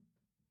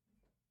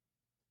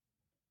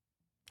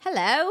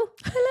Hello.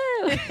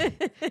 Hello.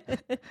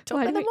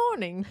 12 in the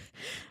morning.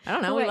 I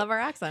don't know. We love our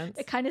accents.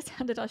 It kind of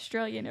sounded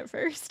Australian at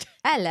first.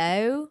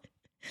 Hello.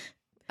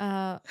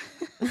 Oh,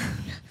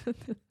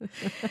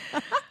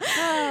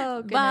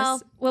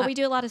 goodness. Well, we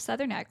do a lot of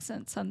Southern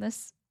accents on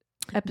this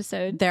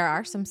episode. There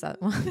are some,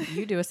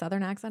 you do a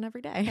Southern accent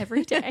every day.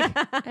 Every day.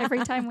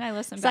 Every time I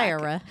listen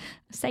back.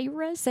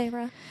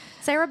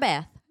 Sarah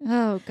Beth.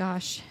 Oh,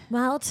 gosh.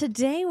 Well,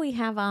 today we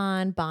have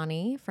on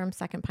Bonnie from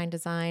Second Pine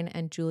Design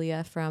and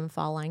Julia from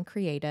Fall Line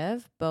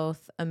Creative,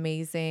 both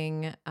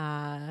amazing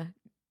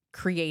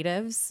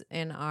creatives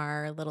in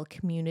our little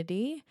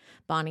community.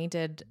 Bonnie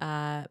did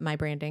my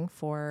branding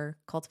for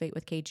Cultivate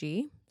with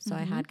KG. So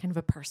I had kind of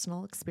a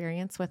personal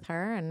experience with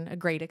her and a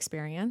great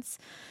experience.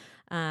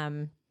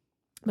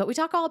 But we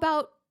talk all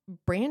about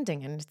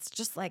branding, and it's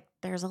just like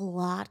there's a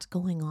lot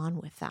going on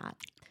with that.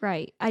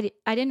 Right. I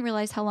didn't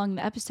realize how long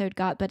the episode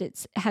got, but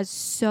it has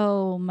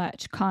so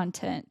much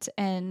content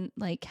and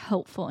like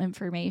helpful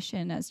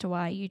information as to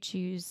why you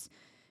choose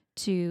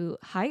to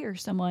hire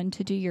someone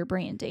to do your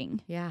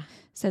branding. Yeah.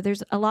 So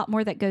there's a lot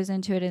more that goes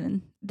into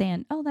it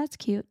than, oh, that's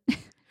cute.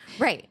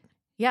 Right.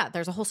 Yeah.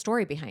 There's a whole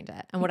story behind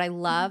it. And what I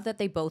love that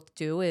they both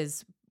do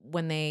is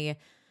when they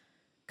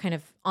kind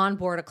of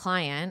onboard a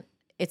client,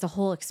 it's a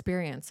whole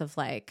experience of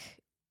like,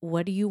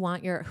 what do you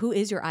want who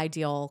is your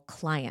ideal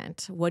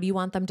client? What do you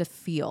want them to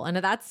feel? And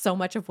that's so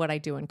much of what I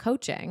do in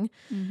coaching.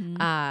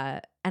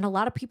 And a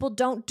lot of people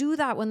don't do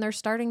that when they're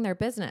starting their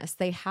business.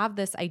 They have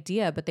this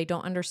idea, but they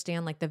don't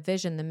understand like the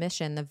vision, the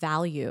mission, the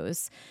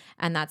values.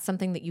 And that's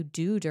something that you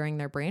do during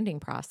their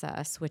branding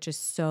process, which is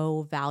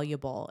so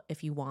valuable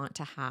if you want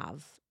to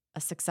have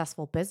a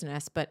successful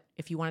business. But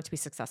if you want it to be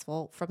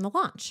successful from the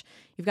launch,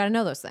 you've got to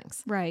know those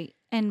things. Right.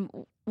 And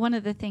one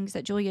of the things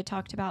that Julia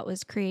talked about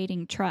was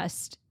creating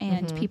trust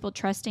and people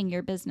trusting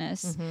your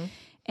business.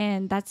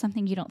 And that's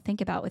something you don't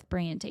think about with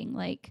branding.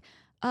 Like,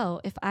 oh,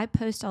 if I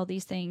post all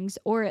these things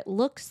or it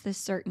looks this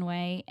certain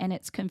way and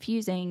it's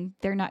confusing,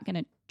 they're not going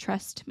to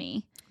trust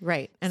me.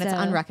 Right. And it's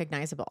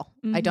unrecognizable.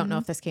 I don't know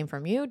if this came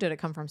from you. Did it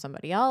come from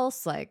somebody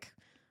else? Like,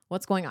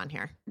 what's going on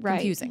here? Right.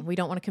 Confusing. We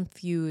don't want to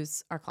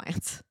confuse our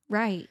clients.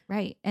 Right,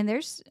 right. And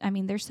there's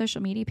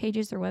social media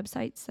pages or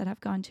websites that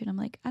I've gone to and I'm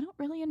like, I don't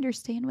really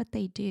understand what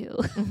they do.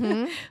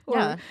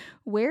 Or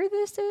where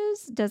this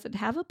is. Does it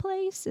have a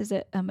place? Is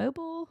it a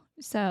mobile?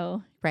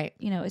 So, right.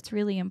 It's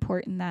really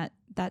important that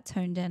that's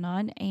honed in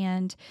on,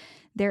 and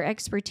their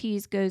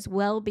expertise goes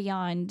well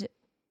beyond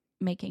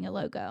making a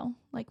logo.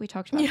 Like we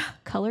talked about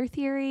color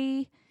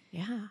theory.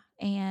 Yeah.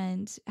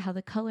 And how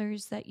the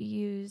colors that you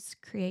use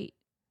create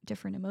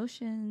different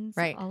emotions,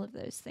 right? All of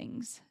those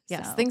things.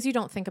 Yes, so. Things you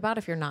don't think about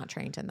if you're not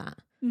trained in that.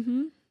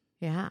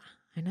 Yeah,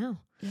 I know.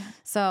 Yeah.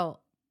 So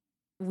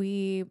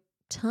we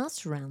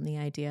tossed around the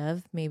idea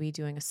of maybe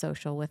doing a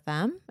social with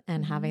them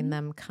and having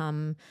them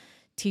come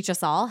teach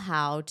us all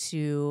how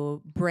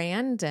to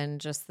brand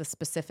and just the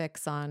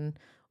specifics on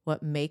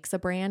what makes a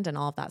brand and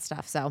all of that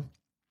stuff. So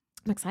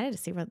I'm excited to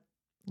see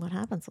what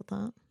happens with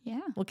that.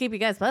 Yeah. We'll keep you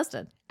guys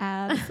posted.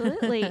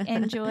 Absolutely.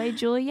 Enjoy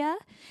Julia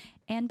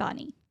and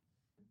Bonnie.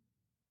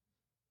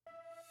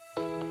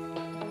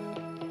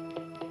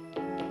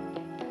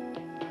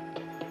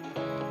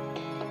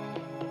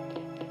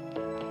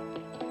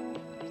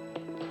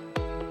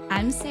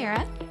 I'm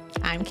Sarah.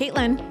 I'm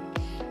Caitlin.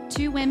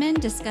 Two women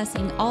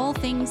discussing all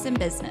things in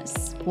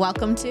business.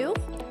 Welcome to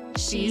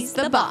She's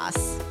the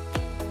Boss.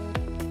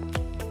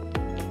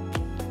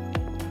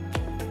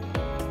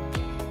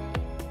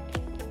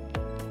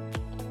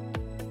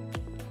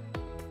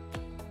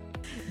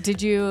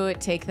 Did you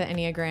take the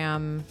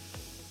Enneagram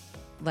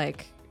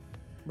like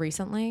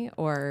recently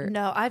or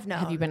no? I've known.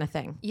 Have you been a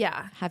thing?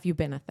 Yeah. Have you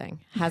been a thing?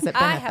 Has it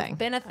been a thing? I have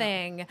been a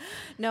thing.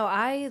 No,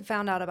 I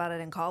found out about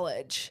it in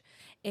college,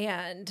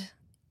 and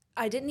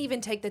I didn't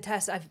even take the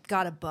test. I've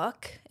got a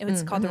book. It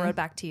was called The Road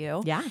Back to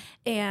You. Yeah.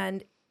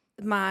 And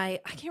I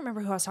can't remember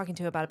who I was talking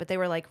to about it, but they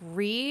were like,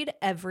 read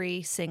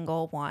every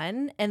single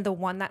one, and the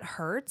one that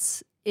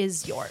hurts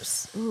is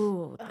yours.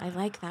 Ooh, I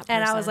like that person.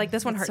 And I was like,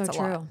 this one hurts so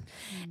a lot.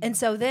 And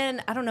so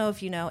then, I don't know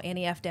if you know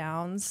Annie F.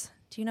 Downs.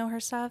 Do you know her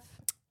stuff?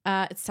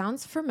 It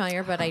sounds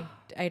familiar, but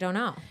I don't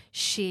know.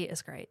 She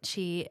is great.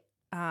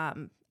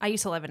 I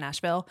used to live in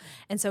Nashville,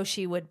 and so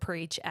she would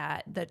preach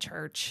at the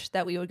church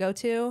that we would go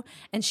to,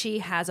 and she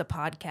has a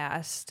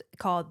podcast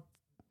called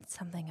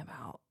something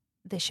about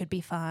This Should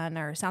Be Fun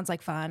or Sounds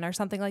Like Fun or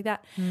something like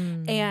that.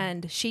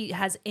 And she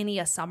has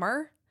a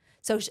summer.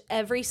 So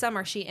every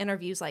summer she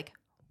interviews like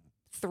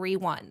 3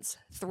 1s,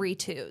 3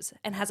 2s,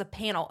 and has a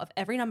panel of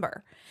every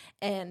number.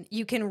 And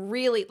you can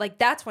really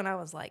that's when I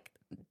was like,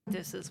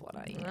 this is what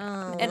I am.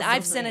 Oh, and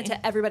I've sent it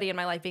to everybody in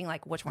my life being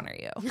like, which one are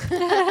you? That's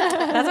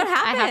what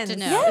happens. I have to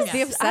know. Yes, the I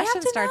have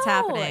obsession to starts know.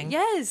 happening.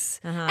 Yes.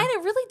 Uh-huh. And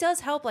it really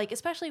does help, like,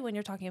 especially when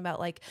you're talking about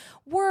like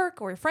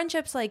work or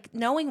friendships, like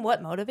knowing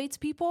what motivates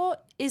people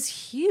is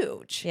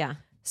huge. Yeah.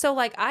 So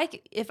like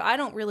if I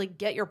don't really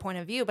get your point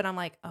of view, but I'm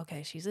like,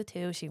 okay, she's a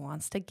 2, she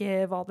wants to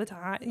give all the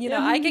time. You know,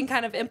 I can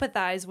kind of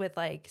empathize with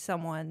like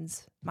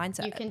someone's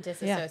mindset. You can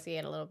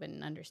disassociate a little bit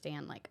and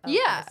understand like, oh,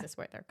 Yeah. this is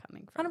where they're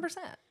coming from. 100%.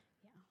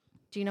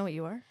 Do you know what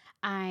you are?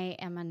 I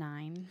am a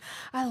 9.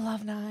 I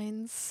love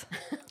 9s.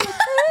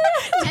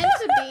 Tend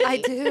to be. I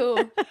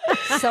do.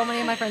 So many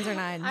of my friends are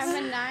 9s. I'm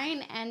a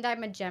 9 and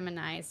I'm a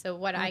Gemini. So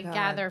what I God.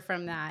 gather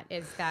from that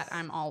is that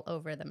I'm all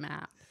over the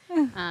map.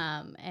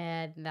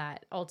 And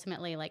that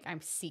ultimately, like,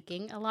 I'm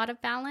seeking a lot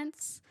of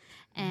balance.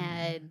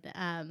 And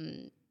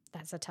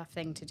that's a tough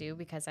thing to do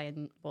because I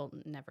will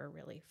never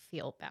really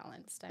feel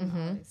balanced. I'm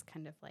always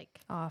kind of like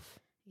Off.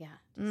 yeah,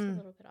 just a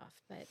little bit off.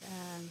 But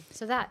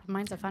so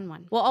mine's a fun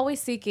one. Well, always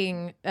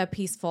seeking a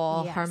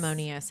peaceful, Yes.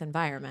 harmonious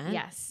environment.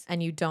 Yes.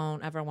 And you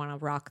don't ever want to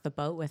rock the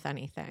boat with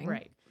anything.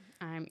 Right.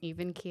 I'm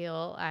even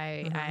keel.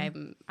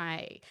 I'm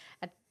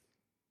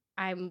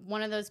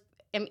one of those.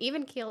 I'm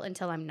even keel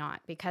until I'm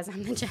not because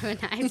I'm the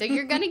Gemini. So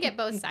you're gonna get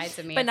both sides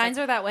of me. But It's 9s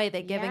are that way.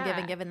 They give and give Yeah.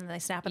 and give, and then they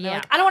snap, and they're Yeah.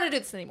 like, I don't want to do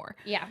this anymore.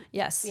 yeah.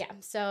 Yes. Yeah.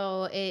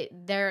 So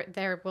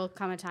there will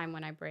come a time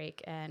when I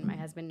break, and my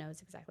husband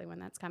knows exactly when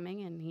that's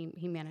coming, and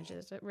he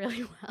manages it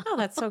really well. Oh,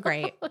 that's so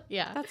great.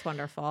 Yeah. That's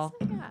wonderful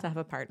to have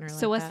a partner like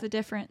So what's that. the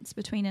difference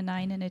between a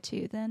 9 and a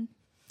 2 then?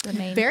 The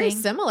main Very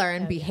thing? similar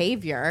in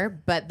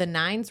behavior, but the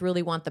 9s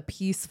really want the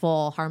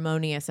peaceful,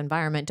 harmonious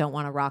environment, don't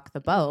want to rock the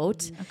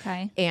boat.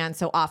 Okay. And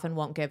so often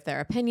won't give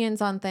their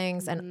opinions on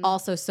things. And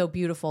also so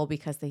beautiful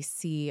because they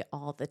see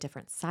all the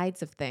different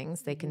sides of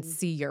things. They can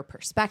see your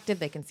perspective.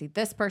 They can see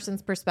this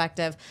person's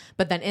perspective.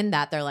 But then in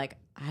that, they're like,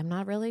 I'm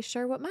not really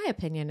sure what my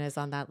opinion is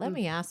on that. Let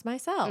me ask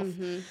myself.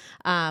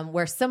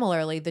 Where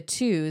similarly, the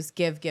 2s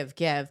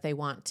give. They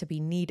want to be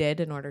needed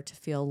in order to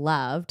feel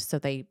loved. So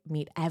they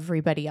meet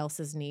everybody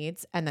else's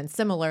needs. And then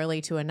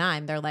similarly to a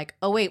 9, they're like,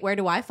 oh, wait, where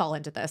do I fall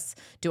into this?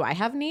 Do I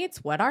have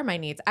needs? What are my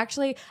needs?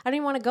 Actually, I don't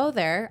even want to go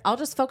there. I'll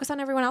just focus on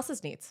everyone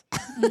else's needs.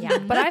 Yeah.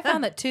 But I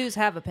found that 2s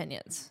have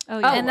opinions. Oh,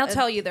 yeah. And they'll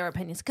tell you their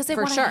opinions because they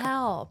For want to sure.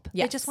 help. They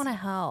Yes. just want to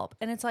help.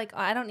 And it's like,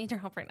 I don't need your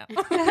help right now.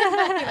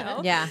 You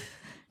know? Yeah.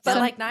 But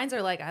like 9s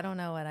are like, I don't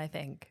know what I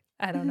think.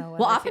 I don't know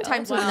what Well, I feel.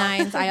 oftentimes with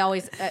 9s, I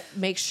always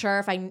make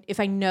sure if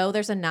I know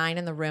there's a 9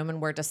 in the room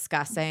and we're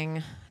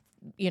discussing,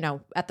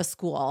 at the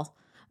school,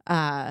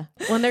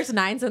 when there's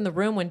 9s in the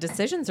room when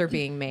decisions are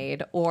being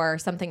made or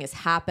something has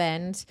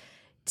happened,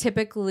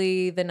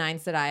 typically the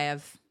 9s that I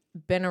have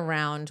been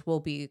around will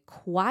be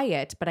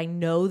quiet, but I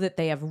know that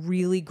they have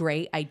really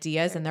great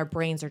ideas and their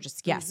brains are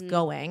just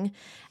going.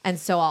 And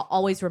so I'll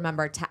always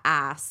remember to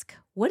ask,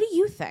 what do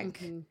you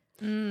think?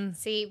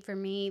 See, for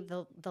me,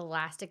 the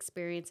last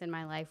experience in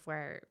my life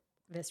where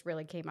this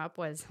really came up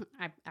was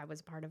I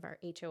was part of our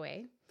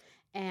HOA.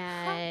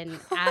 And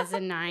as a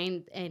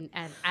 9 and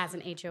as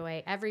an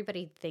HOA,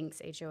 everybody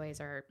thinks HOAs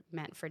are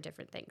meant for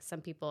different things.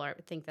 Some people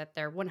think that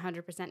they're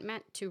 100%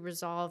 meant to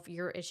resolve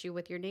your issue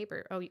with your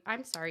neighbor. Oh,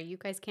 I'm sorry, you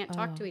guys can't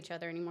talk to each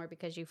other anymore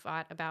because you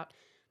fought about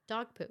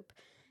dog poop.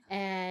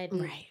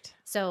 And Right.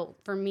 so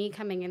for me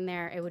coming in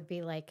there, it would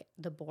be like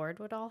the board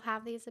would all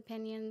have these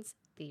opinions.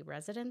 The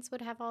residents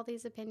would have all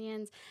these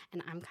opinions.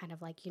 And I'm kind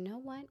of like, you know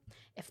what?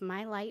 If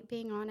my light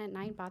being on at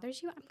night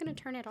bothers you, I'm going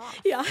to turn it off.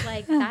 Yeah.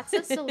 Like that's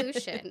a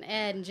solution.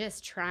 And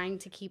just trying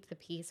to keep the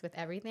peace with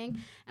everything.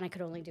 And I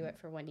could only do it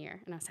for 1 year.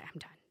 And I was like, I'm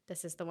done.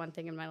 This is the one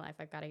thing in my life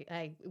I've got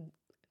to,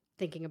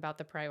 thinking about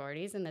the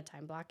priorities and the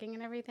time blocking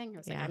and everything. I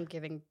was like, I'm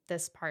giving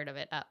this part of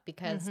it up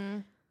because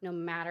no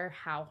matter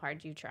how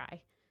hard you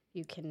try,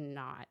 you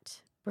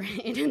cannot bring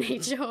in an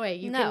HOA.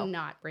 You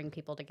cannot bring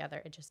people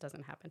together. It just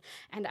doesn't happen.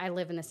 And I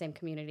live in the same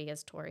community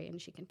as Tori,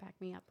 and she can back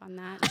me up on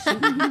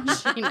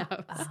that. She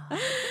knows.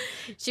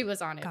 She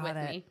was on it with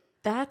me.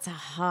 That's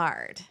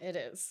hard. It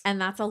is. And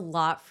that's a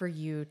lot for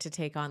you to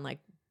take on, like,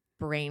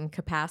 brain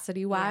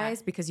capacity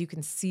wise, because you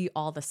can see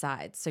all the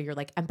sides. So you're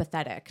like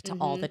empathetic to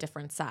all the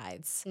different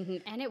sides.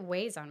 And it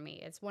weighs on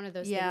me. It's one of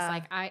those Yeah.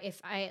 things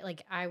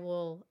like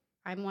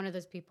I'm one of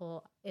those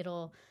people,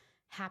 it'll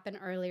happen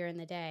earlier in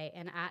the day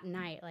and at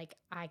night, like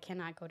I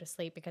cannot go to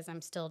sleep because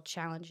I'm still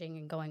challenging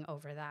and going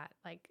over that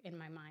like in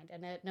my mind.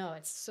 And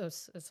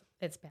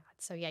it's bad.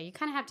 So yeah, you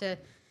kind of have to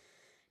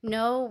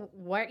know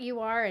what you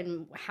are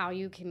and how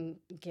you can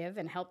give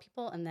and help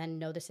people, and then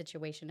know the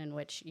situation in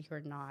which you're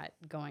not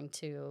going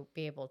to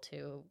be able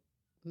to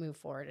move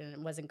forward. And it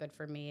wasn't good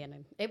for me,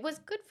 and it was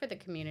good for the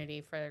community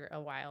for a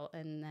while,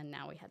 and then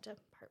now we had to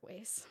part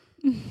ways.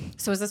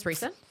 So is this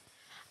recent?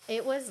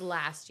 It was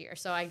last year.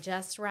 So I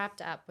just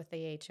wrapped up with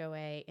the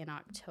HOA in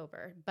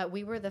October, but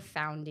we were the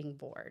founding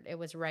board. It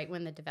was right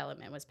when the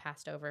development was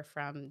passed over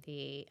from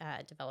the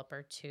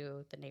developer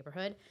to the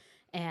neighborhood.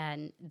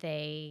 And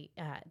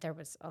there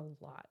was a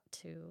lot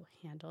to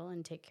handle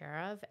and take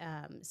care of.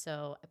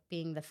 So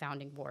being the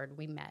founding board,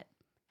 we met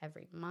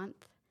every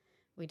month.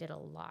 We did a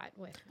lot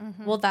with.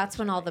 Well, that's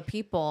when all the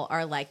people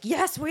are like,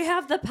 yes, we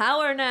have the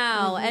power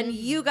now. And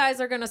you guys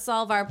are going to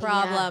solve our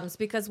problems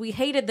because we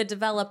hated the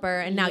developer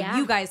and now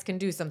you guys can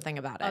do something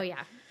about it. Oh,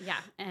 yeah. Yeah.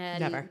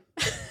 And Never.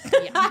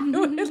 Yeah. I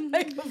would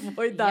like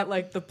avoid that Yep.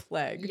 like the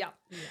plague. Yep.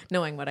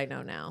 Knowing what I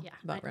know now Yeah.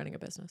 about running a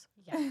business.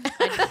 Yeah.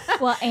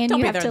 Well, and Don't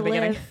you be have there to in the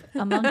beginning. live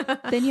among.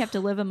 Then you have to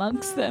live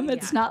amongst them.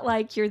 It's Yeah. not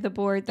like you're the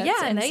board that's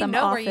Yeah, in and they some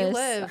know office where you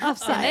live.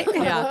 offsite. And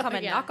they Yeah. will come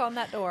and Yeah. knock on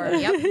that door.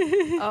 Yep.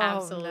 Oh,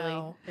 Absolutely.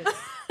 no.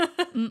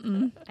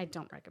 Mm-mm. I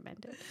don't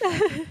recommend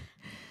it.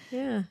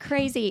 Yeah.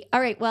 Crazy.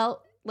 All right.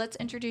 Well, let's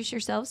introduce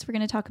yourselves. We're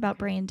going to talk about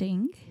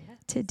branding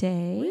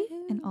today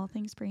and all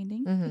things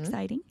branding.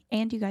 Exciting.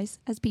 And you guys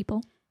as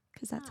people,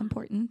 because that's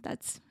important.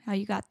 That's how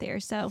you got there.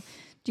 So,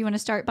 do you want to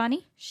start,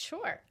 Bonnie?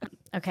 Sure.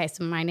 Okay,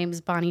 so my name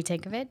is Bonnie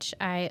Tinkovich.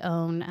 I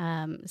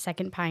own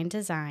Second Pine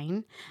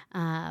Design,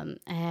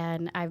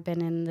 and I've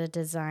been in the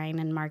design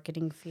and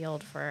marketing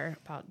field for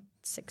about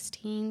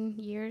 16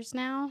 years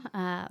now.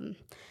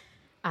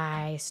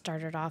 I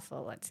started off,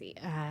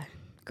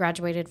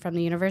 graduated from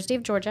the University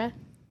of Georgia.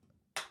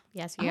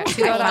 Yes, you got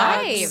two nice.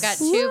 bulldogs. You got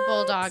two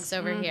bulldogs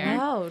over here.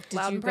 Oh, did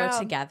Loud you and go proud.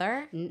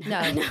 together? No,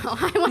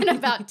 I went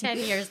about 10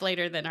 years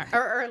later than her,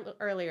 or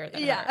earlier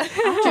than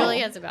her.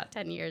 Julia's about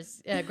 10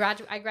 years. I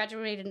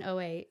graduated in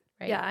 08,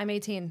 right? Yeah, I'm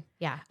 18.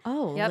 Yeah.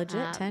 Oh, Yep.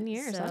 legit 10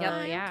 years. So,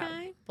 Okay, yeah,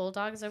 okay.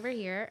 Bulldogs over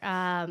here.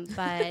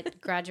 But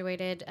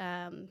graduated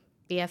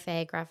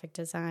BFA graphic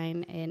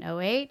design in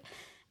 08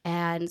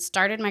 and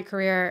started my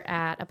career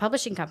at a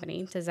publishing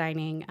company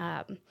designing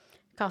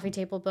coffee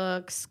table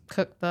books,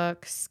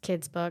 cookbooks,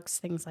 kids' books,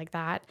 things like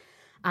that.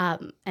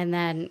 And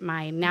then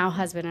my now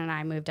husband and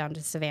I moved down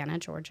to Savannah,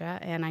 Georgia,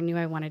 and I knew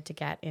I wanted to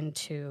get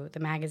into the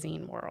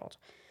magazine world.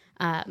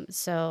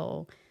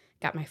 So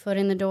got my foot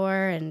in the door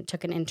and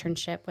took an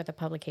internship with a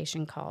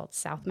publication called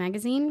South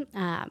Magazine,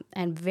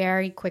 and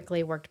very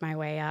quickly worked my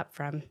way up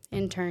from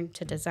intern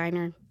to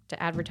designer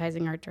to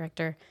advertising art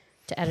director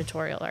to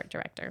editorial art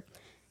director.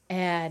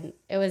 And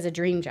it was a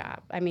dream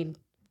job. I mean,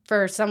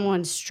 for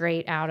someone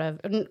straight out of,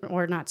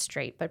 or not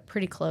straight, but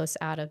pretty close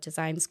out of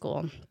design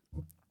school.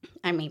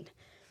 I mean,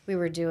 we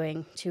were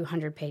doing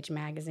 200-page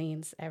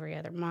magazines every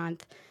other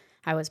month.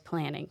 I was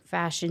planning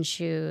fashion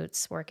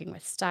shoots, working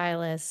with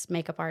stylists,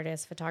 makeup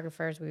artists,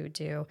 photographers. We would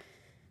do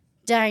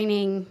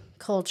dining,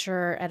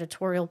 culture,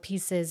 editorial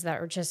pieces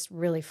that were just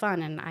really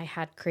fun. And I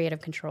had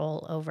creative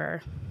control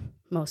over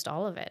most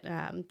all of it,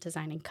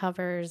 designing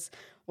covers,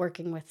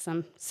 working with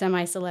some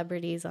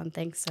semi-celebrities on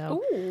things.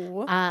 So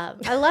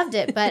I loved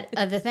it. But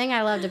the thing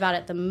I loved about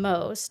it the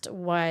most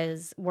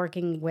was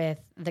working with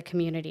the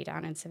community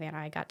down in Savannah.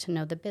 I got to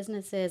know the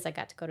businesses. I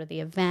got to go to the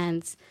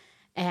events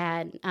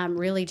and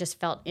really just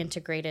felt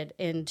integrated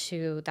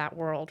into that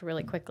world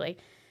really quickly.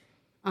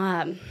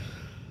 On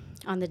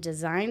the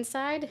design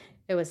side,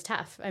 it was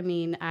tough. I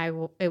mean,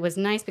 it was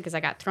nice because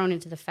I got thrown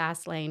into the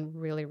fast lane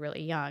really,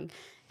 really young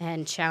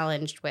and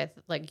challenged with,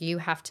 like, you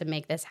have to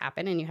make this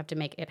happen and you have to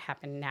make it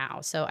happen now.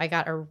 So I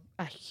got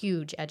a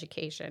huge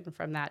education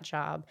from that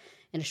job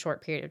in a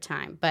short period of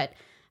time. But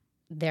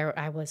there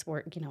I was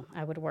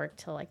I would work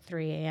till like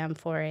 3 a.m.,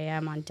 4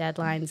 a.m. on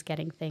deadlines,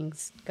 getting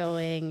things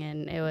going.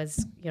 And it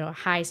was,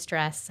 high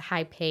stress,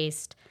 high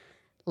paced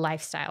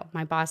lifestyle.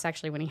 My boss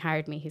actually, when he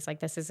hired me, he's like,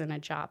 this isn't a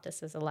job,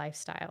 this is a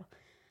lifestyle.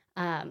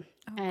 And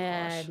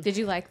Did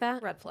you like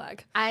that? Red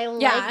flag. I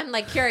like, Yeah, I'm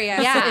like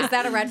curious. Yeah. Is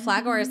that a red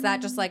flag or is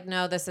that just like,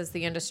 no, this is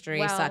the industry,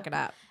 Well, suck it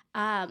up?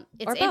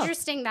 it's Or both.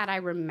 interesting that I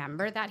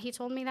remember that he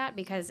told me that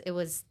because it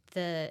was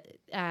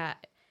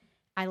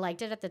I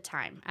liked it at the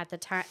time. At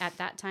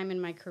that time in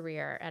my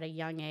career, at a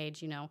young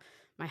age,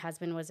 my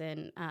husband was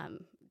in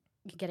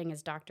getting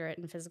his doctorate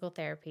in physical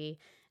therapy,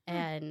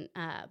 and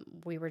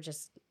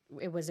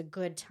it was a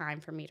good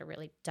time for me to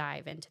really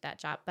dive into that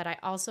job. But I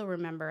also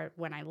remember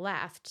when I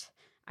left,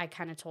 I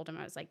kind of told him,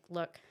 I was like,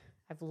 look,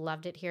 I've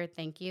loved it here.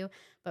 Thank you.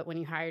 But when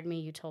you hired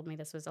me, you told me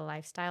this was a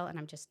lifestyle, and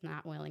I'm just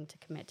not willing to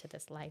commit to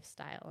this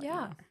lifestyle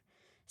anymore.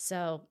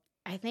 So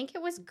I think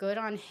it was good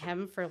on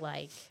him for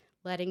like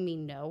letting me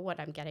know what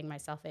I'm getting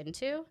myself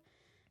into.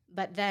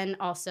 But then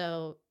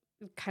also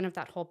kind of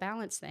that whole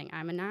balance thing.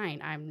 I'm a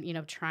 9.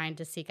 I'm, trying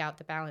to seek out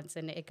the balance,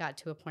 and it got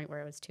to a point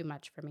where it was too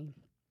much for me.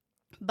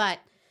 But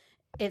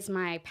it's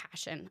my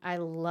passion. I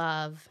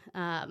love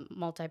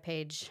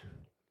multi-page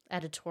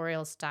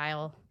editorial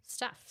style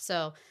stuff.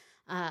 So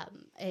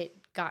it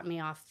got me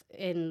off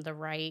in the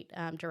right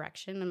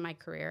direction in my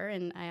career,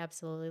 and I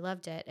absolutely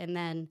loved it. And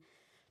then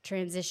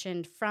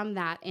transitioned from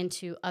that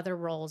into other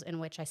roles in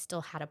which I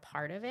still had a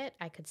part of it.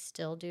 I could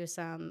still do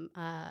some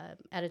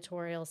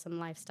editorial, some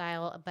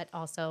lifestyle, but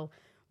also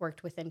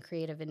worked within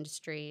creative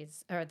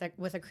industries or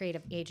with a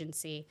creative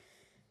agency,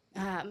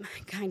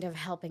 kind of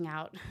helping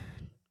out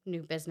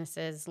new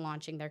businesses,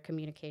 launching their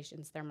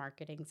communications, their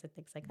marketings, and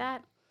things like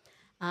that.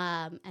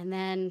 And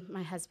then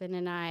my husband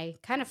and I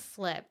kind of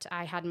flipped.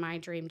 I had my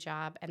dream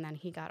job, and then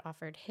he got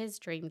offered his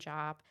dream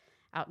job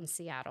out in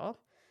Seattle.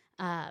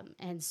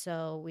 And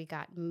so we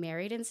got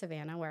married in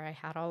Savannah, where I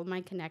had all of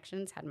my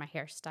connections, had my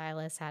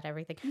hairstylist, had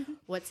everything.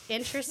 What's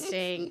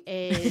interesting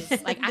is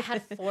like I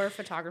had 4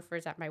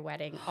 photographers at my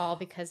wedding, all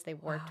because they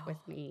worked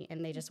with me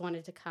and they just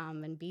wanted to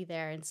come and be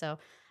there. And so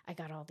I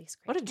got all these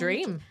great What a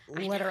dream.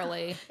 images.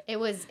 Literally. It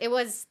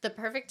was the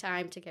perfect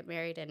time to get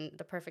married and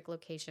the perfect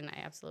location.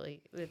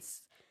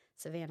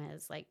 Savannah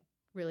is like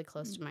really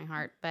close to my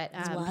heart. But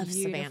I love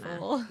Savannah.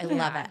 beautiful. I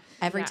love Yeah. it.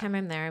 Every Yeah. time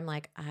I'm there, I'm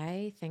like,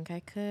 I think I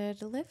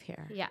could live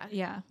here. yeah.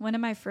 Yeah, one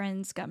of my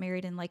friends got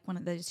married in like one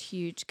of those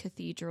huge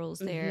cathedrals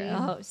there. Mhm.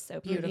 Oh, it was so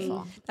beautiful.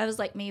 Beautiful. That was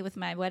like me with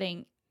my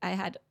wedding. I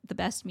had the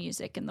best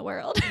music in the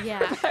world. Yeah.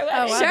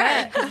 My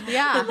wedding. Sure.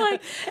 Yeah.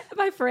 Like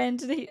my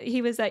friend,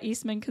 he was at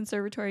Eastman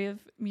Conservatory of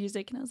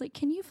Music, and I was like,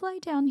 "Can you fly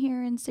down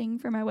here and sing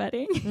for my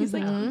wedding?" He's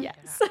like, Mhm.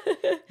 "Yes."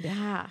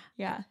 Yeah.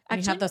 Yeah,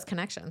 And you have those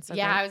connections. So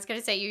Yeah, great. I was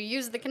gonna say you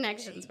use the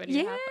connections when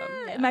you yeah. have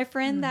them. Yeah. My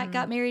friend that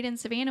got married in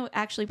Savannah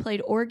actually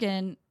played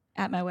organ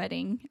at my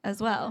wedding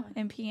as well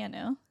and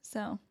piano.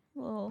 So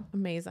little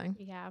Amazing.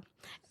 Yeah.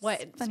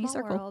 What funny Small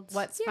circle. worlds.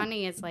 What's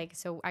funny is like,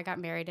 so I got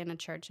married in a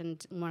church in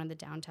one of the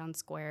downtown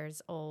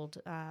squares, old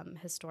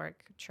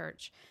historic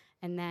church,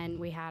 and then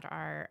we had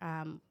our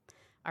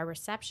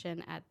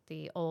reception at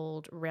the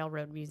old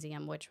railroad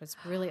museum, which was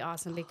really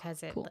awesome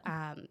because Cool.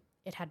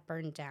 it had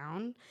burned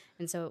down,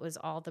 and so it was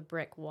all the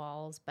brick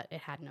walls, but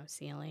it had no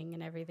ceiling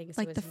and everything. So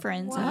Like it the was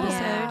Friends Wow.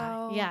 episode.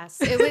 Wow. Yes,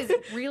 it was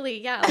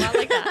really, a lot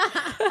like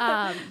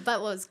that.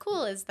 But what was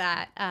cool is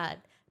that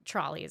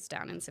trolley is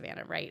down in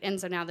Savannah, right? And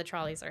so now the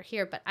trolleys are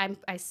here, but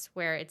I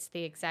swear it's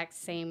the exact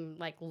same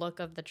like look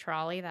of the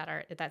trolley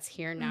that's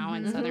here now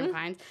in Southern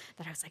Pines.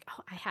 That I was like,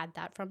 oh, I had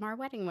that from our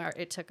wedding, where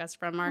it took us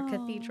from our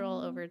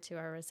cathedral over to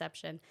our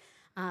reception.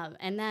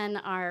 And then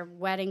our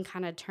wedding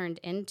kind of turned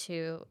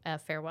into a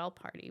farewell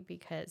party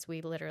because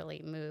we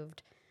literally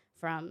moved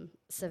from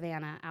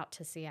Savannah out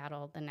to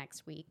Seattle the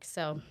next week.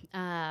 So,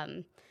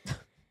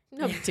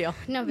 No big deal.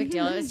 no big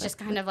deal. It was just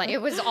kind of like,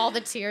 it was all the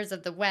tears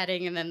of the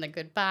wedding and then the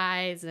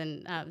goodbyes.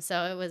 And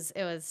so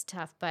it was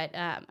tough. But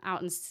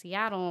out in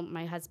Seattle,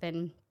 my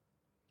husband,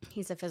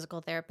 he's a physical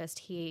therapist.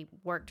 He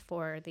worked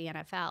for the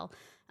NFL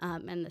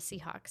and the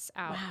Seahawks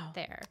out Wow.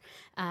 there.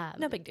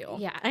 No big deal.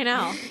 Yeah, I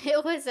know.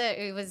 It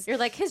was You're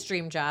like his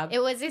dream job. it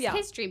was his, Yeah.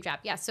 his dream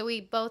job. Yeah. So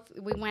we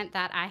went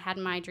that. I had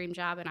my dream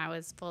job and I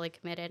was fully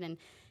committed, and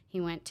he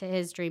went to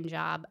his dream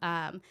job.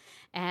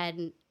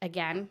 And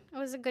again, it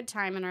was a good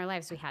time in our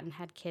lives. We hadn't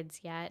had kids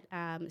yet.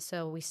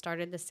 So we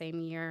started the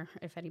same year,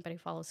 if anybody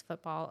follows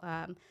football,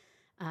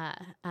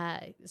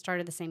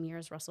 started the same year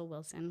as Russell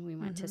Wilson. We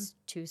went to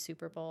 2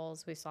 Super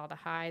Bowls. We saw the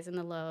highs and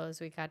the lows.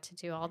 We got to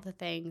do all the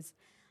things.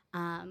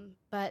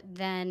 But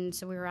then,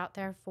 so we were out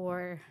there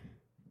for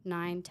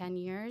 9-10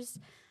 years.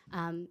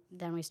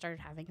 Then we started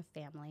having a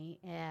family,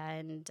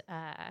 and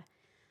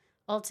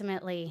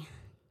ultimately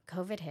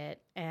COVID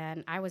hit,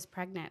 and I was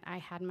pregnant. I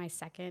had my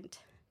second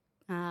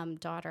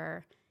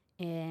daughter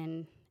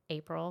in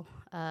April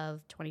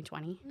of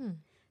 2020.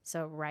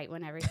 So right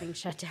when everything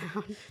shut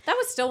down. That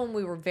was still when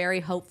we were very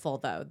hopeful,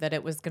 though, that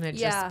it was going to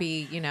Yeah. just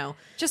be,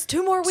 Just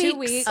 2 more weeks. 2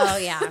 weeks. Oh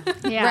yeah.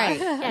 Yeah. Right.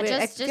 Yeah, I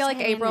just feel like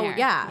hang in April. there.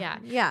 Yeah.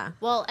 Yeah.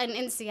 Well, and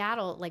in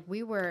Seattle, like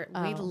we Oh,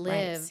 right,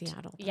 lived.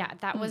 Seattle. Yeah,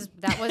 that was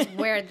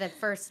where the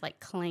first like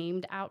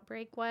claimed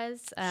outbreak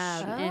was.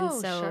 And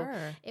Oh, so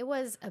sure. it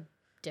was a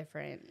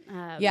different.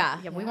 Yeah.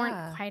 we Yeah.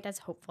 weren't quite as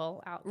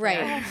hopeful out there.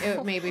 Right.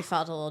 It maybe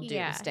felt a little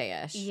Yeah.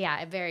 doomsday-ish.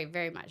 Yeah, very,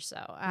 very much so.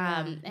 Not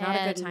a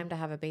and- good time to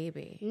have a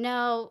baby.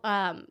 No,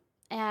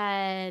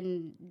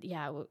 and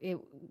yeah,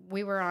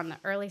 we were on the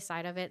early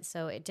side of it,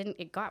 so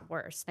it got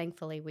worse.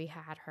 Thankfully, we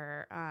had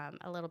her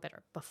a little bit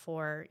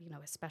before,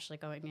 especially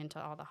going into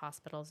all the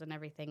hospitals and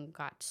everything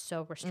got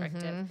so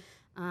restrictive.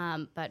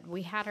 But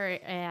we had her,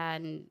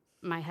 and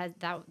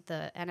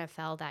the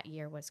NFL that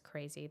year was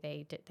crazy.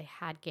 They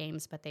had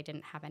games, but they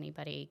didn't have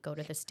anybody go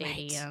to the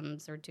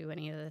stadiums or do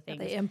any of the things.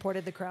 They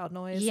imported the crowd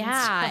noise. and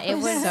Yeah, stuff. it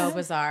was So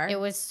bizarre. It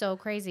was so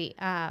crazy.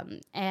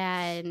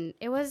 And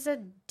it was a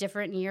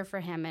different year for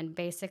him. And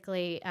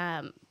basically,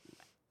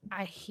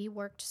 he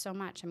worked so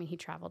much. I mean, he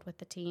traveled with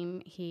the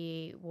team.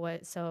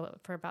 So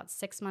for about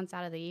 6 months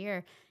out of the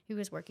year, he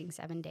was working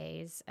 7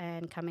 days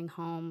and coming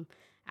home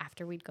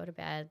after we'd go to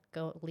bed,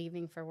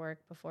 leaving for work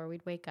before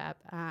we'd wake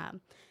up.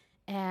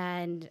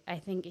 And I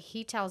think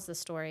he tells the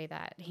story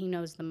that he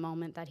knows the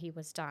moment that he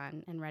was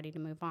done and ready to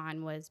move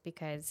on was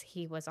because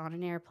he was on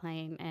an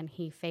airplane and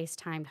he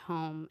FaceTimed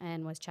home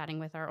and was chatting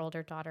with our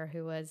older daughter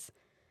who was,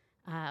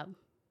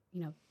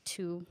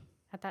 2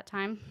 at that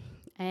time.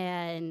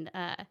 And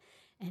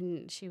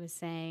she was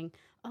saying,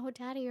 "Oh,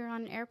 Daddy, you're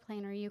on an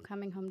airplane. Are you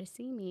coming home to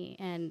see me?"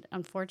 And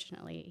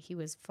unfortunately, he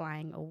was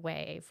flying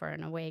away for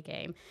an away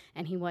game,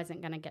 and he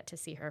wasn't going to get to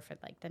see her for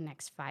like the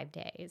next 5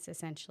 days,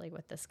 essentially,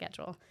 with the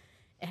schedule.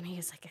 And he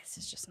was like, "This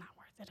is just not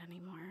worth it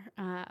anymore."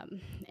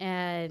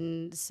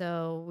 And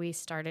so we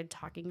started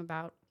talking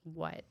about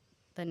what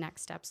the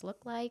next steps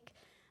look like.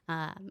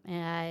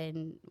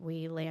 And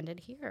we landed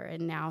here.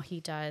 And now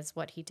he does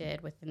what he did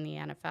within the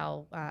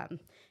NFL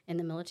in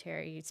the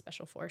military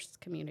special forces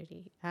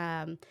community.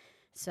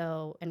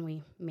 So, and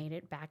we made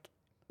it back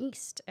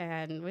east,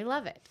 and we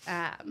love it.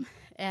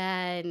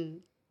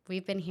 And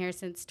we've been here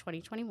since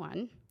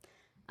 2021.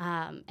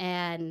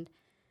 And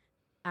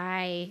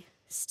I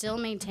still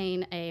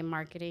maintain a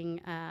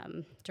marketing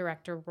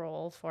director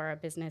role for a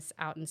business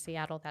out in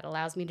Seattle that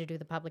allows me to do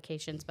the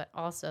publications, but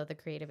also the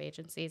creative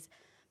agencies.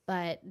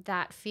 But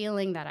that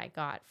feeling that I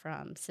got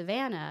from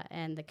Savannah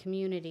and the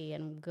community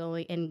and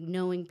going and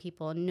knowing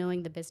people and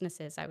knowing the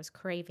businesses, I was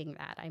craving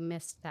that. I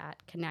missed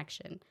that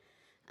connection.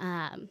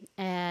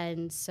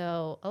 And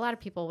so a lot of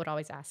people would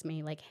always ask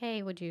me, like,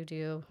 hey, would you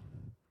do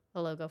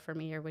a logo for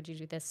me, or would you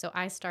do this? So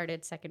I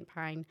started Second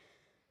Pine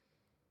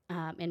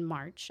in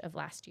March of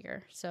last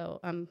year. So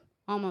I'm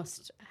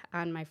almost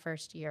on my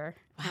first year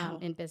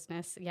in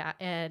business. Yeah.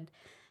 And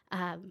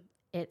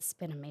it's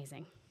been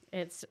amazing.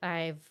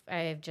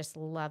 I've just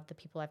loved the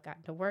people I've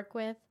gotten to work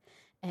with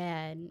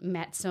and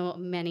met so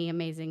many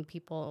amazing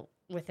people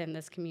within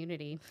this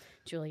community.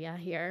 Julia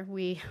here,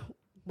 we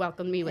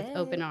welcomed me with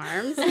open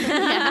arms.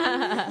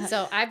 Yeah.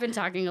 So I've been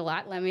talking a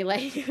lot. Let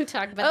you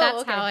talk, but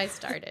that's how I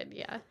started.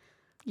 Yeah.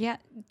 Yeah.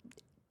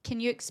 Can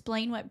you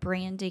explain what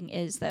branding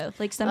is, though?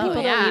 Like, some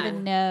people don't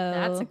even know.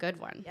 That's a good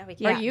one. Yeah, we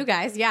can. Or you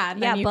guys,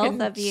 and then you both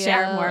can of you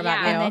share more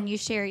about you. And then you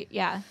share,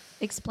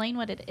 explain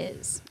what it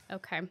is.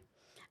 Okay.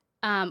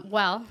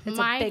 Well, it's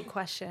a big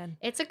question.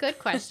 It's a good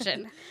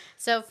question.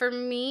 So for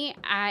me,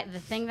 the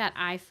thing that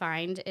I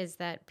find is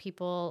that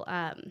people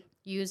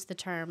use the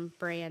term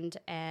brand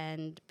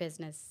and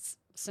business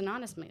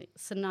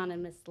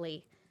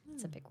synonymously.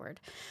 It's a big word.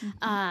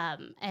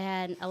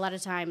 And a lot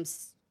of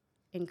times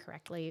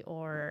incorrectly,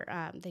 or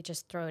they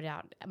just throw it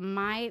out.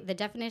 The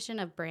definition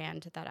of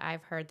brand that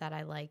I've heard that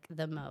I like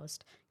the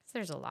most, because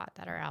there's a lot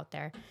that are out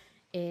there,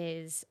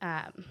 is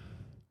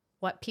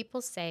what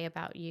people say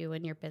about you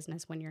and your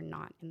business when you're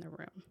not in the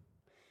room.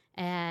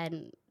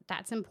 And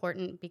that's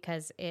important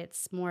because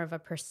it's more of a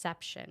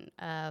perception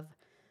of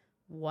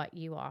what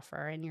you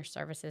offer and your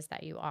services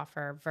that you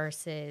offer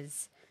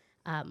versus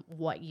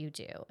what you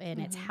do. And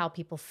it's how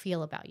people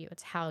feel about you.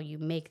 It's how you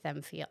make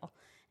them feel.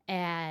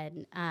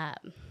 And,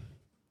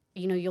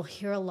 you'll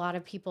hear a lot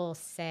of people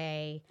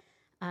say,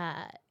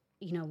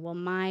 well,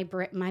 my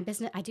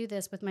business, I do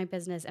this with my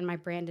business and my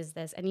brand is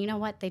this. And you know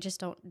what? They just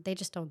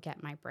don't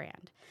get my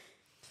brand.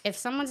 If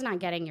someone's not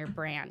getting your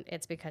brand,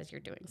 it's because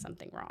you're doing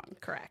something wrong.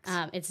 Correct.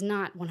 It's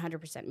not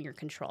 100% in your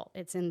control.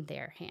 It's in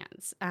their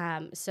hands.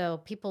 So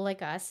people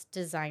like us,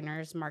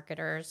 designers,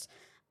 marketers,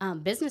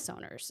 business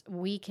owners,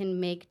 we can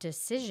make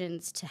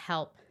decisions to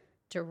help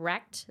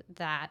direct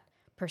that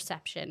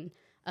perception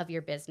of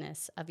your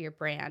business, of your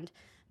brand.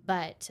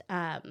 But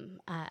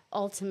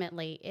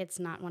ultimately, it's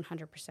not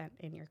 100%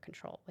 in your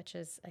control, which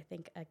is, I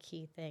think, a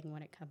key thing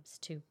when it comes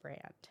to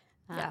brand.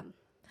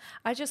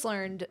 I just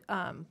learned,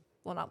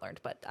 not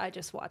learned, but I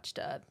just watched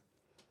a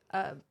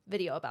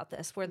video about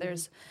this where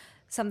there's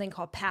something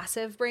called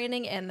passive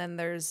branding, and then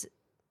there's,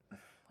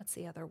 what's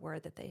the other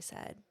word that they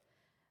said?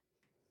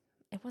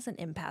 It wasn't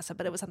impassive,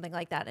 but it was something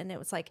like that. And it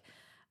was like,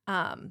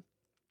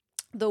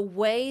 the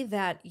way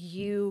that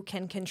you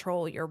can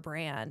control your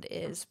brand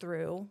is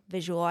through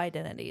visual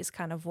identities,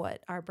 kind of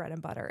what our bread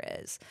and butter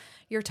is.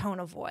 Your tone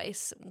of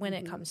voice when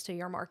it comes to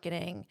your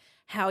marketing,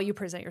 how you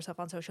present yourself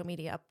on social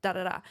media,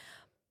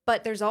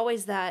 But there's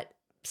always that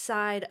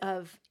side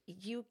of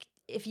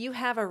if you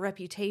have a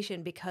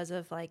reputation because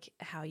of like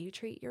how you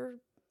treat your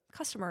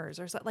customers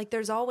or something, like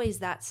there's always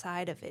that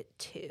side of it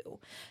too.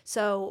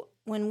 So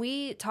when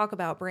we talk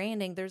about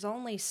branding, there's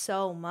only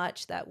so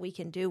much that we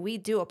can do. We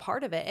do a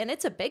part of it, and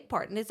it's a big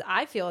part, and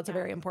I feel it's a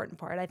very important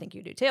part. I think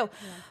you do too. Yeah.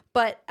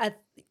 But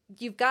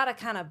you've got to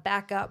kind of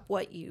back up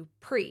what you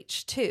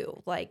preach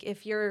too. Like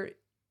if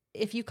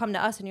you come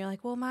to us and you're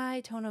like, well,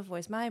 my tone of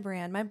voice, my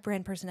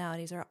brand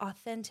personalities are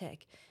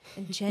authentic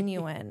and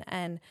genuine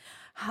and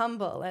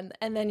humble.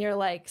 And then you're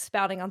like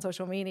spouting on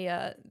social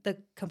media the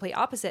complete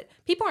opposite.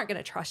 People aren't going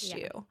to trust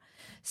you.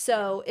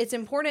 So it's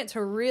important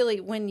to really,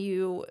 when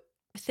you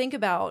think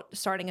about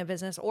starting a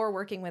business or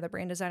working with a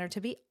brand designer, to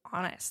be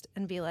honest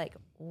and be like,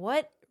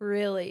 what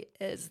really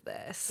is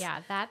this? Yeah,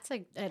 that's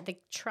the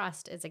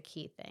trust is a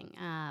key thing.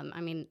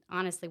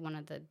 Honestly, one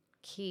of the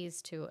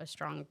keys to a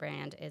strong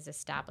brand is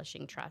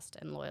establishing trust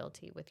and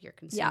loyalty with your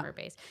consumer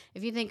base.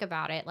 If you think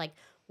about it, like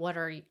what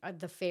are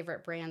the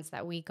favorite brands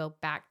that we go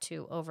back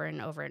to over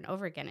and over and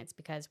over again? It's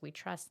because we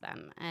trust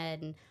them.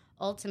 And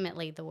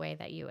ultimately, the way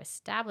that you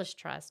establish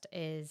trust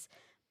is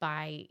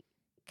by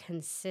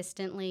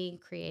consistently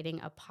creating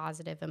a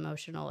positive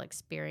emotional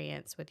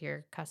experience with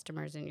your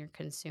customers and your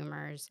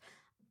consumers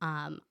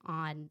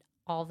on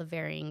all the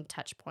varying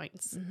touch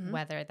points,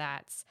 whether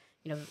that's,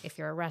 if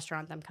you're a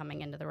restaurant, them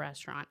coming into the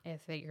restaurant.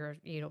 If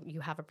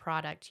you have a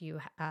product,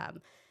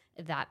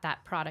 that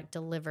product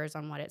delivers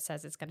on what it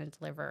says it's going to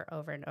deliver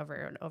over and over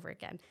and over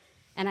again.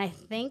 And I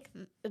think,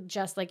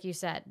 just like you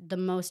said, the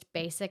most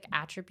basic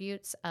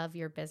attributes of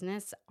your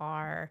business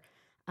are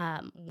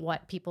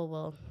what people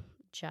will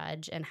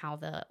judge and how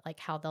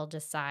they'll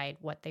decide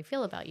what they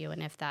feel about you,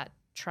 and if that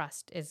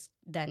trust is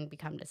then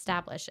become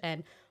established.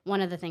 And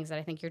one of the things that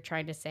I think you're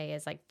trying to say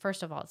is like,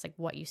 first of all, it's like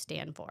what you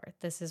stand for.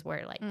 This is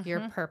where like your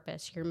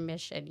purpose, your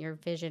mission, your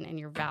vision, and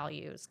your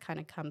values kind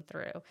of come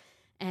through.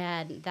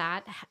 And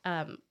that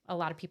a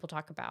lot of people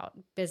talk about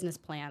business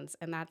plans,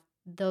 and that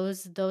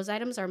those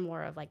items are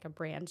more of like a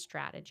brand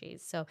strategy.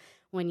 So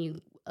when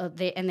you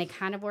they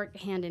kind of work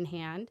hand in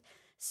hand.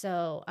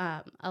 So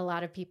a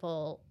lot of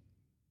people,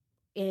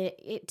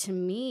 it to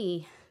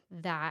me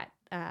that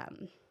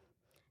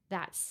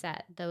that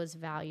set, those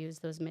values,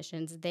 those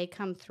missions, they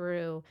come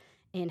through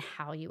in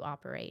how you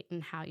operate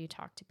and how you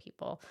talk to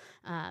people,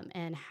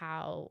 and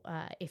how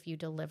if you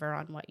deliver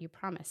on what you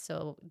promise.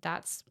 So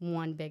that's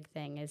one big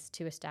thing, is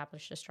to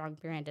establish a strong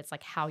brand. It's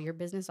like how your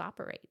business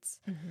operates.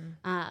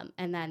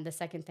 And then the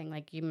second thing,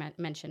 like you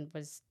mentioned,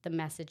 was the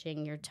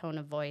messaging, your tone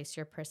of voice,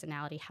 your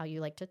personality, how you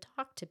like to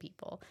talk to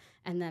people.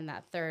 And then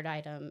that third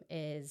item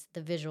is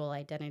the visual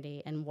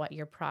identity and what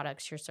your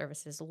products, your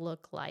services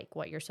look like,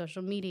 what your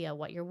social media,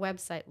 what your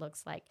website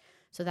looks like.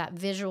 So that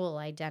visual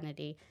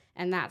identity,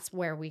 and that's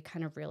where we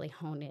kind of really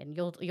hone in.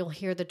 You'll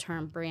hear the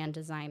term brand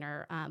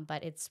designer,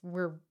 but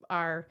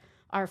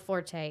our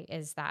forte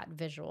is that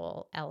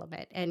visual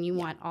element, and you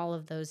want all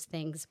of those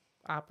things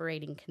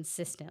operating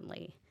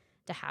consistently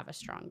to have a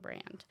strong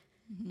brand.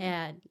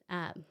 And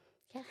yeah,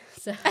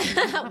 so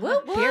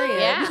Whoop, period.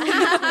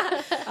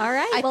 Yeah. All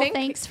right. I Well, think-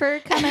 thanks for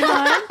coming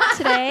on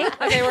today.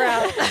 Okay, we're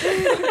out.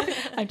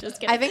 I'm just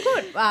kidding. I think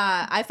what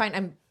I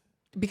find,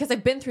 because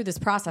I've been through this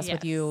process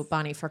with you,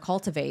 Bonnie, for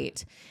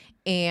Cultivate,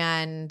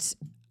 and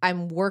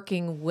I'm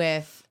working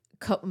with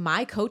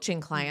my coaching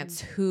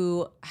clients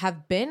who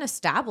have been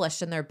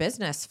established in their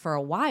business for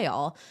a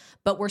while,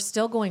 but we're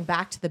still going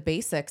back to the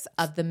basics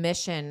of the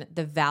mission,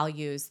 the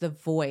values, the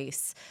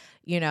voice,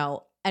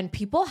 and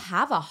people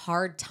have a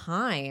hard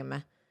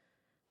time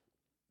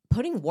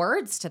putting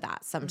words to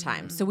that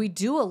sometimes. So we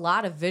do a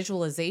lot of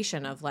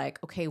visualization of like,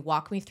 okay,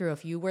 walk me through,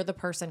 if you were the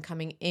person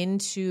coming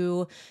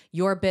into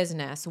your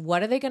business,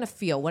 what are they going to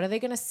feel? What are they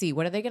going to see?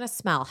 What are they going to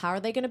smell? How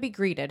are they going to be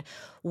greeted?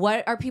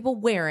 What are people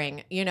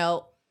wearing?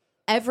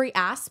 Every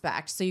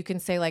aspect. So you can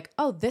say like,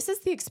 oh, this is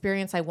the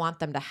experience I want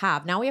them to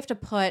have. Now we have to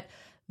put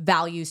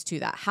values to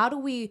that. How do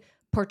we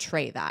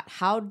portray that?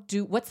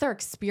 What's their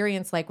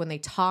experience like when they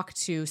talk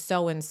to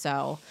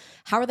so-and-so?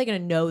 How are they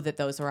going to know that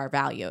those are our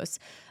values?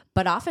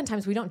 But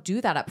oftentimes we don't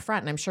do that up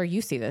front. And I'm sure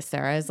you see this,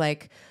 Sarah, is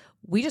like,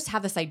 we just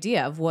have this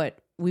idea of what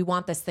we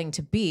want this thing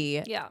to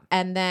be. Yeah.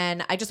 And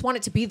then I just want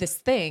it to be this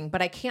thing,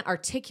 but I can't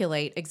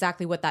articulate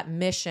exactly what that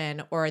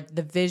mission or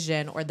the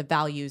vision or the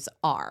values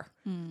are.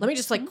 Let me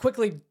just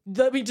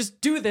let me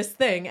just do this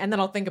thing, and then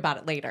I'll think about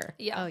it later.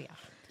 Yeah. Oh yeah.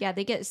 Yeah,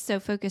 they get so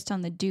focused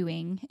on the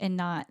doing and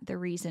not the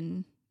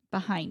reason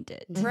behind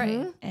it.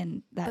 Right.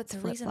 And that's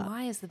But the reason flip-flop.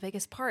 why is the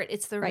biggest part.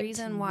 It's the Right.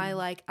 reason why,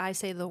 like, I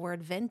say the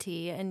word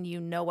venti and you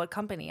know what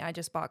company I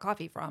just bought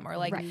coffee from. Or,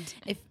 like, Right.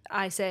 if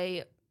I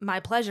say my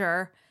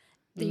pleasure,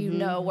 then you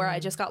know where I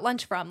just got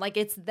lunch from. Like,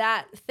 it's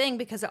that thing,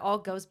 because it all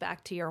goes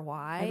back to your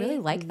why. I really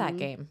like that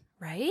game.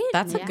 Right?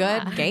 That's a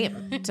good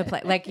game to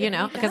play. Like,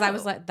 because I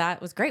was like,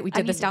 that was great. We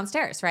did this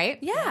downstairs, right?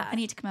 yeah. I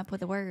need to come up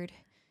with a word.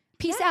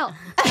 Peace out.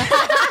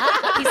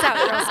 Peace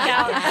out, Girl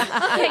Scout.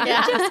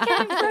 Just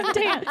came from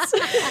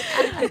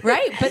dance.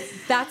 Right. But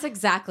that's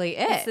exactly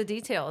It's it. the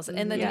details,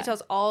 and the Yeah.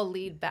 details all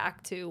lead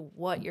back to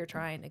what you're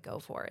trying to go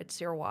for.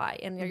 It's your why,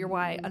 and your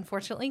why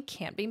unfortunately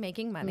can't be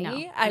making money.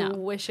 No, I no.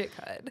 wish it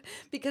could,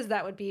 because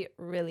that would be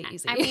really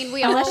easy. I mean,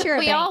 we Unless all you're a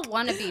we all bank.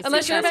 want to be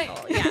Unless you're a bank.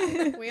 successful.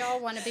 Yeah, we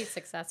all want to be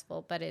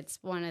successful, but it's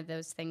one of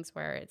those things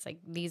where it's like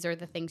these are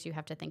the things you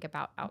have to think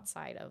about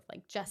outside of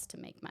like just to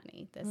make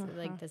money. This is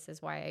like this is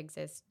why I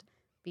exist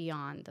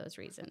beyond those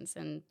reasons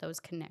and those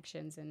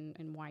connections and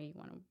why you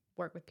want to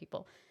work with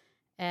people.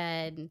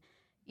 And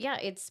yeah,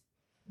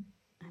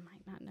 I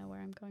might not know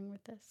where I'm going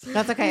with this.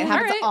 That's okay. It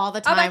happens right. all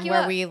the I'll back time you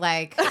where up. we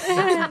like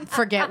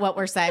forget what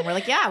we're saying. We're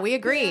like, yeah, we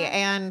agree.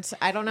 And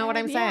I don't know what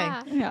I'm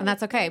Yeah. saying. And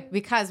that's okay,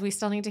 because we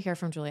still need to hear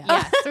from Julia.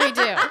 Yes, we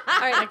do. all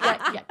right,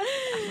 Yeah.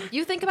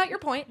 you think about your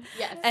point,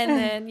 Yes. and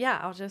then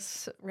I'll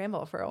just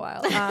ramble for a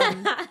while.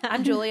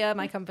 I'm Julia.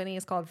 My company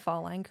is called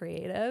Fall Line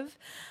Creative.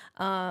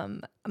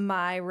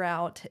 My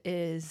route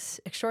is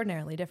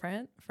extraordinarily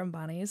different from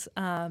Bonnie's.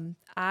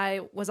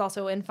 I was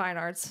also in fine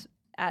arts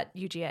at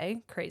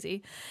UGA,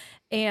 crazy.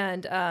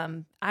 And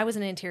I was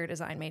an interior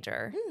design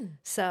major.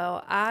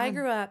 So I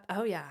grew up,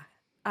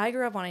 I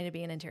grew up wanting to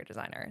be an interior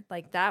designer.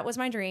 Like, that was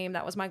my dream.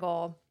 That was my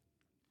goal.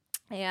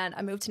 And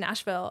I moved to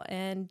Nashville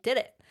and did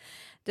it.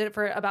 Did it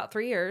for about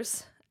 3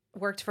 years.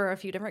 Worked for a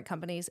few different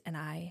companies, and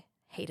I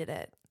hated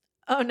it.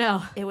 Oh,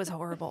 no. It was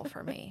horrible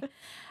for me.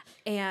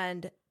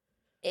 And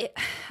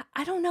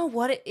I don't know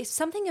what it's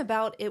something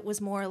about it was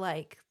more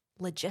like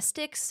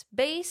logistics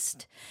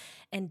based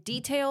and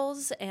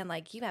details, and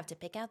like, you have to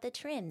pick out the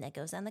trim that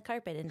goes on the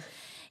carpet, and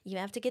you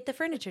have to get the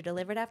furniture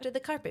delivered after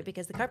the carpet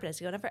because the carpet has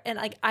to go down. And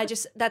like,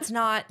 that's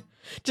not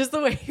Just the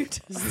way you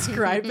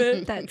describe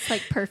it. That's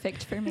like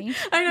perfect for me.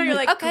 I know, you're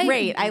like, Okay.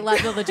 great, I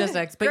love the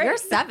logistics, but Great. you're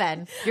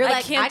 7. You're I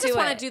like, can't I just do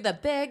want it. to do the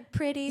big,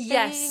 pretty thing.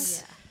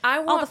 yes. I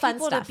all want the fun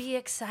people stuff. to be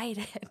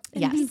excited.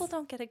 And Yes. people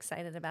don't get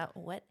excited about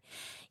what,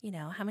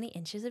 how many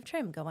inches of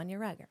trim go on your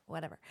rug or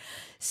whatever.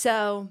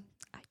 So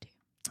I do.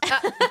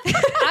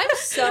 I'm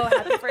so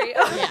happy for you.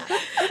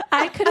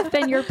 I could have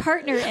been your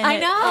partner in I it.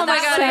 know. Oh my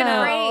that's God, so I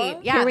know.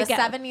 great. Yeah, Here we the go.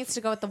 7 needs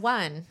to go with the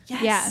 1.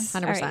 Yes.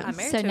 Yeah, 100%. All right. I'm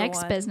married So to next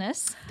one.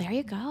 business. There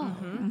you go.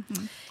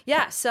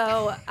 Yeah,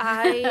 so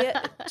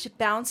I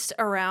bounced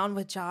around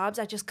with jobs.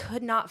 I just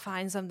could not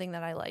find something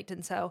that I liked.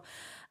 And so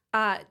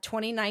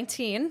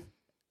 2019,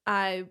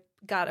 I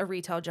got a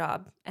retail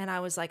job and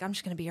I was like, I'm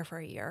just going to be here for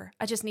a year.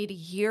 I just need a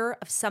year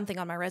of something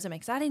on my resume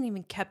because I hadn't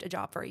even kept a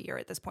job for a year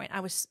at this point.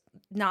 I was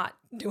not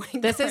doing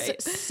This great.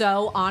 is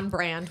so on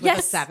brand with a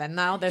Yes. 7,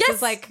 though. This Yes.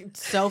 is like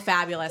so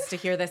fabulous to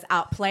hear this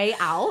play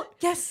out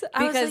Yes,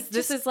 I was because like,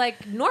 this just- is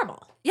like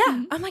normal.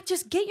 Yeah, I'm like,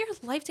 just get your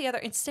life together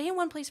and stay in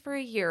one place for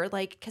a year,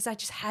 like, because I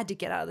just had to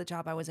get out of the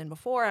job I was in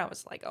before. I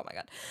was like, oh my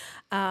god,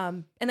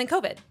 and then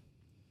COVID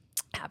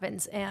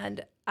happens,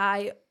 and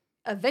I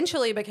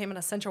eventually became an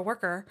essential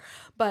worker.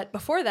 But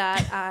before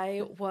that,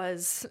 I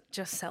was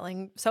just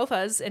selling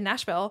sofas in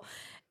Nashville,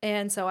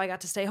 and so I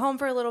got to stay home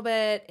for a little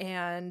bit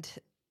and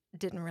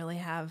didn't really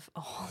have a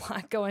whole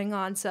lot going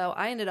on. So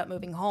I ended up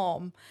moving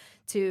home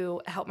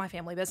to help my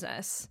family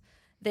business.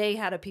 They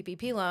had a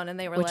PPP loan, and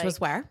they were Which like, was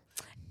where?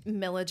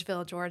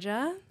 Milledgeville,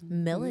 Georgia.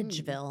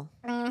 Milledgeville.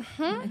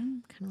 Mm-hmm.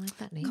 Kind of like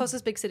that name.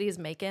 Closest big city is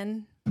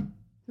Macon,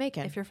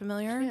 Macon. if you're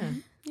familiar. Yeah.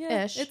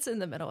 Yeah, Ish. it's in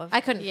the middle of.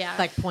 I couldn't Yeah.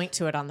 like point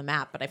to it on the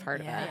map, but I've heard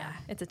of it. yeah,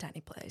 it's a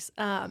tiny place.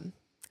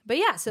 But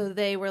yeah, so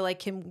they were like,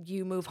 "Can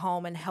you move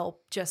home and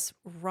help just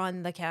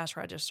run the cash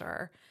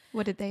register?"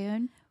 What did they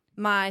own?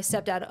 My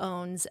stepdad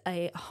owns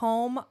a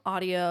home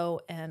audio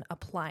and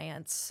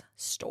appliance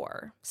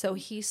store, so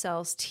he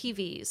sells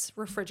TVs,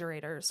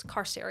 refrigerators,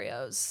 car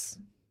stereos,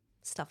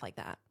 stuff like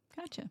that.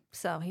 Gotcha.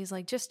 So he's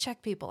like, just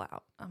check people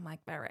out. I'm like,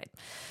 all right.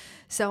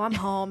 So I'm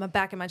home. I'm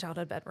back in my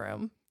childhood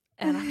bedroom.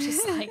 And I'm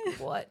just like,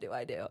 what do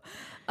I do?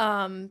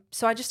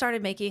 So I just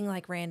started making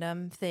like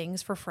random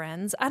things for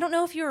friends. I don't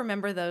know if you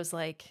remember those,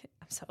 like,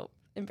 I'm so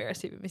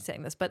embarrassed to even be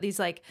saying this, but these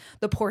like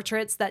the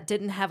portraits that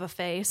didn't have a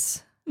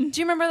face. Do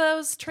you remember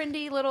those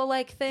trendy little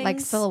like things?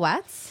 Like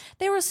silhouettes?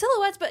 They were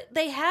silhouettes, but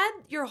they had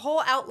your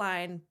whole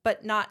outline,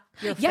 but not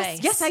your face.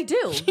 Yes, I do.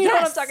 You know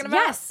what I'm talking about?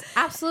 Yes,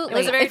 absolutely. It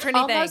was a very it's trendy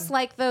almost thing.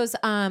 like those.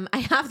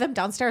 I have them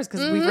downstairs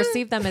because we've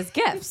received them as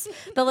gifts.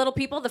 The little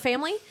people, the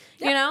family.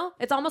 You know,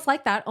 it's almost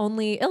like that,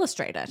 only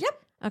illustrated.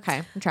 Yep.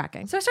 Okay, I'm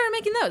tracking. So I started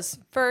making those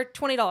for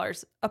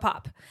 $20 a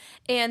pop.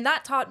 And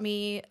that taught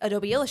me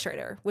Adobe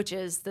Illustrator, which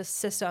is the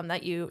software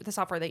that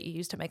you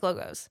use to make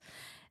logos.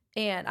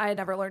 And I had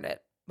never learned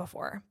it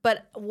before.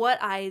 But what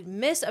I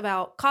miss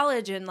about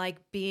college and like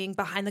being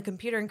behind the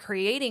computer and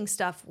creating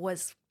stuff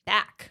was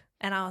back.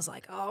 And I was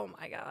like, oh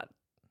my God,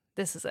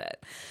 this is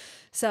it.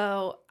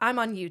 So I'm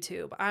on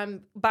YouTube.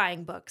 I'm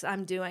buying books.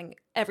 I'm doing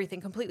everything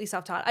completely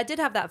self-taught. I did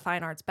have that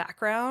fine arts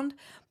background,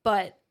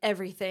 but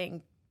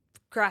everything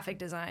graphic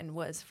design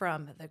was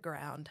from the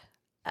ground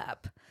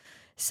up.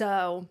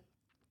 So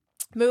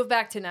moved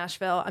back to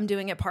Nashville. I'm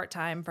doing it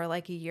part-time for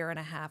like a year and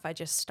a half. I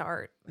just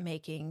start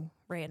making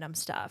random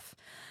stuff.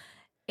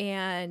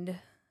 And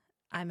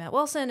I met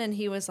Wilson and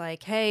he was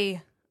like,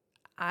 hey,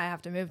 I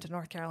have to move to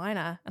North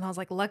Carolina. And I was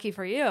like, lucky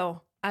for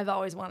you. I've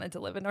always wanted to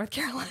live in North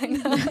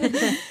Carolina.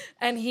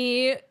 And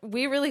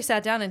we really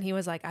sat down and he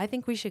was like, I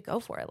think we should go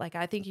for it. Like,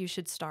 I think you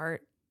should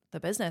start the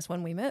business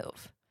when we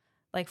move,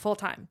 like full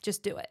time,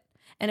 just do it.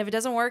 And if it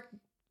doesn't work,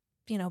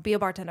 be a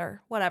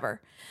bartender,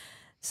 whatever.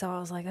 So I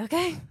was like,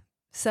 okay.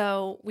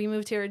 So we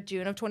moved here in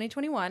June of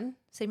 2021.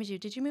 Same as you.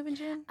 Did you move in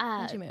June?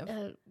 When did you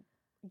move?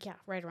 Yeah,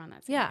 right around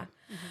that. Same Yeah. time.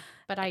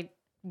 But I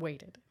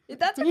waited.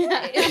 That's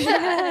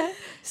okay.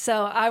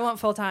 So I went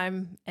full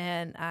time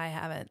and I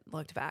haven't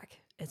looked back.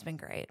 It's been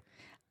great.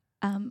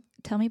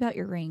 Tell me about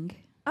your ring.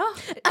 Oh,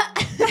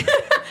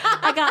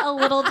 I got a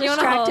little wanna hold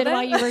distracted it?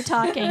 while you were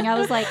talking. I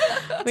was like,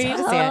 We need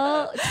to see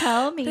it.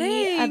 Tell me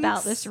Thanks.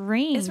 about this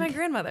ring. it's my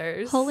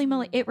grandmother's. Holy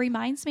moly. It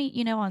reminds me,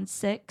 on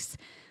Six,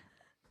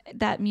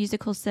 that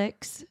musical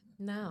Six.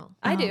 No.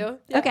 I do.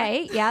 Yeah.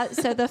 Okay. Yeah.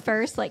 So the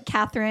first, like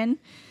Catherine,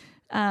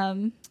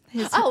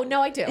 his Oh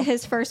no, I do.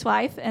 his first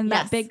wife and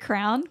Yes. that big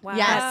crown. Wow.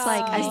 Yes. That's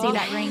like, I see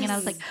that Yes. ring and I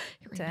was like,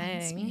 it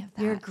reminds Dang. me of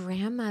that. Your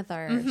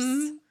grandmother's.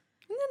 Mhm. Isn't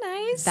it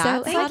nice?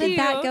 That's So how did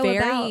that go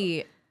about?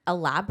 very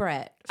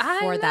elaborate I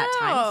for that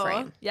time know.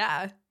 frame.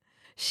 Yeah.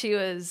 She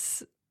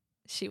was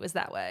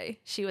that way.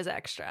 She was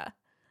extra.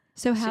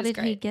 So how She's did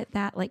he great. get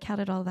that? Like, how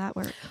did all that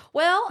work?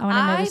 Well, I wanna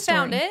know I the story.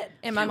 found it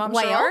in my mom's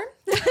Well. drawer.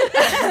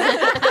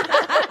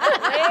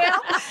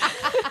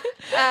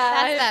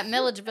 That's that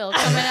Milledgeville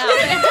coming out.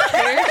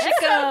 Here she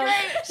goes.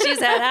 She's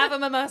had half a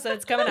mimosa.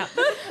 It's coming up.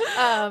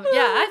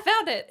 I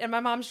found it in my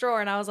mom's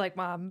drawer, and I was like,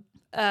 Mom,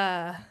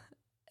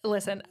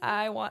 listen,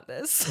 I want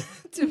this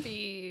to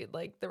be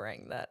like the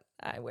ring that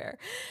I wear.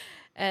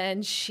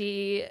 And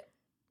she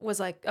was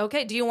like,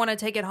 okay, do you want to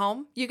take it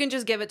home? You can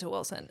just give it to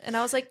Wilson. And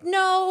I was like,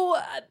 no,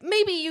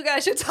 maybe you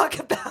guys should talk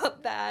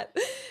about that.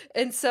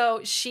 And so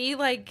she,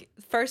 like,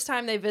 first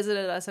time they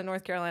visited us in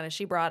North Carolina,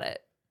 she brought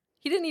it.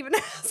 He didn't even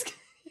ask.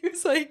 He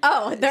was like,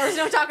 Oh, there was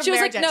no talk of She was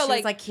marriage. like, yet. no, She like-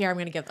 was like, here, I'm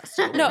going to give this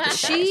to you. no,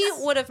 she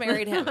would have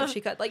married him if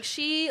she could. Like,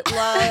 she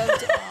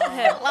loved him.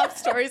 I love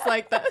stories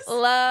like this.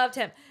 Loved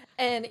him.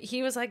 And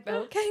he was like,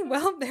 okay,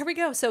 well, there we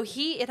go. So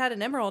it had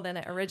an emerald in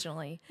it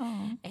originally.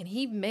 Oh. And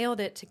he mailed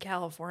it to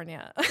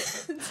California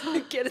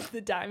to get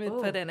the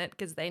diamond put in it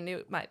because they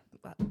knew my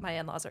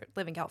in-laws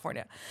live in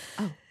California.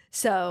 Oh.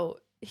 So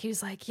he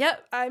was like,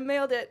 yep, I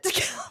mailed it to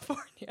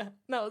California.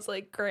 And I was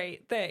like,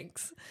 great,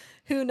 thanks.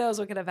 Who knows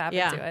what could have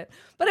happened to it.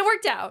 But it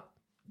worked out.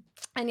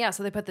 And yeah,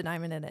 so they put the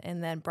diamond in it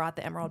and then brought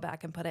the emerald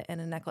back and put it in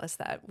a necklace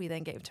that we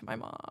then gave to my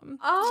mom.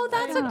 Oh,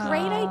 that's a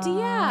great I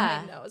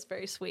idea. know, it's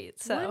very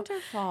sweet. So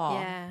Wonderful.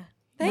 yeah.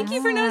 Thank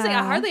you for noticing. I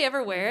Yeah. hardly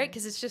ever wear it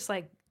because it's just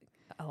like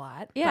a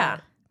lot. Yeah.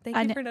 But thank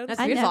I you kn- for That's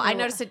noticing. I beautiful. I never-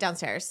 noticed it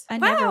downstairs. I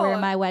never wear Wow.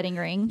 my wedding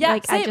ring. Yeah,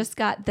 like I same. just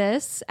got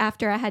this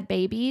after I had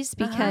babies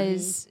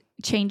because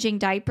changing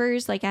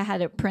diapers, like I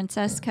had a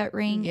princess cut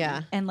ring.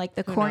 Yeah. And like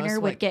the Who corner knows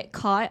would what- get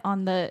caught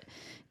on the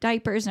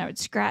diapers and I would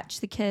scratch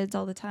the kids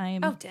all the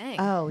time. Oh, dang.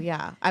 Oh,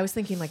 yeah. I was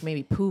thinking like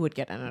maybe poo would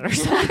get in it or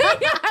something.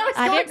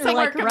 I didn't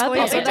like rub it.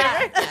 completely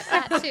That- different.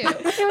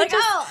 that too. Like,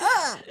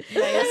 oh,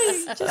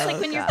 just like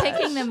when you're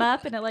picking them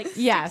up and it like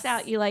Yes. sticks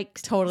out, you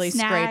like Totally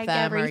scrape snag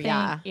them or- everything.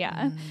 yeah.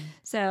 Yeah.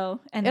 So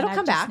and It'll then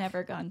come I've just back.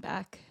 never gone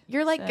back.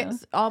 You're like So-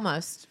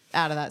 almost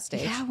out of that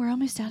stage. Yeah, we're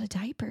almost out of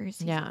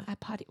diapers. Yeah. I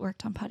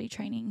worked on potty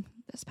training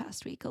this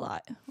past week a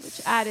lot,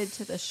 which added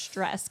to the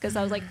stress because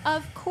I was like,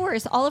 of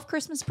course, all of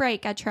Christmas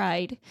break I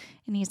tried.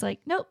 And he's like,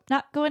 nope,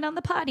 not going on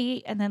the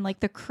potty. And then like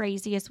the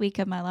craziest week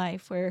of my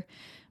life where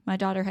my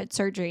daughter had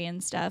surgery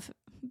and stuff,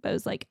 Bo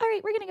was like, all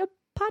right, we're going to go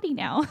potty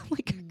now. I'm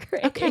like,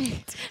 great.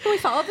 Okay. We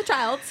followed the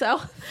child,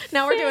 so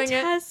now we're doing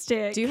it.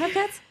 Fantastic. Do you have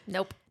kids?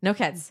 Nope. No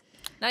kids.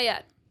 Not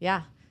yet.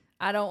 Yeah.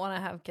 I don't want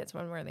to have kids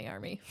when we're in the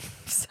army.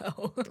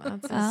 So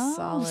That's a Oh,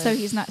 solid. so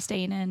he's not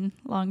staying in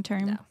long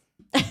term.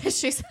 No.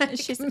 she's No.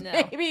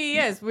 maybe he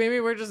is. Maybe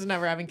we're just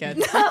never having kids.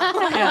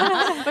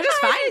 Yeah. Which is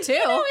fine too.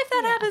 you know, if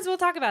that happens, we'll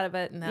talk about it.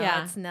 But no,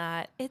 Yeah. it's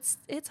not. It's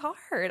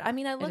hard. I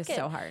mean, I look is at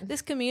so hard.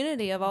 this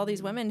community of all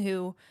these women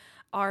who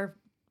are,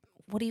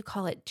 what do you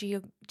call it?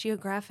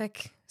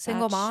 Geographic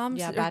single moms?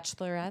 Yeah, Or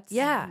bachelorettes.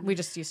 Yeah. We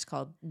just used to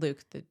call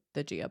Luke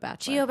the Geo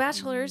Bachelor. Geo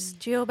bachelors,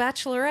 Geo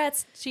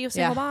bachelorettes, Geo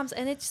single Yeah. moms,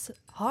 and it's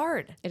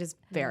hard. It is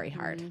very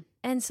hard.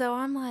 And so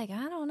I'm like,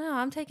 I don't know.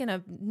 I'm taking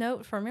a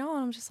note from y'all,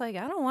 and I'm just like,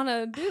 I don't want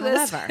to do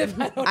this. However, if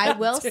don't I have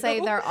will to. say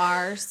there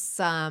are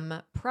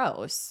some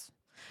pros.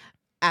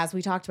 As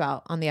we talked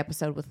about on the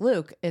episode with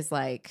Luke, is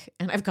like,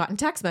 and I've gotten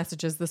text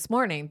messages this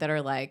morning that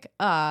are like,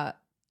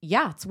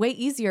 yeah, it's way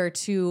easier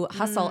to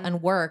hustle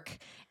and work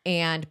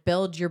and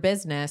build your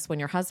business when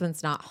your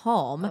husband's not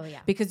home Oh, yeah.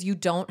 because you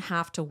don't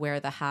have to wear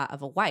the hat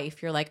of a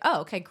wife. You're like,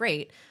 oh, okay,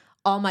 great.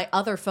 All my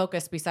other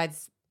focus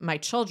besides my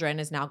children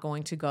is now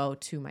going to go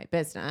to my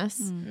business.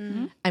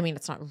 Mhm. I mean,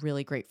 it's not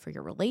really great for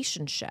your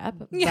relationship,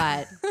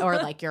 but or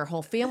like your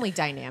whole family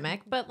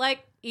dynamic, but like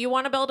you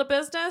want to build a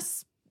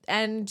business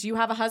and you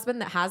have a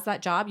husband that has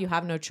that job, you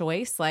have no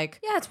choice. Like,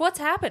 Yeah, it's what's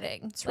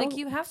happening. It's like real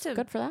you have to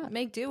good for that.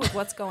 make do with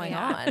what's going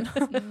Yeah.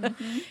 on.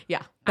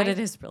 yeah, but I- it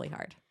is really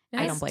hard.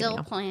 I I don't blame still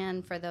you.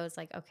 plan for those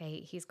like, okay,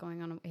 he's going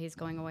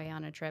away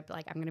on a trip.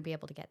 Like I'm gonna be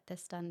able to get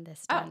this done,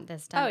 this Oh. done,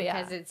 this done. Oh, yeah.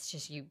 Because it's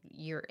just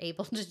you're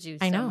able to do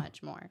I so know.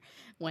 much more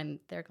when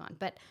they're gone.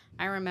 But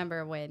I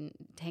remember when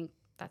Tank,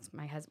 that's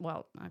my husband.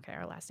 Well, okay,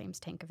 our last name's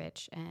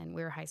Tankovich, and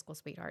we were high school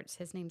sweethearts.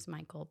 His name's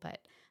Michael, but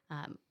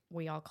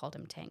we all called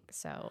him Tank.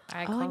 So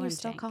I call and him you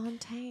still Tank. call him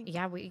Tank.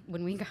 Yeah,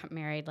 when we got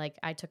married, like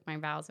I took my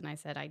vows and I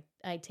said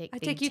I take thee,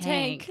 take you,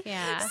 Tank.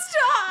 Yeah.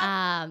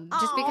 Stop.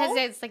 Just because Aw.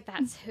 it's like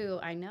that's who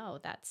I know.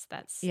 That's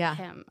Yeah.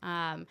 him.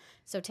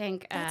 So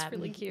Tank, That's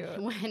really cute.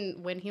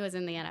 When he was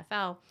in the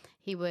NFL,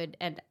 he would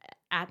and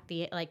at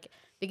the like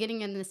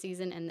beginning of the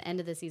season and the end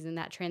of the season,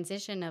 that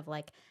transition of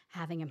like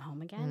having him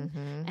home again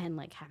Mhm. and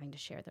like having to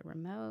share the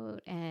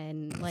remote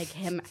and like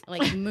him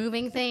like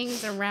moving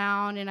things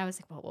around, and I was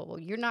like, well,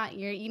 you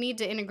need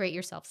to integrate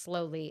yourself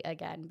slowly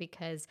again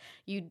because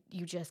you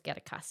just get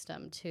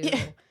accustomed to.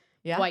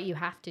 Yeah. What you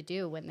have to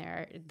do when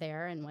they're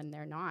there and when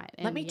they're not.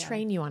 Let And me yeah.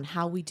 train you on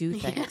how we do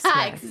things.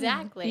 Yeah, here.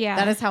 exactly. Yeah.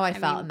 That is how I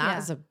felt. mean, And that yeah.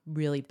 is a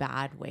really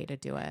bad way to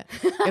do it.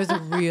 It was a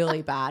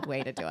really bad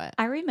way to do it.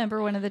 I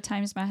remember one of the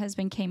times my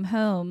husband came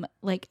home,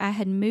 like I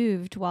had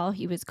moved while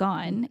he was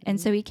gone.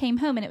 And so he came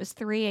home and it was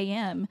 3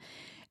 a.m.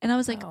 And I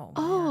was like, Oh,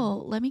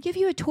 oh, let me give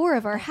you a tour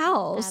of our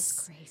house.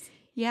 That's crazy.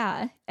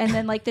 Yeah. And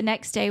then like the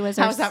next day was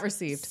How our was that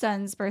received?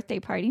 son's birthday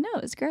party. No,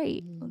 it was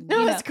great.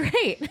 No, You it's know.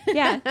 great.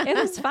 Yeah, it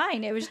was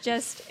fine. It was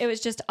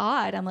just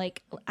odd. I'm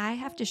like, I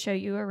have to show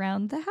you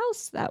around the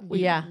house that we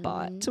Yeah.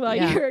 bought while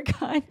Yeah. you were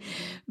gone.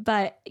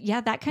 But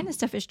yeah, that kind of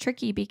stuff is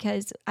tricky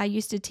because I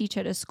used to teach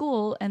at a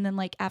school, and then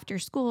like after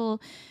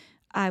school,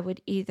 I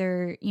would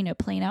either,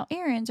 plan out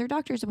errands or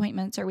doctor's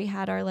appointments, or we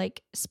had our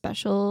like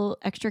special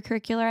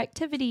extracurricular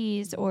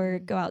activities or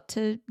go out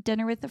to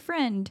dinner with a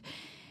friend.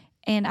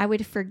 And I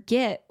would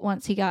forget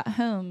once he got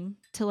home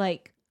to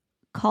like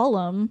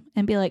call him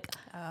and be like,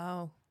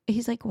 Oh.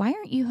 he's like, why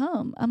aren't you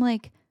home? I'm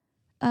like,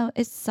 oh,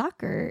 it's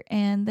soccer.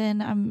 And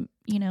then I'm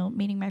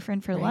meeting my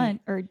friend for Right.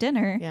 lunch or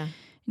dinner. Yeah.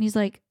 And he's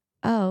like,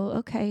 oh,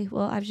 okay.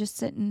 Well, I was just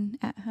sitting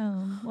at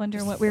home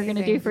wondering what we were going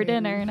to do for Saving.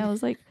 dinner. And I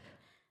was like,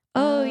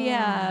 oh, Oh,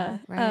 yeah.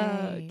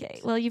 right. Okay.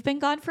 Well, you've been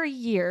gone for a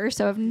year,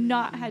 so I've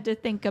not had to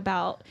think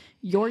about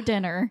your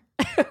dinner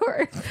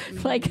or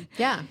like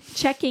Yeah.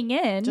 checking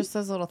in. Just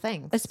those little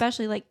things.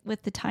 Especially like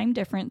with the time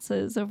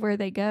differences of where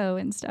they go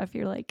and stuff.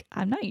 You're like,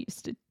 I'm not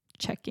used to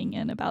checking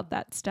in about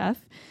that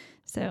stuff.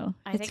 So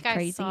I it's think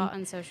crazy. I saw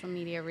on social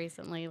media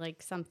recently,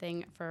 like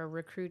something for a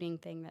recruiting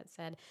thing that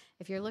said,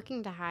 if you're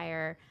looking to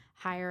hire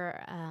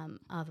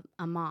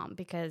a mom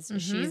because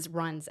she's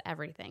runs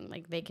everything.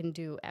 Like they can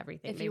do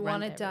everything. If They you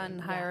run want it done,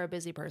 everything. hire a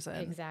busy person.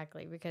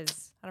 Exactly,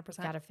 because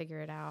 100%. got to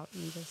figure it out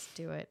and just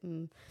do it.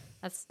 And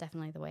that's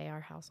definitely the way our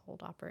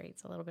household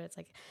operates a little bit. It's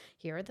like,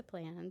 here are the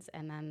plans,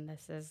 and then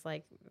this is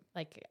like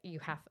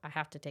I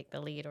have to take the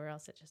lead, or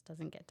else it just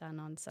doesn't get done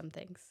on some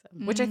things.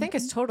 So. Which I think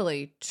is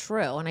totally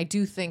true. And I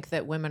do think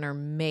that women are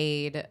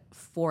made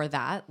for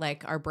that.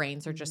 Like our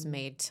brains are just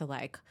made to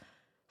like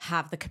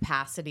have the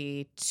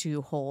capacity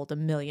to hold a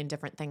million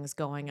different things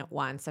going at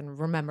once and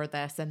remember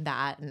this and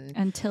that. And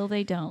Until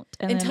they don't.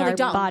 And Until then they our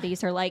don't.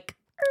 bodies are like,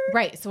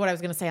 right. So what I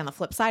was going to say on the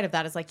flip side of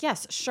that is like,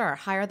 yes, sure,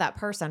 hire that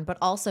person, but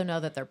also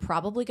know that they're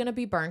probably going to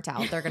be burnt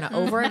out. They're going to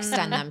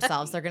overextend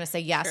themselves. They're going to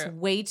say yes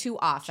way too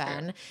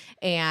often.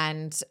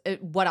 And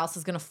what else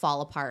is going to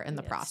fall apart in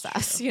the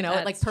process? true. You know,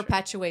 it like That's true.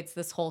 perpetuates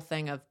this whole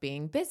thing of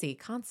being busy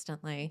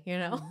constantly, you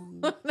know?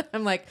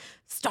 I'm like,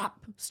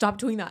 stop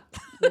doing that.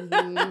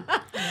 Yeah.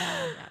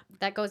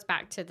 That goes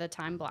back to the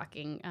time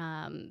blocking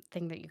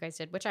thing that you guys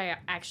did, which I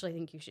actually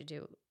think you should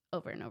do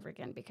over and over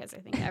again, because I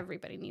think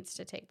everybody needs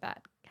to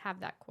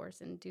have that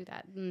course and do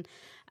that. And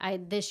I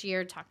this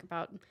year talk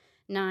about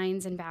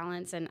 9s and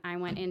balance, and I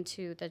went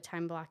into the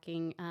time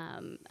blocking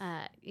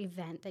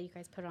event that you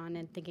guys put on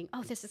and thinking,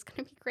 oh, this is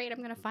going to be great. I'm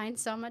going to find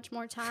so much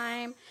more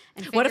time.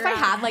 And What if I figure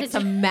out had how like to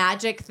some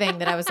magic thing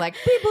that I was like,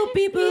 beep boop,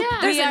 beep boop. Yeah.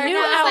 There's We a are new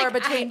now- hour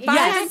between 5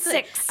 and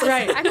 6.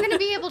 Right. I'm going to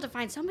be able to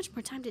find so much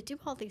more time to do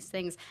all these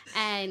things.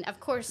 And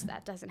of course,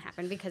 that doesn't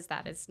happen because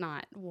that is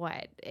not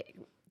what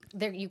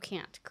there. You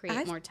can't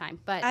create more time.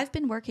 But I've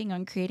been working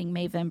on creating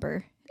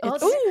Mayvember.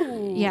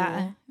 Ooh.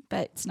 Yeah,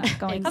 but it's not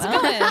going How's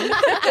well.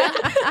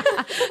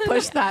 it going?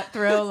 Push that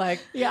through. Like,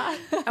 Yeah.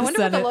 I wonder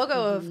Send what the it.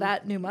 logo of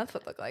that new month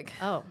would look like.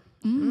 oh,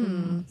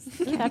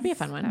 that'd be a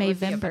fun one.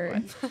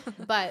 Mayvember.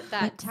 but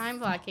that time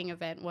blocking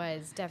event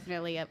was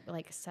definitely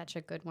such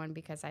a good one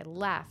because I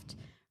left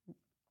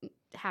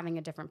having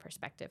a different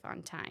perspective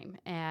on time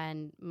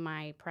and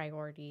my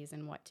priorities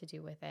and what to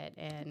do with it.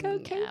 And Go,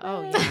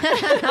 Caitlin.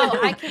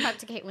 I came up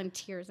to Caitlin,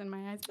 tears in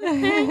my eyes.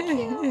 Thank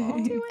you.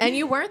 I'll do it. And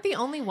you weren't the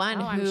only one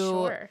Oh, I'm who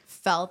sure.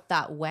 felt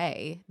that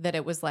way, that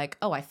it was like,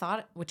 oh, I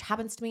thought, which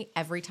happens to me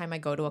every time I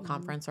go to a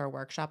conference or a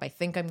workshop. I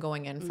think I'm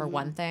going in for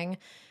one thing,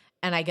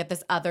 and I get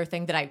this other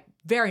thing that I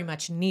very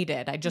much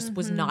needed. I just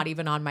was not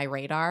even on my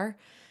radar.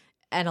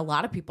 And a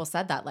lot of people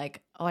said that,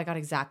 like, oh, I got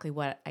exactly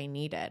what I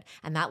needed.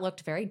 And that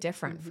looked very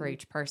different for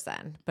each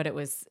person. But it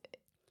was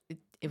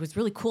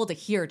really cool to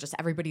hear just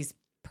everybody's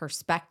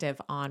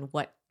perspective on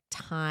what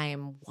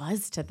time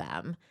was to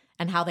them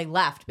and how they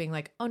left being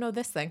like, oh no,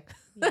 this thing.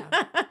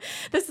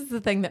 This is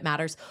the thing that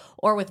matters.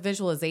 Or with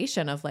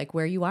visualization of like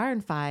where you are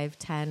in 5,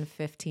 10,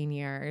 15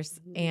 years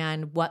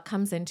and what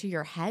comes into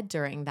your head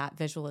during that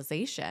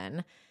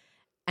visualization.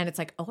 And it's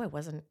like, oh,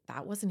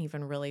 that wasn't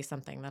even really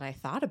something that I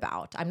thought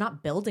about. I'm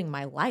not building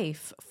my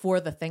life for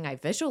the thing I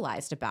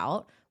visualized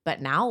about,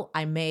 but now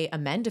I may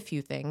amend a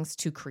few things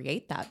to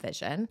create that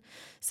vision.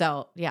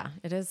 So yeah,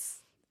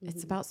 it's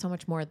about so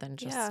much more than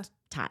just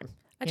time.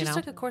 I just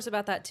took a course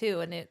about that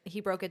too, and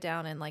he broke it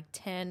down in like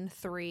 10,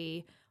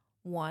 3,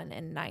 1,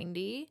 and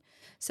 90.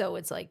 So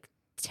it's like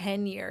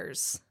 10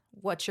 years.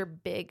 What's your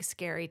big,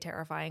 scary,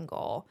 terrifying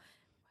goal?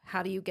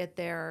 How do you get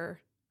there?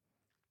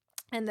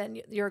 And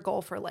then your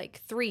goal for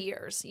like 3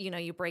 years,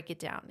 you break it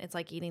down. It's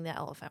like eating the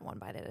elephant one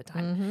bite at a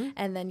time.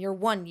 And then your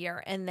 1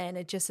 year, and then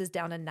it just is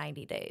down to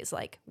 90 days.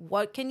 Like,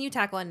 what can you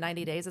tackle in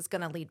 90 days? It's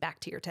going to lead back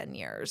to your 10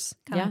 years.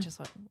 Kind of just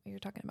what you're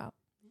talking about.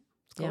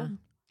 It's cool. Yeah.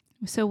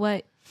 So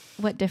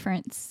what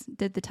difference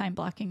did the time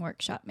blocking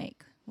workshop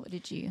make? What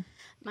did you?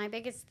 My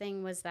biggest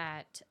thing was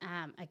that,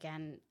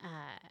 again,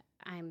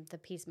 I'm the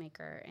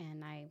peacemaker,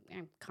 and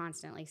I'm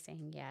constantly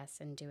saying yes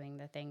and doing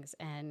the things.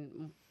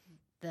 And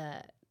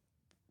the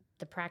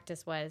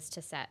practice was to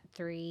set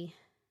 3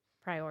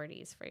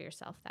 priorities for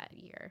yourself that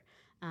year,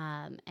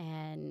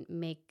 and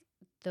make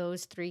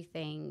those 3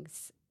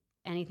 things,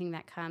 anything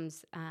that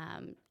comes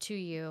to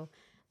you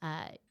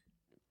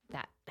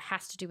that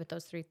has to do with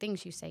those 3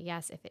 things, you say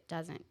yes. If it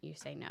doesn't, you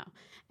say no.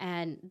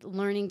 And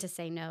learning to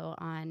say no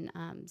on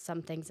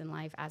some things in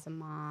life as a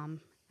mom,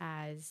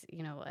 as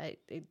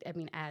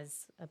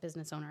as a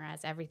business owner,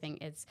 as everything,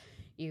 is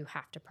you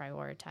have to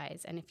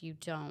prioritize. And if you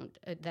don't,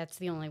 that's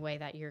the only way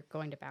that you're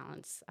going to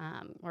balance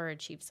or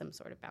achieve some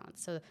sort of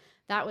balance. So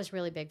that was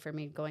really big for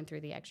me, going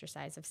through the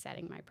exercise of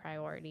setting my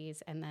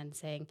priorities and then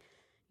saying,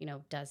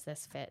 does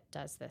this fit?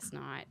 Does this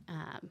not?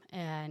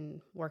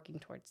 And working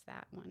towards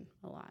that one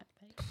a lot.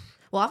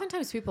 Well,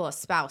 oftentimes people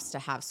espouse to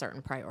have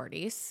certain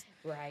priorities.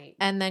 Right.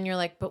 And then you're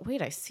like, but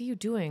wait, I see you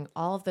doing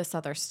all of this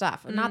other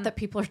stuff. Not that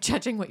people are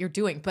judging what you're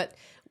doing, but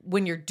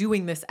when you're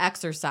doing this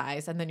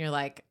exercise and then you're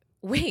like,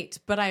 wait,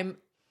 but I'm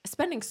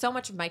spending so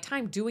much of my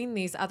time doing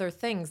these other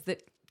things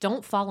that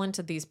don't fall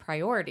into these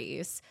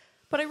priorities,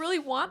 but I really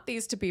want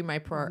these to be my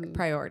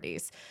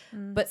priorities.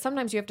 But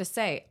sometimes you have to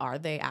say, are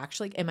they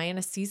actually, am I in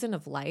a season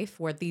of life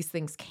where these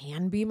things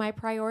can be my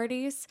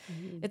priorities?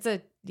 It's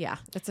a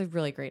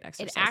really great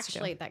exercise. It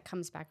actually, that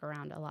comes back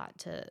around a lot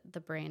to the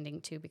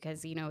branding too,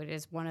 because, you know, it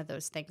is one of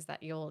those things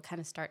that you'll kind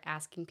of start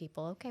asking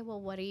people, okay,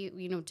 well, what do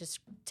you know, just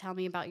tell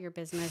me about your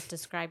business,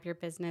 describe your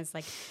business.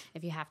 Like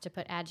if you have to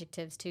put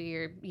adjectives to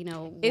your, you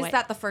know. Is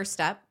that the first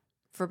step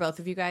for both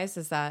of you guys?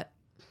 Is that?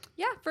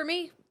 Yeah, for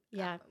me.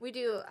 Yeah.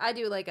 I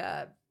do like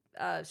a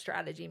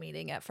strategy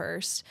meeting at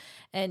first.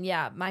 And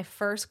yeah, my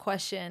first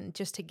question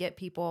just to get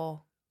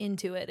people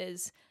into it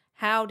is,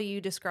 how do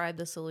you describe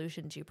the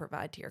solutions you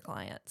provide to your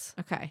clients?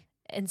 Okay.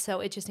 And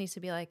so it just needs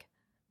to be like,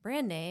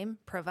 brand name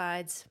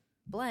provides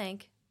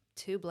blank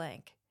to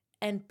blank.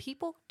 And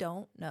people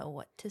don't know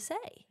what to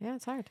say. Yeah,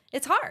 it's hard.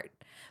 It's hard,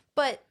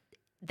 but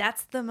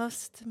that's the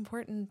most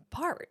important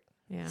part.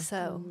 Yeah.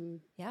 So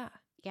yeah.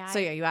 Yeah. So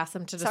yeah, you ask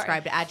them to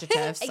describe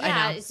adjectives.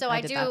 Yeah, I know. so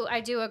I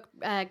did do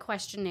a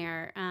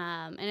questionnaire,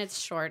 and it's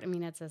short. I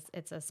mean,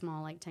 it's a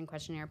small like 10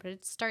 questionnaire, but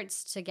it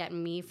starts to get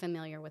me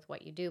familiar with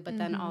what you do, but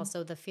then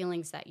also the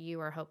feelings that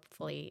you are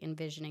hopefully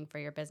envisioning for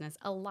your business.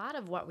 A lot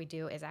of what we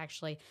do is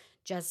actually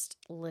just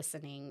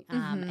listening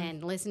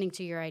and listening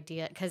to your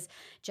idea, because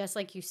just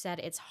like you said,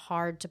 it's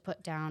hard to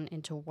put down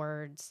into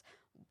words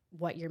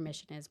what your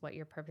mission is, what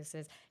your purpose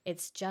is.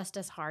 It's just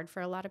as hard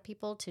for a lot of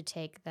people to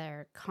take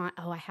their,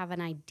 I have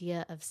an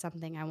idea of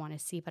something I want to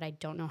see, but I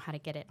don't know how to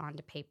get it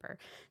onto paper.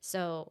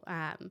 So,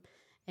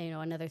 you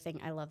know, another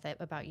thing I love that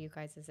about you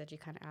guys is that you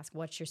kind of ask,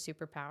 what's your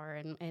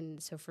superpower?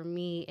 And so for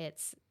me,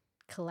 it's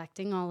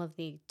collecting all of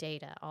the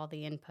data, all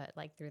the input,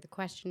 like through the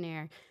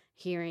questionnaire,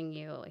 hearing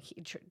you,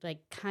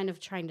 like kind of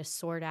trying to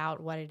sort out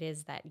what it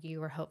is that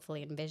you are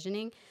hopefully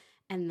envisioning,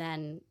 and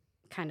then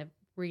kind of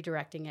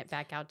redirecting it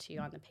back out to you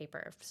on the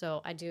paper.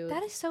 So I do.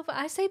 That is so fun.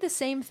 I say the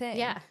same thing.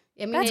 Yeah.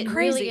 I mean, That's it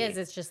crazy. really is.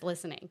 It's just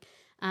listening.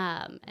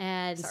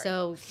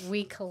 So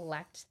we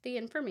collect the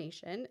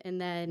information, and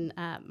then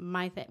and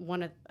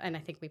I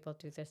think we both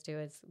do this too,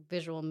 is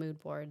visual mood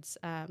boards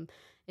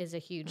is a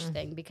huge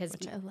thing, because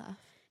Which I love.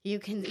 you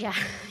can,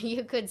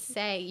 you could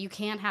say, you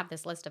can't have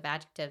this list of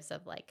adjectives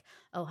of like,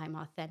 oh, I'm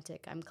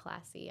authentic, I'm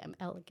classy, I'm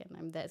elegant,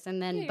 I'm this.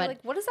 And then, but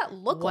like, what does that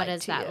look like? What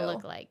does to that you?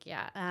 look like?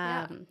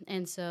 Yeah.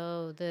 And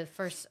so the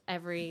first,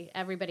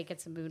 everybody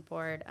gets a mood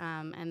board,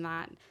 and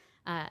that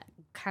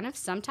kind of,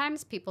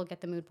 sometimes people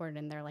get the mood board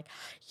and they're like,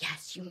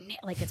 yes,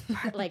 like it's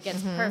like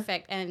it's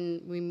perfect,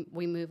 and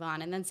we move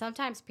on. And then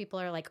sometimes people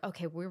are like,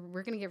 okay, we're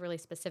going to get really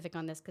specific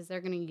on this, because they're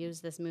going to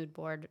use this mood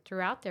board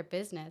throughout their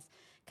business.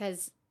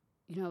 Because,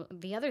 you know,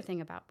 the other thing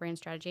about brand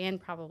strategy,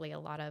 and probably a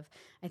lot of,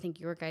 I think,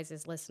 your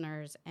guys'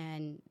 listeners,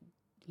 and,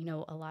 you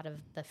know, a lot of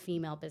the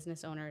female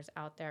business owners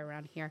out there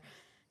around here,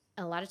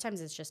 a lot of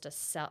times it's just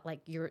it's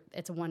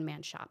a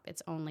one-man shop.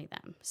 It's only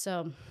them.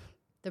 So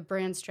the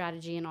brand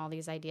strategy and all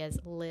these ideas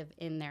live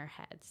in their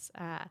heads.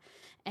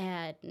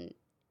 And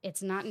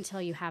it's not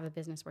until you have a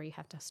business where you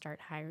have to start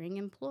hiring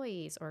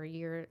employees, or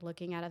you're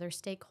looking at other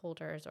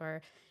stakeholders,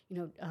 or, you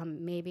know,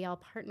 maybe I'll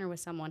partner with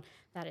someone,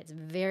 that it's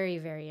very,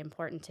 very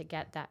important to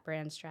get that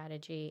brand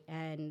strategy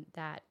and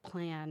that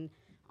plan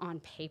on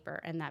paper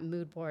and that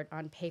mood board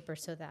on paper,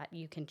 so that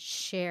you can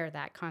share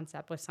that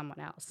concept with someone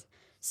else.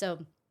 So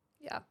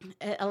Yeah.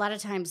 a lot of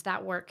times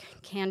that work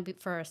can be,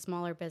 for a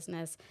smaller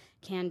business,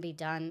 can be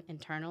done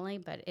internally,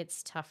 but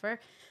it's tougher.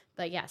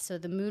 But yeah, so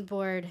the mood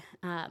board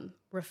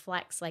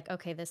reflects like,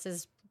 okay, this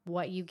is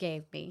what you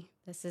gave me.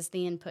 This is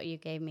the input you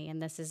gave me,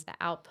 and this is the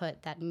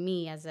output that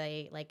me as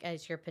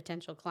as your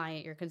potential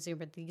client, your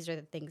consumer, these are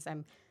the things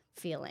I'm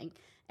feeling.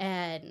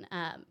 And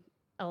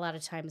a lot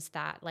of times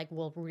that like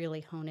we'll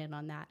really hone in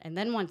on that. And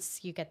then once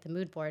you get the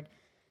mood board,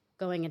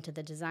 going into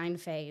the design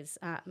phase,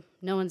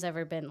 no one's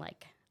ever been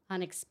like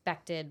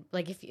unexpected.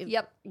 Like if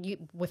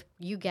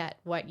you get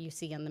what you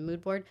see on the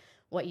mood board,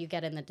 what you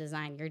get in the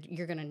design,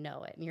 you're going to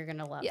know it and you're going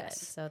to love it.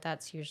 So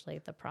that's usually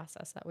the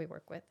process that we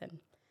work with. And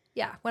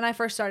yeah, when I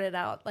first started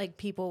out, like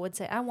people would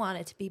say, I want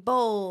it to be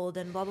bold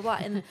and blah, blah, blah.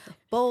 And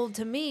bold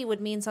to me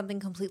would mean something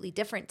completely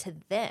different to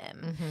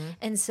them.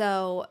 And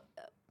so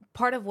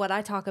part of what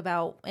I talk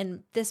about,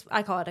 and this,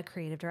 I call it a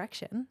creative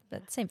direction,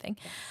 but same thing,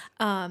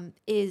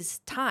 is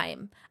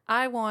time.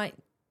 I want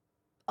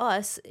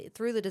us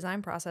through the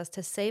design process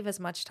to save as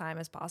much time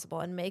as possible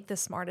and make the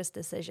smartest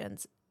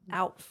decisions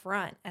out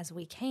front as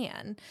we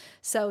can.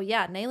 So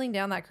yeah, nailing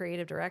down that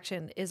creative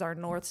direction is our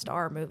North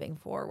Star moving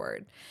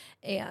forward.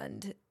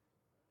 And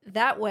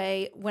that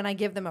way, when I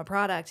give them a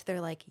product,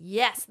 they're like,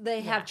 yes,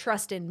 they have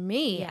trust in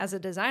me as a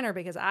designer,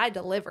 because I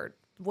delivered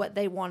what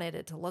they wanted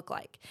it to look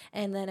like.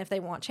 And then if they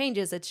want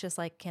changes, it's just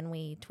like, can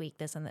we tweak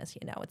this and this?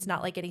 You know, it's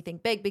not like anything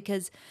big,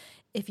 because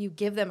if you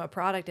give them a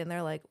product and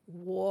they're like,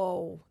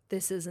 whoa,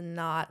 this is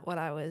not what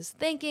I was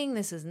thinking.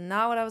 This is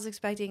not what I was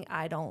expecting.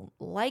 I don't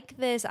like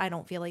this. I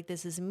don't feel like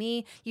this is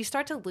me. You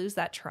start to lose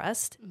that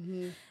trust.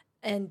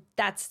 And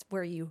that's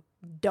where you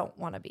don't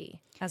want to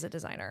be as a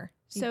designer.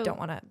 You So- don't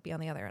want to be on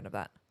the other end of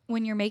that.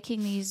 When you're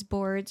making these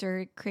boards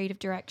or creative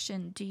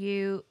direction, do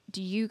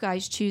you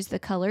guys choose the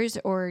colors,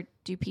 or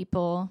do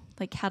people,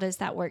 like, how does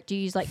that work? Do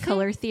you use like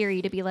color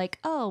theory to be like,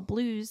 oh,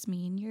 blues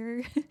mean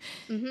you're,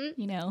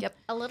 you know? Yep.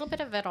 A little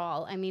bit of it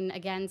all. I mean,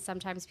 again,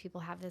 sometimes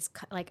people have this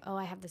like, oh,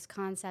 I have this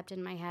concept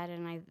in my head,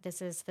 and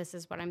this is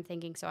what I'm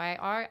thinking. So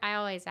I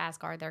always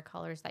ask, are there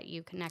colors that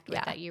you connect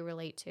with, that you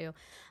relate to?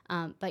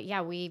 But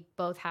yeah, we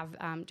both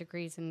have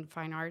degrees in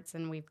fine arts,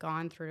 and we've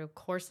gone through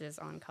courses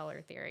on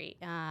color theory.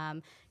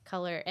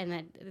 Color, and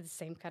then the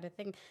same kind of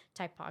thing.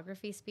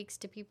 Typography speaks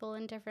to people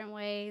in different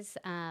ways.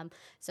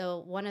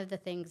 So one of the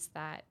things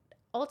that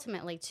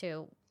ultimately,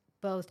 too,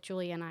 both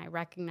Julia and I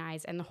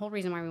recognize, and the whole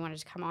reason why we wanted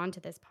to come on to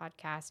this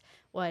podcast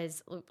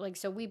was like,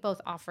 so we both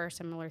offer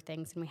similar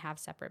things and we have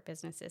separate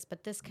businesses,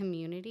 but this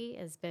community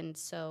has been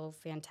so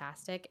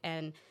fantastic,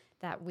 and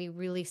that we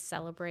really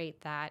celebrate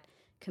that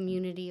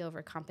community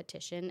over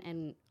competition.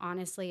 And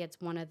honestly,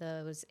 it's one of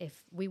those,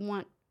 if we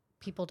want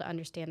people to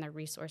understand their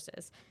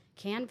resources,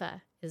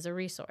 Canva is a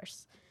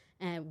resource,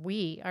 and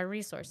we are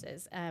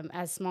resources.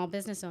 As small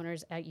business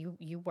owners,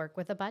 you work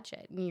with a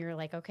budget, and you're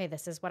like, okay,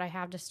 this is what I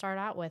have to start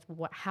out with.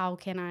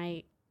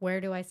 Where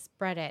do I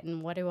spread it,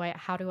 and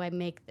how do I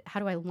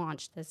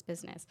launch this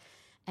business?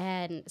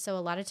 And so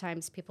a lot of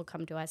times people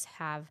come to us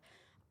have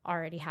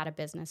already had a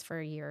business for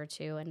a year or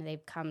two, and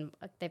they've come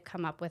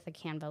up with a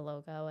Canva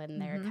logo, and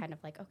they're kind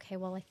of like, okay,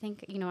 well, I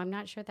think, I'm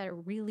not sure that it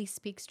really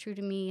speaks true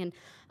to me. And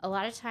a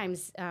lot of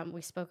times,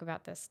 we spoke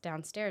about this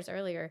downstairs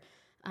earlier,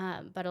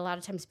 but a lot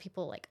of times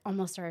people like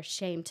almost are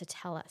ashamed to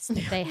tell us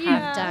that they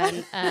have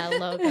done a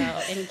logo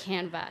in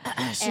Canva.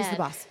 She's the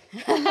boss.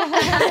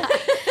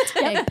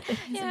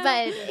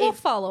 But We'll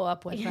follow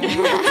up with that.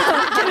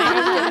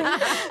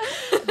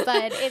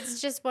 but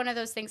it's just one of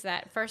those things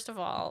that, first of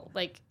all,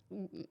 like,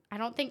 I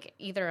don't think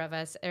either of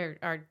us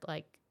are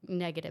like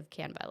negative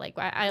Canva. Like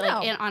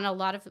on a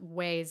lot of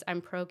ways,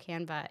 I'm pro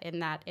Canva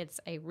in that it's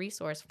a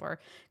resource for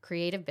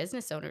creative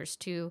business owners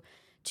to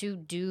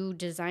do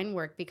design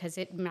work, because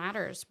it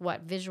matters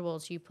what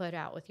visuals you put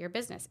out with your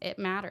business. It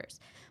matters.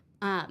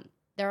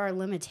 There are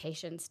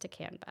limitations to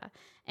Canva,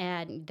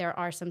 and there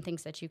are some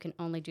things that you can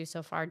only do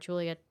so far.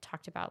 Julia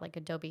talked about like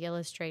Adobe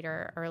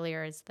Illustrator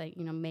earlier is the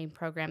main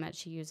program that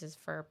she uses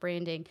for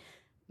branding.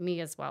 Me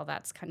as well.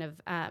 That's kind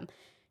of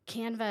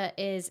Canva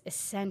is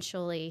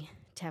essentially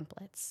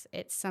templates.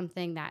 It's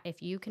something that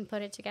if you can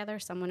put it together,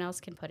 someone else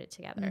can put it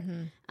together.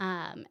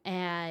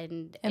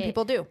 And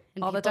people do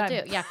all the time.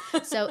 Yeah.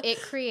 So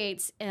it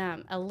creates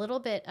a little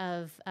bit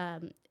of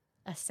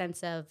a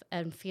sense of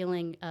and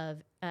feeling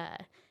of a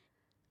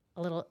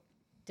little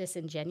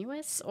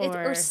disingenuous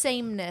or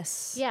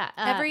sameness. Yeah.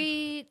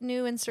 Every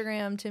new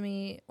Instagram to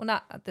me,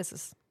 well,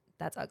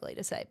 that's ugly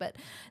to say, but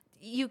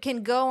you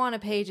can go on a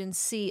page and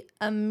see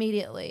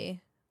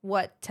immediately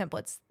what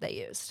templates they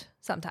used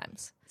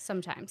sometimes.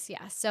 Sometimes,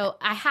 yeah. So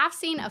I have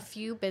seen a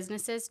few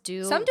businesses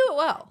do. Some do it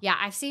well. Yeah,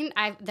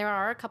 there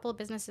are a couple of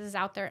businesses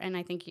out there, and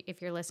I think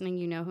if you're listening,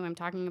 you know who I'm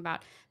talking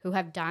about, who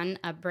have done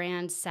a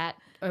brand set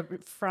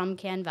from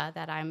Canva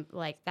that I'm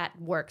like, that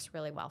works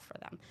really well for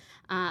them.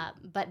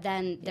 But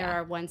then there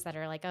are ones that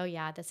are like, oh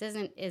yeah, this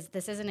isn't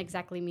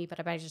exactly me,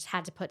 but I just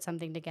had to put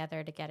something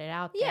together to get it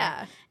out there.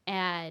 Yeah.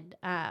 And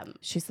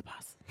She's the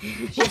boss.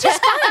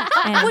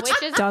 And which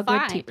is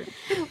dogwood fine. tea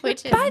room.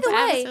 Which is By the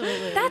way,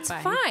 absolutely that's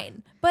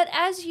fine. But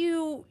as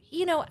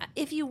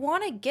if you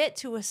want to get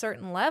to a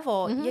certain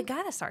level, you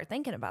got to start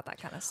thinking about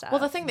that kind of stuff. Well,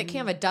 the thing that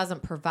Canva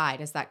doesn't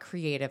provide is that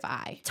creative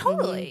eye.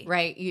 Totally.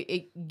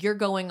 Right? You're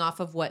going off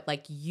of what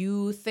like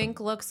you think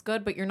looks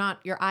good, but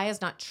your eye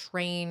is not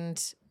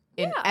trained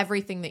in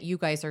everything that you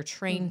guys are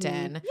trained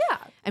in. Yeah.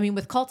 I mean,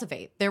 with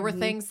Cultivate, there were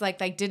things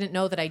like I didn't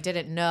know that I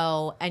didn't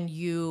know, and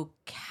you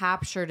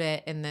captured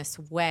it in this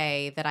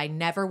way that I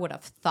never would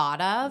have thought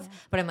of.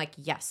 But I'm like,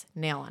 yes,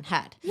 nail on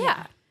head.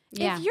 Yeah.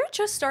 Yeah. If you're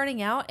just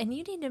starting out and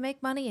you need to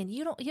make money and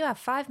you have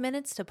 5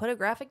 minutes to put a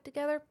graphic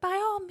together, by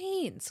all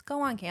means, go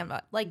on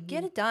Canva. Like,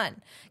 get it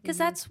done, because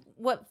that's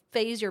what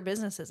phase your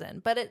business is in.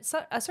 But at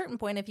a certain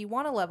point, if you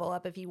want to level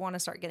up, if you want to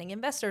start getting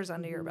investors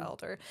under your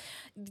belt, or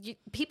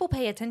people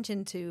pay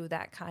attention to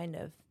that kind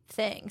of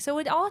thing. So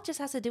it all just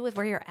has to do with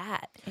where you're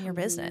at in your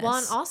business. Well,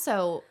 and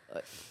also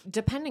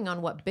depending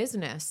on what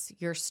business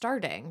you're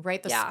starting,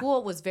 right? The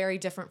school was very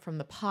different from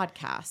the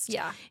podcast.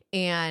 Yeah.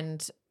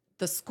 And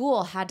the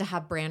school had to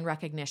have brand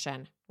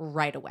recognition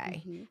right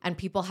away. And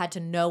people had to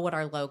know what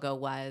our logo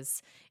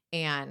was.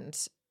 And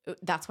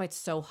that's why it's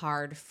so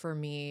hard for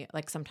me.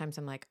 Like sometimes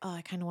I'm like, oh,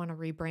 I kind of want to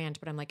rebrand,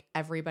 but I'm like,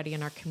 everybody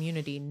in our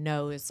community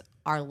knows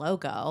our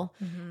logo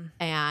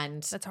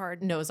and That's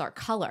hard. knows our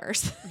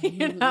colors,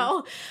 you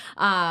know?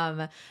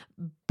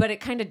 But it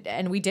kind of,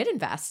 and we did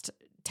invest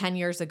 10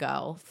 years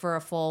ago for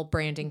a full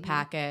branding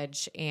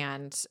package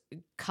and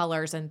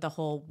colors and the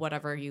whole,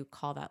 whatever you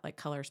call that, like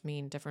colors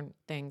mean different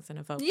things and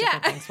evoke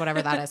different things,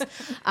 whatever that is.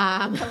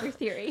 Color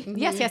theory.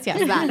 Yes,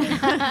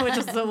 that, which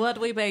is what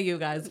we pay you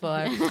guys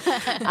for.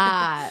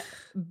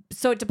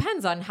 So it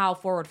depends on how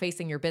forward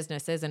facing your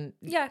business is. And,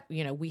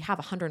 you know, we have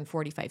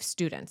 145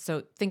 students.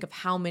 So think of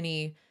how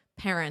many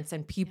parents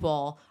and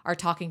people are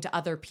talking to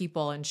other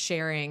people and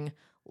sharing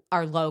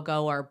our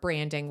logo or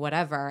branding,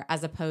 whatever,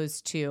 as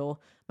opposed to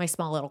my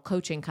small little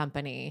coaching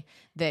company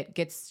that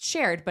gets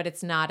shared, but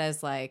it's not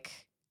as like,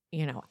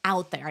 you know,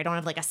 out there. I don't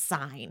have like a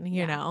sign,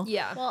 you know?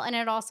 Yeah. Well, and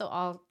it also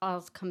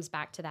all comes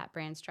back to that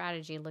brand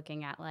strategy,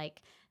 looking at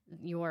like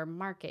your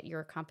market,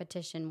 your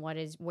competition,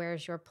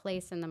 where's your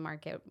place in the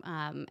market,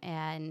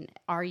 and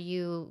are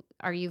you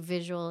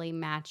visually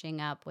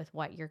matching up with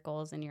what your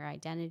goals and your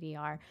identity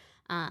are,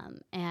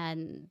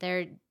 and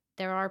there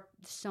are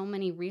so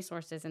many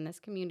resources in this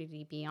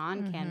community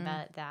beyond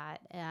Canva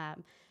that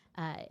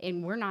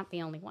and we're not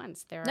the only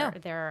ones. There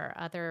are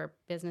other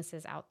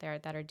businesses out there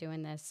that are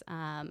doing this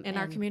In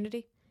our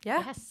community.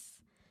 Yeah. Yes,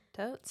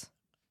 Totes.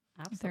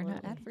 absolutely.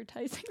 They're not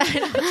advertising.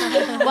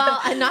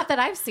 Well, not that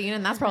I've seen,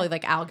 and that's probably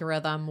like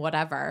algorithm,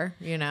 whatever,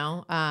 you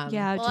know?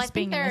 Yeah, Well, just I think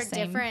being there in are the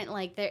same. different,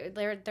 like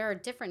there are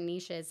different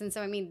niches, and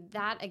so I mean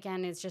that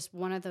again is just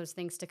one of those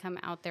things to come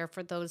out there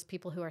for those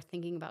people who are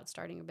thinking about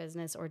starting a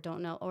business or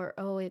don't know, or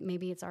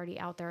maybe it's already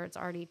out there, it's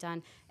already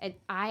done. And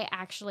I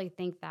actually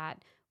think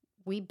that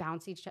we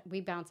bounce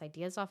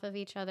ideas off of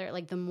each other.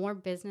 Like the more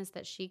business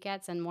that she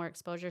gets and more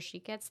exposure she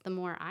gets, the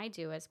more I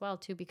do as well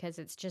too, because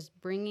it's just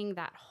bringing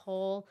that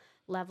whole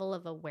level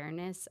of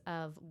awareness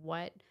of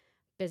what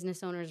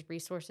business owners'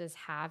 resources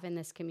have in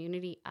this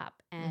community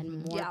up,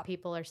 and more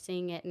people are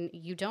seeing it. And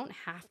you don't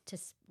have to,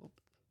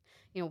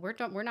 you know,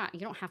 you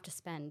don't have to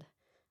spend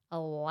a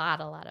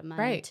lot of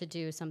money to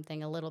do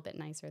something a little bit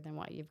nicer than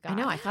what you've got. I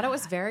know. I thought it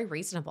was very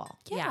reasonable.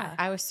 Yeah.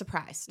 I was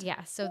surprised.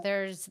 Yeah. So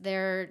it's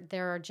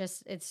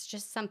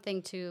just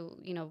something to,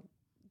 you know,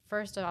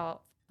 first of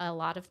all, a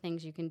lot of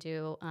things you can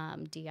do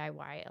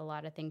DIY, a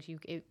lot of things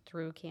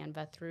through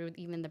Canva, through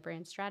even the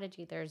brand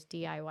strategy, there's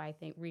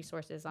DIY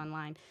resources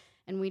online.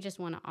 And we just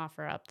want to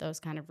offer up those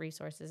kind of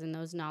resources and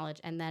those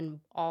knowledge. And then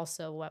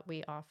also what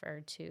we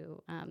offer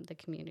to the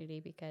community,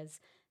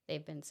 because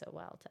they've been so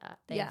well to us.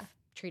 They've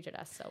treated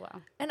us so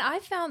well. And I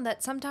found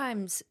that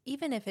sometimes,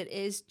 even if it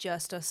is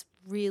just a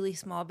really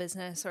small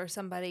business or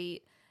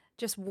somebody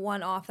just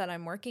one off that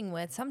I'm working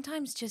with,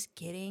 sometimes just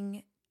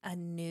getting a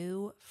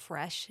new,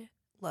 fresh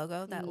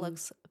logo that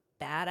looks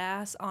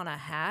badass on a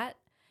hat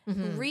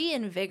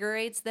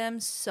reinvigorates them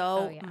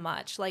so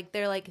much. Like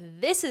they're like,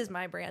 this is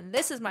my brand,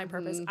 this is my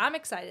purpose, I'm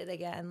excited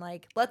again,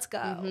 like let's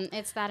go.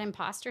 It's that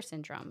imposter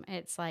syndrome.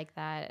 It's like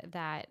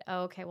that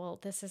okay, well,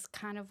 this is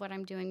kind of what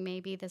I'm doing,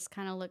 maybe this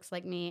kind of looks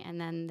like me, and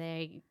then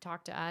they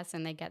talk to us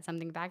and they get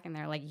something back and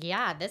they're like,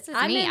 yeah, this is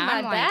I'm me, in I'm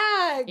my like,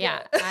 bag.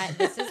 yeah,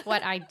 this is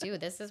what I do,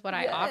 this is what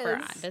I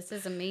offer, this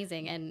is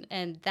amazing.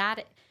 And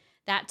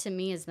that to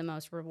me is the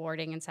most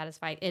rewarding and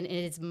satisfying, and it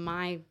is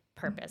my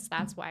purpose.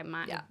 That's why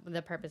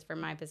the purpose for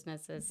my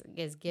business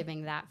is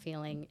giving that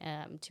feeling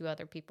to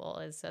other people,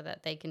 is so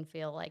that they can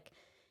feel like,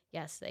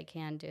 yes, they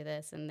can do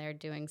this, and they're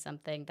doing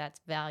something that's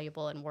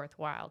valuable and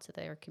worthwhile to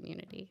their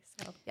community.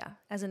 So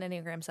as an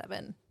Enneagram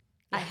 7,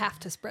 I have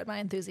to spread my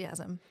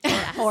enthusiasm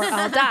or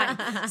I'll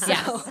die.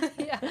 So,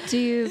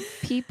 Do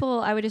people,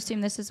 I would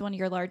assume this is one of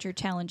your larger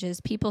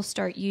challenges, people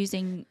start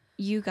using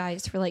you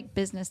guys for like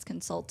business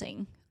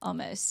consulting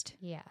almost?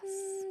 yes.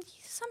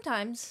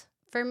 Sometimes.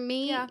 For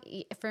me,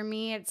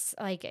 it's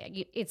like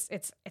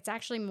it's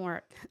actually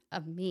more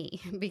of me,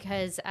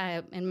 because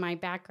in my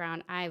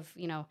background, I've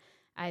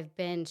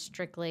been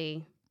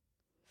strictly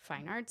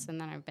fine arts, and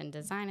then I've been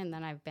design, and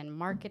then I've been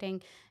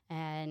marketing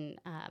and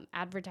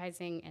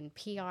advertising and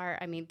PR.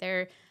 I mean,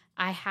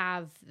 I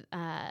have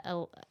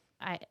a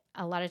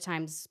lot of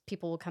times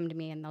people will come to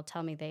me and they'll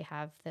tell me they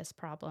have this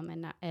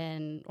problem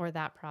and or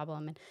that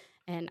problem,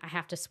 and I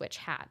have to switch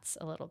hats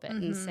a little bit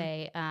and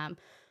say,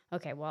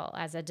 okay, well,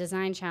 as a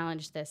design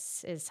challenge,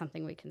 this is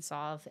something we can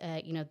solve.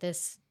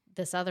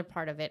 This other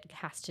part of it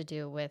has to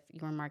do with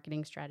your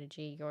marketing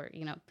strategy,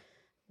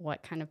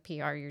 what kind of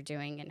PR you're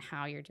doing and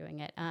how you're doing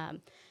it.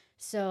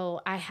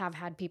 So I have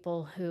had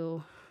people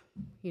who,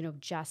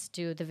 just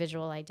do the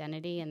visual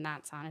identity, and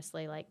that's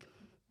honestly like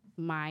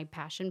my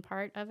passion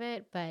part of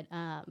it. But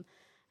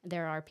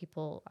there are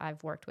people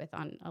I've worked with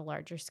on a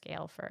larger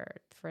scale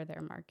for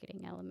their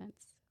marketing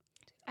elements.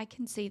 I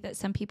can see that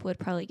some people would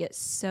probably get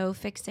so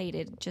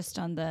fixated just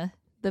on the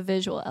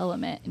visual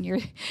element, and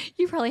you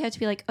probably have to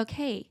be like,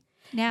 okay,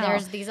 now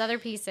there's these other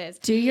pieces.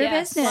 Do your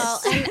business. Well,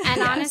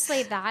 and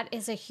honestly, that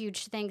is a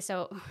huge thing.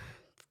 So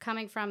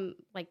coming from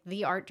like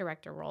the art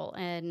director role,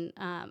 and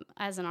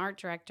as an art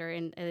director,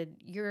 and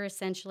you're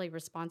essentially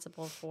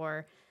responsible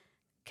for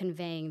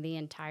conveying the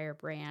entire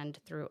brand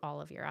through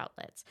all of your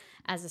outlets.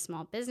 As a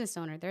small business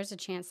owner, there's a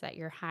chance that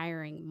you're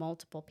hiring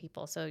multiple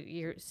people. So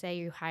say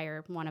you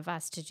hire one of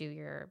us to do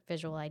your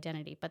visual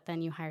identity, but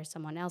then you hire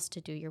someone else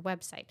to do your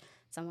website,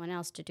 someone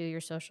else to do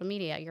your social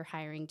media. You're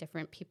hiring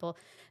different people.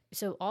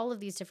 So all of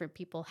these different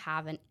people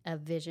have a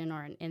vision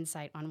or an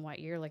insight on what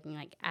you're looking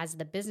like. As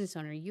the business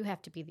owner, you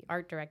have to be the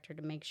art director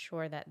to make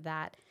sure that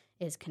that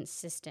is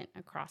consistent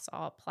across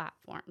all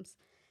platforms.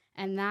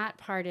 And that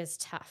part is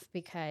tough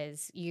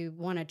because you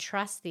want to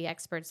trust the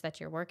experts that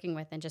you're working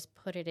with and just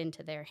put it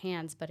into their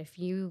hands. But if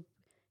you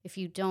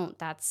don't,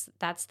 that's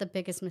the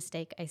biggest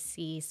mistake I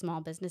see small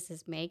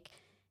businesses make,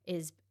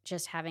 is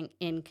just having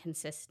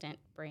inconsistent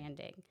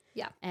branding.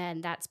 Yeah.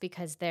 And that's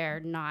because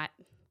they're not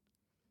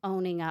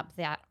owning up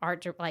that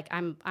art. Like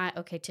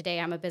today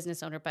I'm a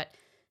business owner, but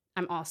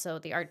I'm also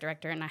the art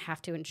director, and I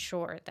have to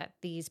ensure that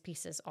these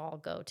pieces all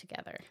go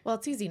together. Well,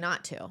 it's easy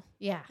not to.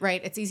 Yeah. Right?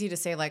 It's easy to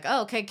say like,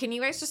 oh, okay, can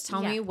you guys just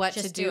tell me what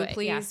to just do, do it.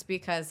 please? Yeah.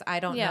 Because I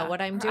don't know what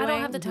I'm doing. I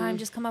don't have the time.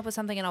 Just come up with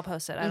something and I'll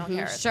post it. I don't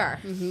care. Sure.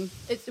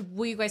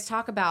 Will you guys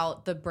talk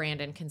about the brand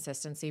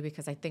inconsistency?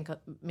 Because I think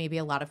maybe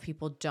a lot of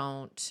people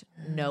don't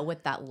know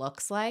what that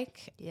looks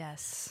like.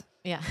 Yes.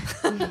 Yeah.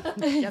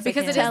 Yes,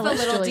 Because it is the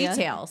little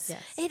details.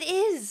 Yes. It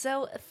is.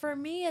 So for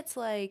me, it's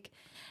like,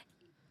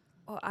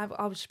 well,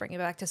 I'll just bring it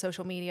back to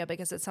social media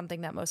because it's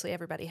something that mostly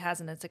everybody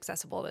has and it's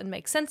accessible and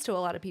makes sense to a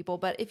lot of people.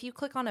 But if you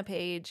click on a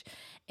page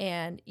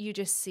and you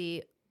just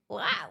see,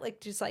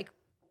 just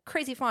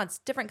crazy fonts,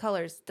 different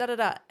colors,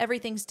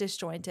 everything's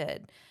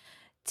disjointed.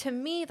 To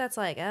me, that's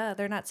like,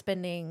 they're not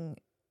spending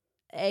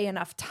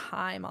enough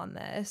time on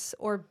this,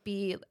 or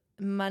B,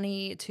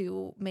 money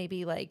to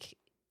maybe like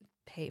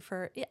pay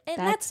for it. And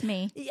That's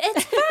me.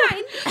 It's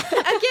fine.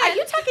 Again, Are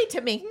you talking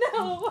to me?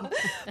 no.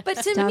 But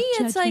to Stop me,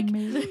 it's like,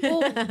 judging me.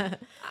 well,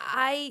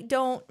 I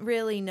don't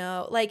really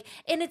know. Like,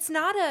 and it's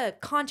not a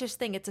conscious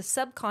thing. It's a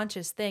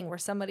subconscious thing where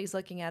somebody's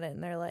looking at it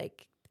and they're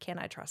like, can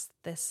I trust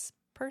this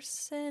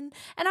person?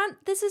 And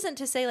this isn't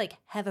to say like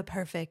have a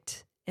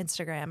perfect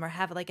Instagram or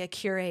have like a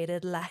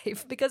curated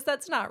life, because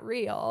that's not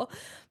real.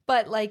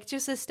 But like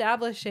just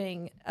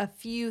establishing a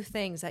few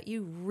things that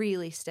you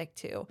really stick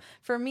to.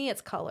 For me,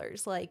 it's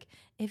colors. Like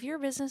if your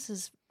business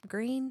is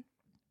green,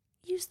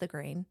 use the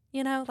green,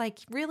 like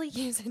really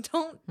use it.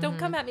 Don't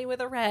come at me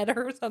with a red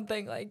or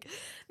something, like,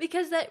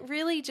 because that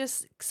really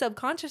just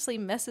subconsciously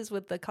messes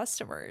with the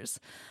customers.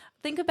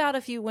 Think about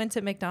if you went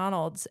to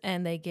McDonald's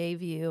and they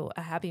gave you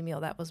a Happy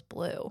Meal that was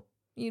blue.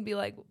 You'd be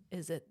like,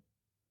 is it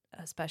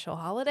a special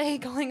holiday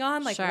going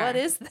on? Like, Sure. What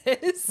is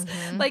this?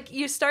 Like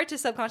you start to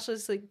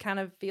subconsciously kind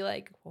of be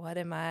like, what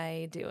am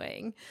I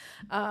doing?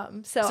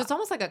 So it's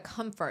almost like a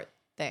comfort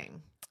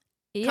thing.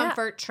 yeah.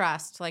 Comfort,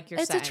 trust, like you're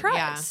It's saying. a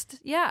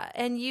trust. Yeah.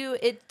 And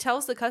it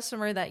tells the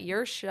customer that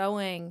you're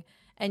showing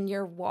and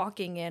you're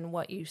walking in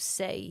what you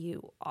say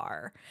you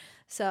are.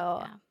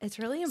 So it's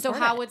really So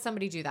important. how would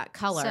somebody do that?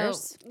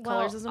 Colors.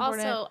 Colors is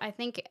important. Also, I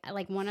think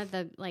like one of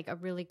the like a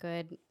really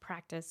good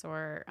practice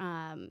or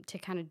to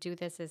kind of do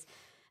this is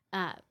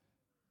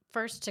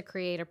first to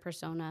create a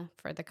persona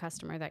for the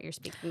customer that you're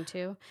speaking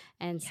to,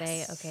 and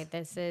say, okay,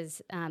 this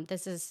is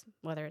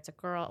whether it's a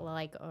girl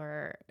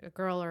or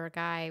a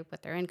guy,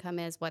 what their income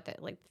is,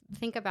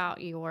 think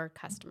about your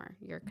customer,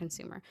 your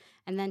consumer,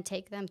 and then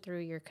take them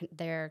through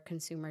their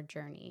consumer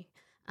journey.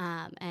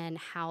 And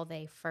how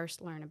they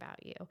first learn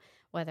about you,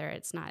 whether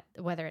it's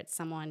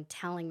someone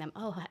telling them,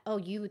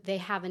 they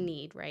have a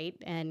need, right?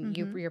 And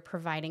you're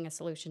providing a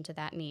solution to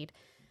that need.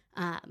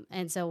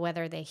 And so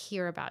whether they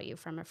hear about you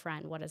from a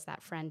friend, what does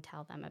that friend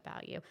tell them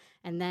about you?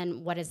 And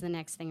then what is the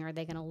next thing? Are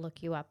they going to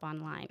look you up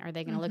online? Are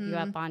they going to look you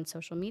up on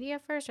social media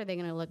first? Or are they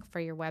going to look for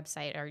your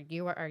website?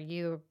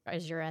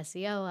 Is your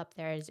SEO up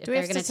there? Do we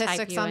have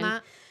statistics on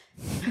that?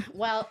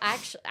 Well,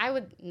 actually, I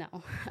would no.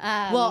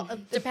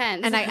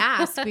 Depends. And I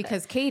asked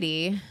because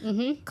Katie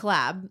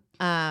Collab,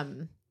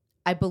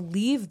 I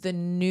believe the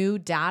new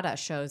data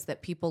shows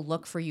that people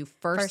look for you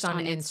first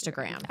on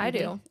Instagram. I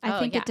do.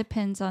 I think it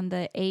depends on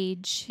the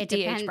age. It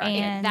depends,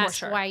 bracket, and that's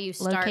for sure. why you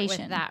start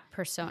Location. with that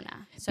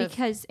persona. So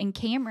Because in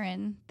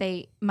Cameron,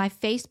 my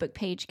Facebook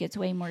page gets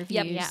way more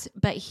views, Yep. Yeah.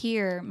 but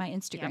here my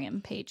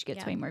Instagram page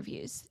gets way more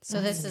views.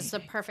 So this is the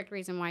perfect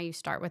reason why you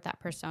start with that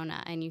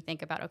persona and you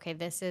think about, okay,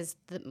 this is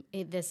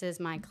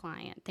my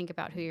client. Think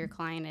about who your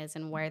client is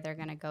and where they're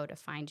going to go to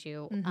find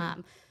you.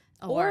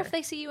 Or if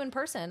they see you in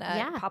person,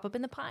 pop up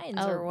in the Pines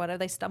or whatever,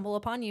 they stumble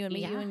upon you and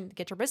meet you and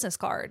get your business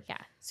card. Yeah.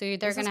 So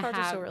they're going to cards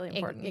are have so really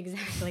important.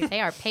 Exactly.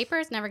 They are. Paper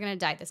is never going to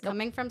die. This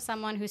coming from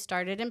someone who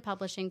started in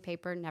publishing,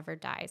 paper never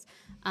dies.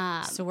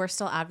 So we're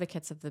still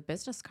advocates of the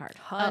business card.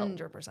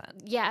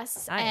 100%.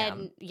 Yes. I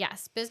am.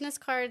 Yes. Business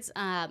cards.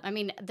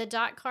 The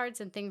dot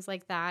cards and things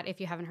like that. If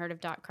you haven't heard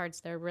of dot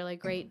cards, they're really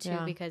great too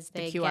because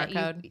they QR get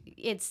code.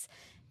 You,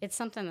 it's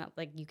something that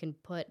like you can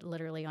put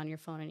literally on your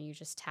phone and you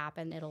just tap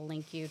and it'll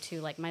link you to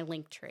like my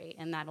link tree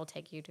and that'll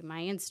take you to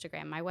my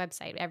Instagram, my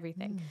website,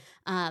 everything,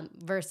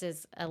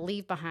 versus a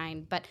leave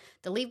behind. But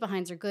the leave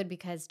behinds are good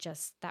because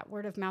just that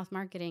word of mouth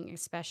marketing,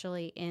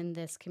 especially in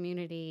this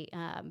community,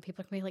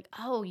 people can be like,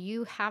 oh,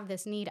 you have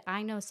this need.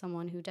 I know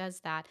someone who does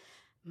that.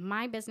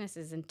 My business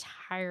is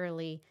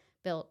entirely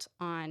built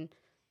on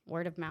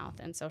word of mouth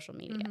and social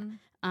media.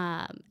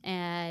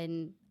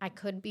 And I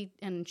could be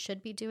and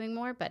should be doing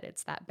more, but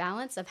it's that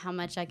balance of how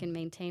much I can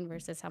maintain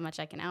versus how much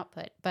I can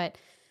output. But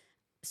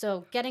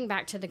so getting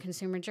back to the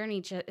consumer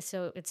journey,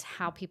 so it's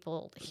how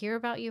people hear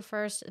about you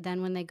first,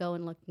 then when they go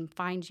and look and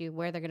find you,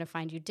 where they're going to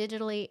find you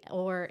digitally,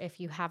 or if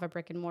you have a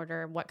brick and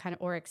mortar, what kind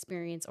of or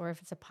experience, or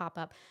if it's a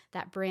pop-up,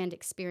 that brand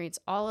experience,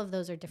 all of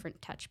those are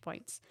different touch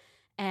points.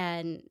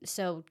 And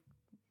so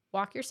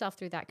walk yourself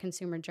through that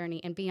consumer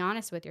journey and be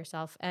honest with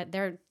yourself.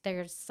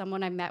 There's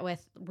someone I met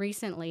with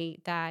recently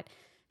that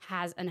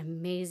has an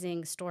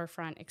amazing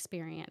storefront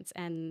experience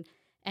and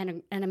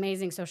an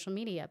amazing social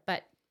media.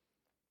 But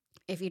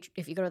if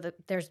you go to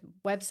their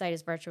website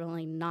is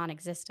virtually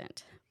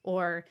non-existent,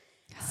 or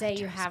say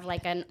you have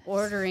like an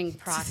ordering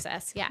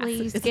process. Yeah.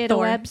 Please get a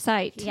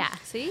website. Yeah.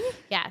 See?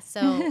 Yeah.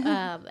 So,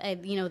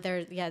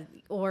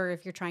 or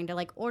if you're trying to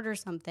like order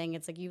something,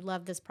 it's like, you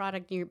love this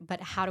product, but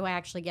how do I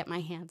actually get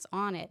my hands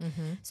on it?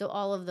 So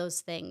all of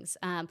those things,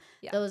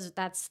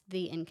 that's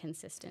the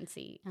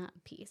inconsistency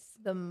piece.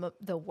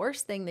 The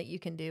worst thing that you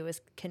can do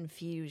is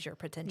confuse your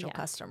potential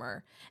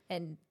customer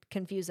and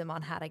confuse them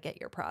on how to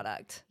get your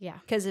product. Yeah.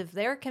 Because if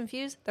they're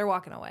confused, they're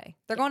walking away.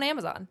 They're going to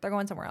Amazon. They're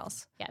going somewhere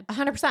else. Yeah.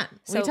 100%.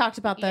 So, we talked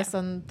about this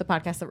on the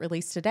podcast that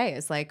released today.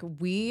 Is like,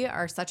 we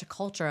are such a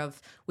culture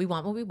of we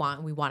want what we want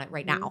and we want it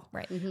right now.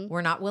 Right.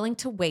 We're not willing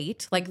to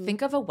wait. Like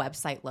think of a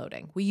website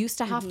loading. We used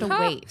to have to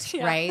wait,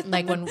 right?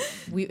 Like when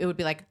it would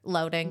be like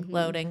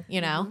loading,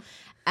 you know?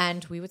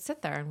 And we would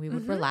sit there and we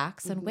would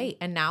relax and wait.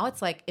 And now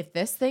it's like, if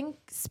this thing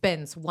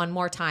spins one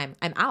more time,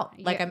 I'm out.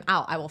 Like I'm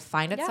out. I will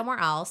find it somewhere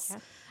else. Yeah.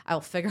 I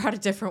will figure out a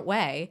different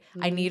way.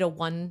 I need a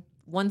one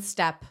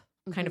step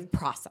kind of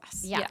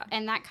process. Yeah.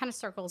 And that kind of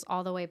circles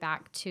all the way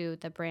back to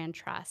the brand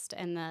trust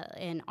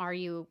and are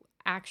you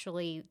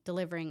actually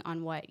delivering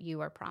on what you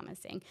are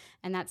promising?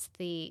 And that's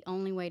the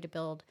only way to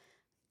build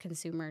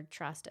consumer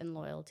trust and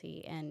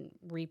loyalty and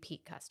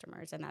repeat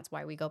customers. And that's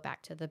why we go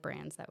back to the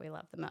brands that we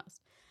love the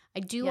most. I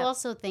do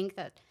also think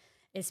that,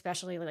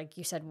 especially like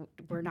you said,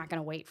 we're not going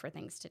to wait for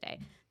things today.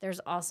 There's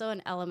also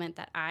an element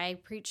that I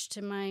preach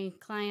to my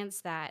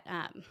clients that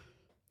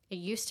it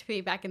used to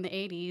be back in the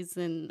 80s,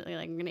 and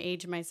like, I'm going to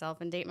age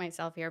myself and date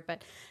myself here,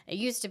 but it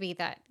used to be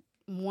that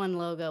one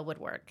logo would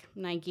work.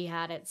 Nike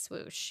had it,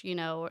 swoosh, you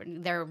know,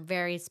 they're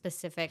very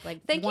specific.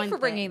 Like, thank you for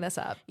bringing this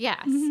up.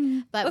 Yes.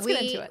 But Let's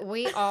get into it.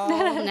 We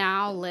all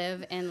now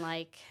live in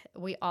like,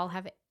 we all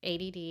have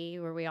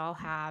ADD, where we all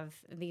have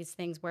these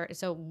things where,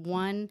 so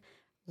one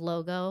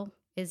logo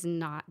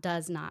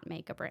does not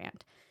make a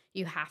brand.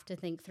 You have to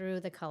think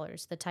through the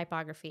colors, the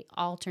typography,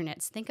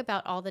 alternates. Think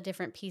about all the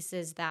different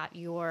pieces that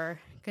your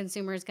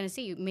consumer is going to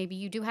see. Maybe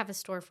you do have a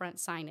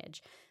storefront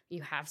signage.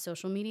 You have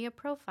social media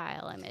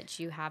profile image.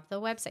 You have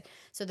the website.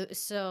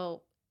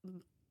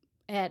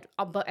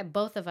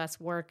 Both of us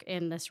work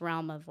in this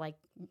realm of like,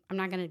 I'm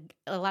not going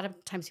to, a lot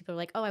of times people are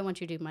like, oh, I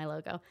want you to do my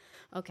logo.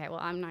 Okay, well,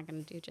 I'm not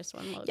going to do just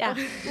one logo. Yeah,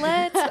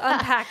 let's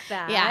unpack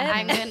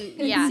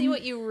that. See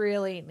what you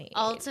really need.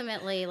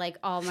 Ultimately, like,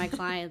 all my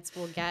clients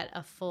will get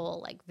a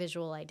full like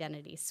visual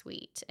identity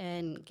suite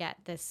and get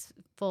this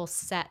full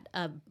set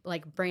of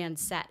like brand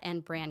set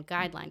and brand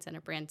guidelines and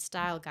a brand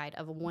style guide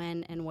of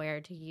when and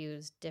where to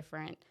use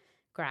different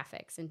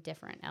graphics and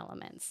different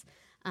elements.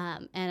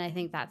 And I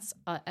think that's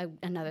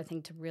another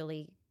thing to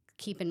really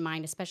keep in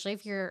mind, especially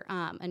if you're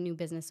a new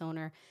business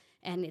owner.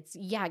 And it's,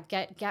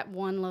 get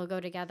one logo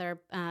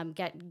together,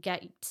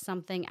 get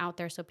something out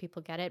there so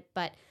people get it.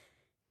 But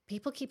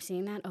people keep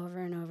seeing that over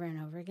and over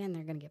and over again.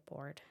 They're going to get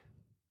bored.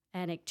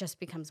 And it just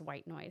becomes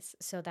white noise.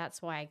 So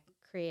that's why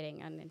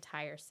creating an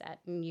entire set,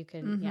 and you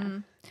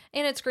can,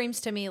 And it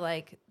screams to me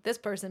like, this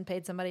person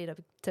paid somebody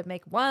to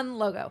make one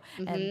logo,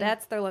 and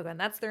that's their logo, and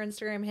that's their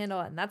Instagram handle,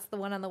 and that's the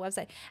one on the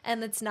website.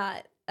 And it's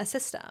not a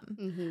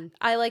system.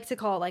 I like to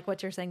call, like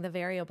what you're saying, the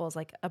variables,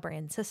 like a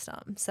brand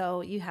system.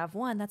 So you have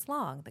one that's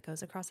long that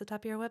goes across the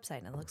top of your website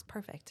and it looks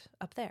perfect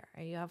up there.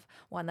 Or you have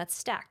one that's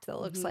stacked that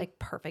looks like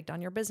perfect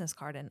on your business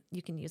card and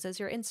you can use as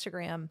your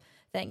Instagram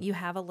thing. You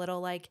have a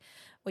little like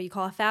what you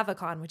call a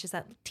favicon, which is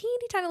that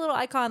teeny tiny little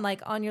icon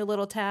like on your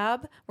little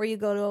tab where you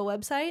go to a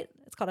website.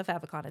 It's called a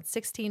favicon. It's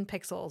 16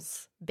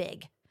 pixels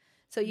big.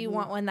 So you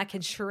want one that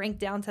can shrink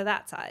down to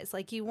that size.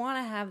 Like, you want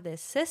to have this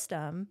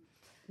system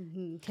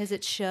because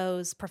it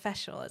shows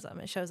professionalism.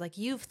 It shows like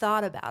you've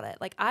thought about it.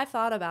 Like, I've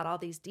thought about all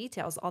these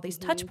details, all these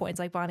touch points,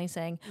 like Bonnie's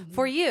saying,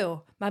 for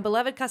you, my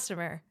beloved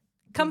customer,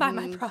 come buy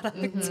my product.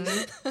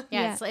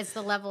 It's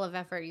the level of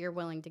effort you're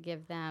willing to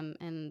give them,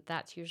 and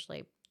that's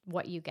usually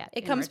what you get.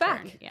 It comes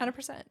return. back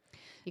 100%.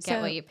 You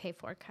get what you pay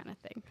for, kind of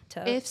thing.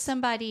 If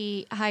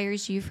somebody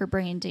hires you for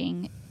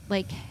branding,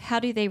 like, how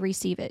do they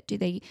receive it? Do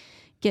they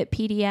get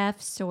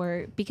PDFs,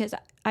 or because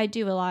I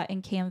do a lot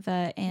in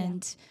Canva,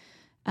 and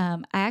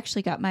I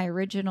actually got my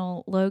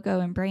original logo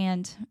and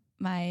brand.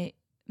 My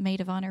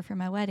maid of honor for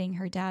my wedding,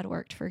 her dad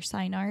worked for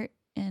Sign Art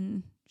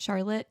in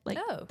Charlotte. Like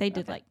they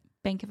did like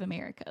Bank of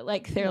America.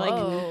 Like they're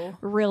like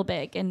real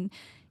big. And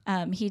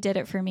he did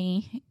it for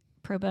me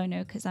pro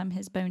bono because I'm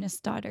his bonus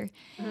daughter.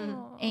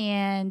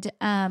 And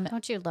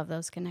don't you love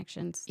those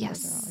connections?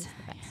 Yes. Those are always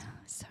the best.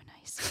 So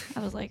nice. I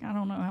was like, I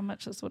don't know how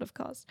much this would have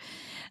cost.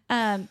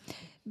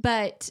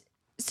 But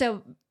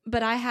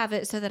I have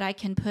it so that I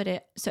can put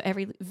it, so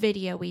every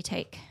video we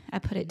take, I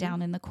put it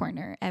down in the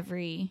corner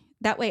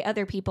that way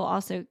other people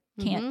also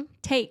can't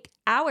take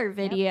our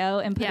video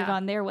and put it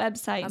on their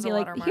website and be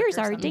like, here's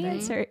our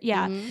dancer.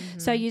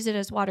 So I use it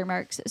as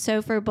watermarks.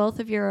 So for both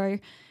of your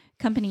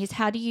companies,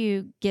 how do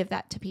you give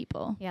that to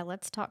people? Yeah,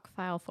 let's talk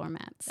file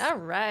formats. All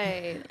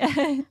right.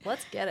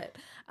 Let's get it.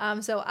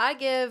 So I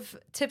give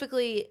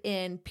typically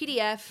in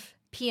PDF,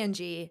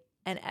 PNG,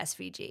 and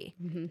SVG.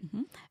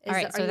 All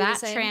right, so that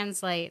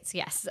translates.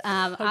 Yes,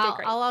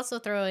 I'll also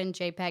throw in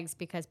JPEGs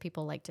because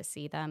people like to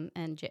see them.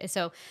 And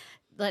so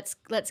let's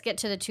get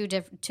to the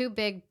two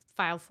big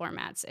file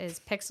formats: is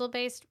pixel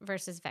based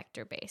versus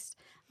vector based.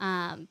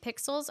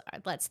 Pixels,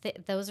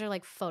 those are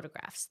like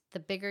photographs. The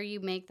bigger you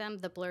make them,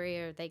 the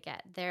blurrier they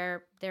get.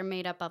 They're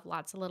made up of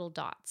lots of little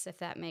dots, if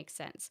that makes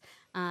sense.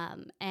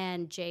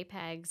 And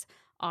JPEGs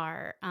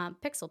are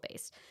pixel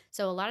based.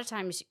 So a lot of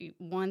times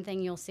one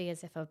thing you'll see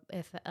is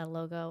if a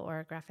logo or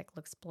a graphic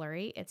looks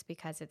blurry, it's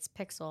because it's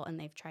pixel and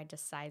they've tried to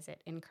size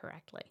it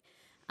incorrectly.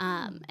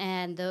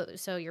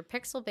 So your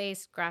pixel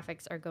based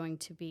graphics are going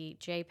to be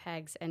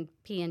JPEGs and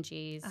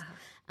PNGs.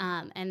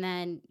 And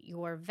then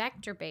your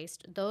vector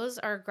based, those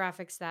are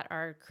graphics that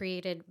are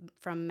created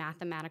from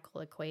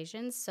mathematical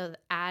equations. So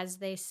as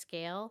they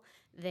scale,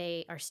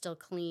 they are still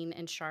clean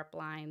and sharp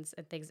lines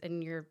and things.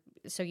 And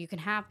so you can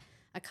have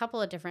a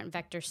couple of different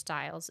vector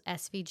styles.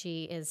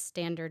 SVG is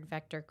standard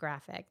vector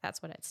graphic.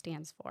 That's what it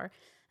stands for.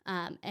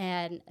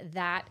 And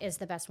that is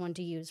the best one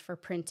to use for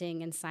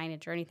printing and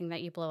signage or anything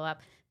that you blow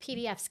up.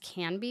 PDFs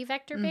can be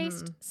vector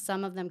based.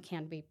 Some of them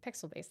can be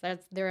pixel based.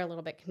 They're a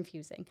little bit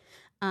confusing.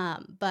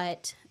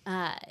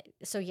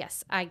 So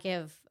yes, I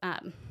give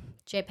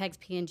JPEGs,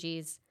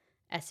 PNGs,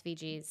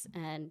 SVGs,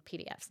 and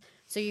PDFs.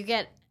 So you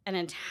get an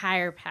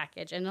entire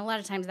package, and a lot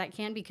of times that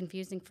can be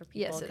confusing for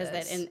people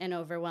because and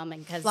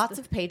overwhelming because lots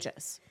of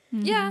pages.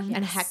 Yeah.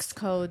 And hex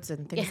codes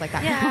and things like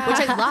that,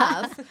 which I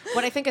love.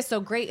 What I think is so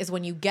great is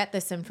when you get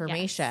this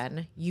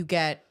information, you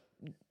get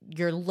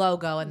your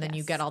logo, and then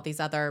you get all these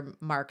other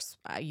marks.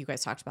 You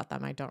guys talked about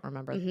them. I don't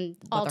remember.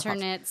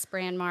 Alternates,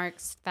 brand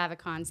marks,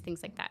 favicons,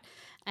 things like that.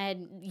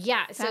 And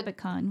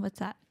Favicon, what's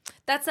that?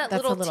 That's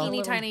little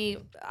teeny tiny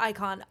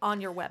icon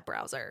on your web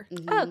browser.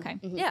 Oh, okay.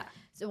 Yeah.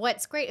 So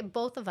what's great,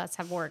 both of us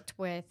have worked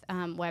with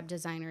web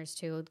designers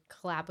to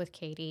collab with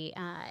Katie,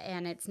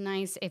 and it's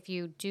nice if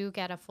you do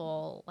get a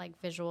full like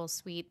visual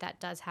suite that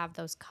does have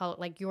those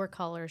your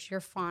colors, your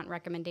font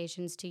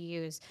recommendations to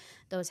use,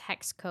 those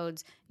hex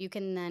codes. You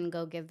can then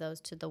go give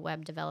those to the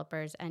web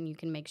developers, and you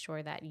can make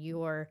sure that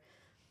your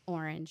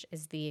orange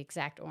is the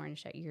exact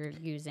orange that you're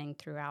using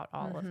throughout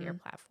all of your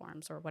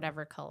platforms or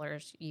whatever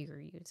colors you're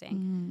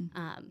using.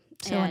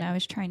 So when I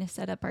was trying to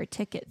set up our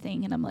ticket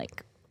thing, and I'm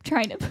like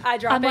trying to,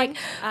 I'm like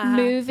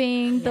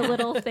moving the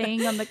little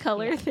thing on the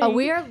color thing. Oh,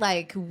 we are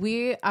like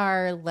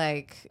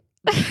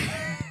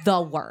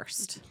the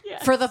worst.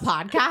 For the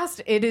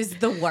podcast, it is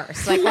the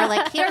worst. Like we're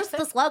like, here's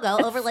this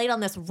logo overlaid on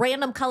this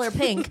random color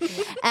pink,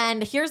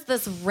 and here's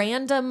this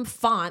random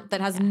font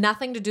that has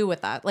nothing to do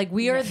with that. Like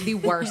we are the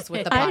worst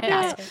with the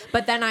podcast.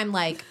 But then I'm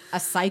like a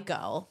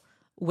psycho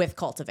with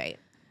Cultivate.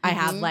 I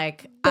have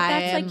like, but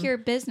that's like your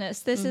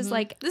business. This is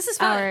like this is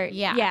fun.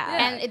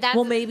 And that's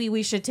well, maybe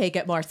we should take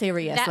it more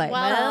seriously.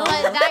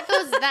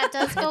 That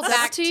does go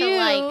back to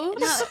like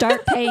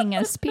start paying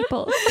us,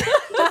 people.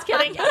 Just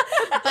kidding.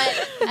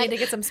 But I need to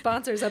get some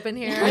sponsors up in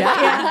here.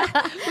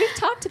 We've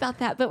talked about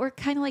that, but we're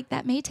kind of like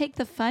that may take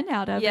the fun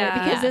out of it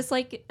because it's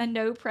like a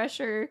no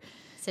pressure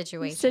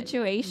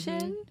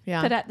situation.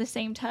 But at the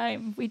same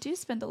time, we do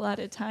spend a lot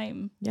of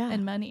time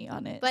and money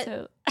on it. But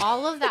so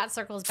all of that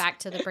circles back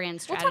to the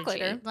brand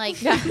strategy. Like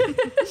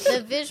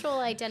the visual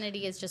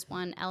identity is just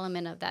one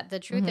element of that. The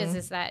truth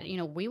is that,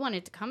 we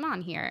wanted to come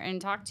on here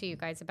and talk to you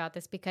guys about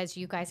this because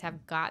you guys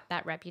have got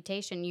that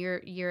reputation.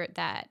 You're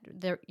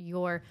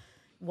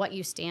what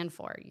you stand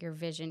for, your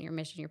vision, your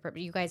mission, your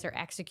purpose. You guys are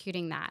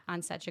executing that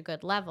on such a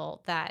good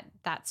level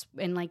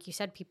and like you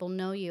said, people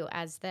know you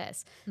as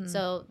this.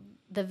 So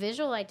the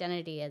visual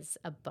identity is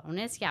a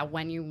bonus. Yeah.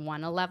 When you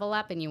want to level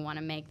up and you want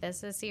to make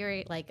this a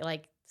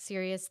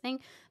serious thing.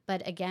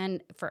 But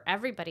again, for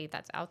everybody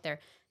that's out there,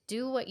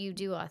 do what you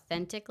do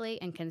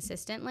authentically and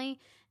consistently.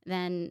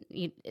 Then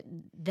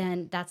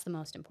that's the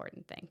most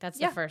important thing. That's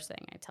the first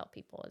thing I tell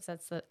people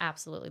that's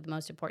absolutely the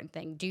most important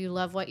thing. Do you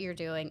love what you're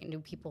doing, and do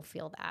people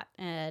feel that?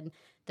 And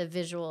the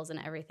visuals and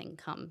everything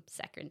come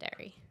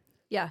secondary.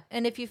 Yeah.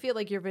 And if you feel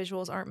like your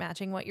visuals aren't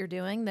matching what you're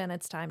doing, then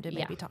it's time to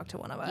maybe talk to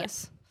one of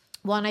us.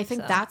 Well, and I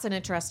think that's an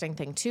interesting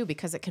thing too,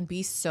 because it can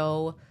be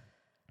so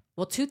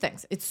Well, two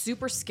things. It's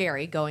super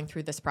scary going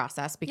through this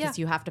process because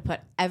you have to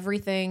put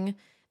everything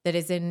that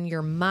is in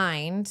your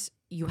mind,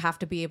 you have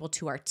to be able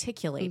to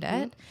articulate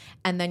it.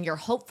 And then you're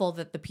hopeful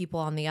that the people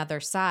on the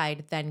other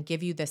side then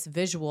give you this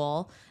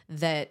visual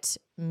that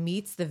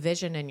meets the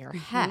vision in your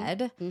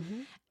head.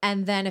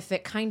 And then if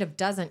it kind of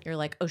doesn't, you're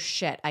like, oh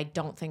shit, I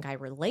don't think I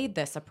relayed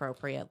this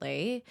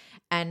appropriately.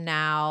 And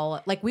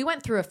now, like, we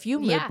went through a few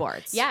mood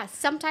boards. Yeah,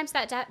 sometimes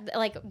that,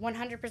 like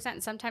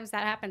 100%, sometimes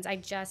that happens. I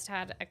just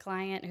had a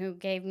client who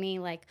gave me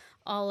like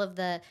all of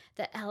the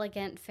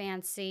elegant,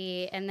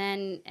 fancy, and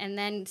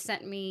then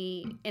sent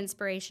me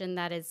inspiration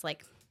that is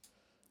like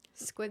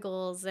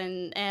squiggles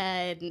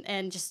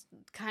and just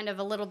kind of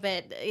a little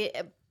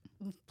bit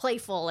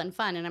playful and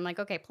fun. And I'm like,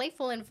 okay,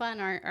 playful and fun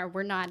are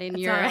we're not in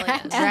your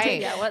right.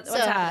 Yeah, what's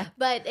happening?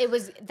 But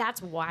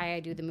that's why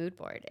I do the mood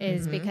board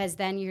is because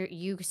then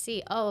you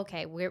see, oh,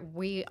 okay,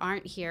 we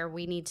aren't here.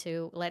 We need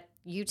to let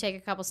you take a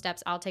couple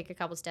steps. I'll take a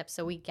couple steps.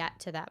 So we get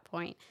to that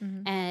point.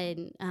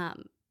 And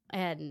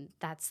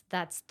that's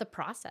the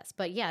process.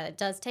 But yeah, it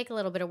does take a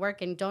little bit of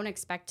work, and don't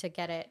expect to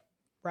get it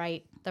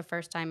right the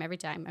first time every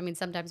time. I mean,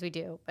 sometimes we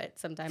do, but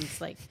sometimes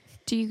like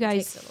do you it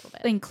guys takes a little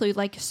bit. include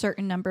like a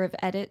certain number of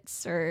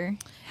edits, or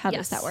how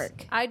does that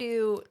work? I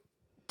do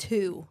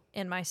 2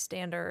 in my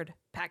standard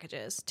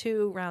packages,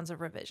 2 rounds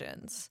of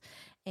revisions.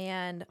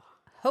 And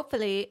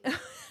hopefully,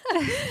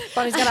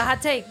 Bonnie's got a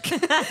hot take.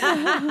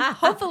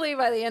 Hopefully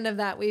by the end of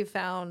that, we've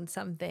found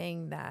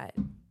something that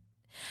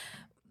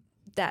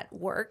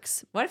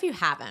works. What if you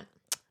haven't?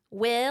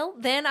 Well,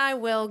 then I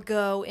will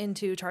go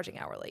into charging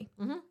hourly,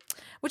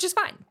 which is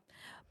fine.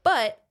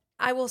 But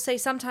I will say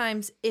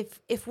sometimes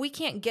if we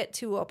can't get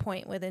to a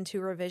point within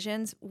 2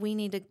 revisions, we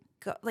need to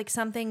go, like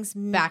something's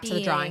Back to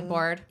the drawing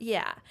board.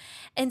 Yeah.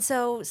 And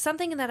so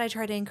something that I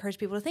try to encourage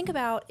people to think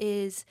about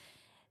is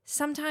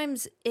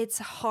sometimes it's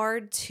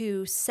hard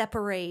to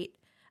separate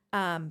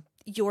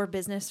your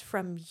business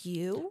from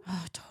you.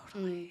 Oh,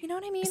 totally. You know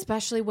what I mean?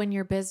 Especially when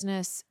your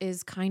business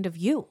is kind of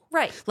you.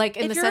 Right. Like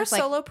in if the you're sense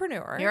a like,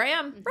 solopreneur. here I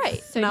am.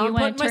 Right. So now do you I'm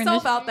want putting to turn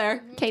myself this out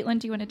there. Caitlin,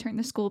 do you want to turn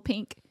the school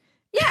pink?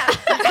 Yeah.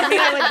 I mean,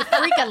 I would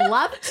freaking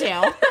love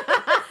to.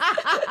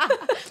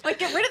 Like,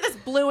 get rid of this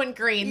blue and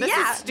green. This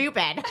is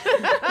stupid.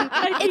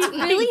 It's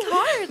really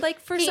hard, like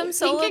for some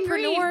pink and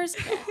green.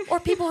 solopreneurs or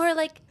people who are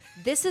like,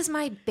 this is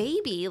my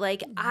baby.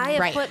 Like I have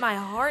Right. put my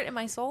heart and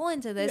my soul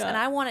into this and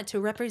I want it to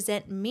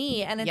represent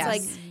me. And it's Yes.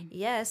 like,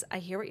 yes, I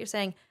hear what you're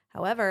saying.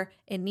 However,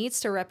 it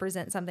needs to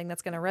represent something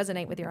that's going to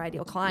resonate with your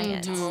ideal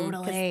client. 'Cause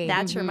Totally.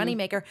 that's your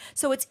moneymaker.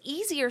 So it's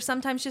easier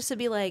sometimes just to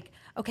be like,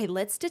 okay,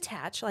 let's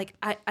detach. Like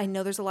I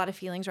know there's a lot of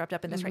feelings wrapped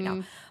up in this right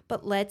now,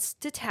 but let's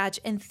detach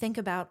and think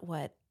about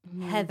what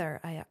Heather,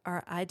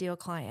 our ideal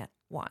client,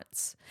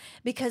 wants.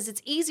 Because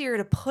it's easier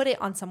to put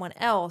it on someone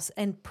else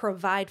and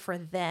provide for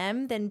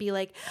them than be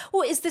like,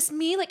 well, is this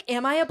me? Like,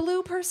 am I a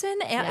blue person?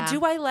 Yeah.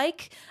 Do I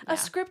like a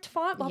script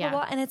font? Blah, Yeah.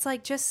 blah, blah. And it's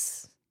like,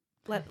 just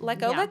let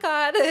go, Yeah. let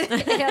God.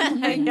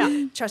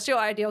 and trust your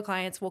ideal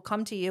clients will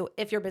come to you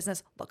if your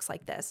business looks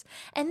like this.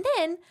 And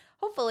then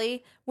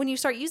hopefully when you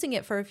start using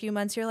it for a few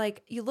months, you're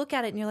like, you look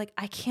at it and you're like,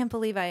 I can't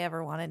believe I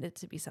ever wanted it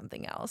to be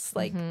something else.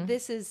 Like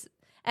this is,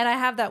 and I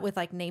have that with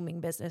like naming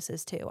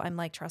businesses too. I'm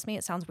like, trust me,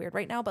 it sounds weird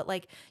right now, but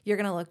like you're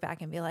going to look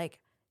back and be like,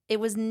 it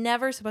was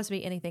never supposed to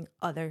be anything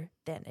other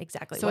than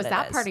exactly So what is it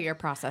that is. part of your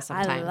process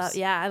sometimes?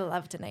 I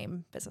love to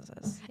name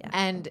businesses. Yeah.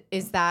 And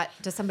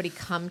does somebody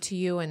come to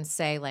you and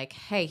say like,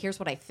 hey, here's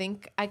what I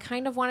think I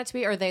kind of want it to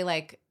be? Or are they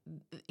like,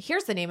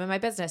 here's the name of my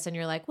business. And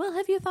you're like, well,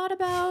 have you thought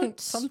about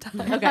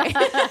Sometimes. Okay.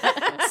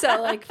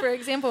 So like, for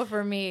example,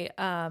 for me,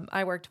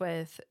 I worked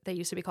with, they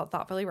used to be called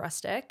Thoughtfully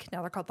Rustic. Now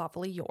they're called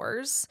Thoughtfully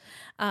Yours.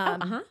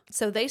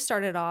 So they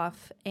started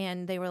off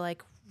and they were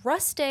like,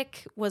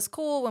 Rustic was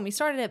cool when we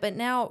started it, but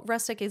now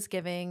Rustic is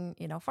giving,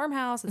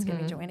 farmhouse, it's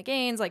giving Joanna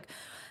Gaines, like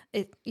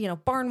it,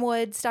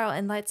 barnwood style.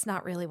 And that's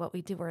not really what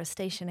we do. We're a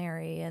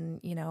stationery and,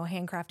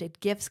 handcrafted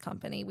gifts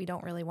company. We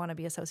don't really want to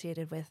be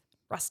associated with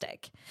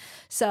rustic.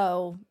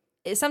 So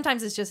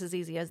sometimes it's just as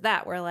easy as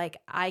that, where like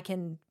I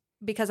can,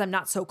 because I'm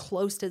not so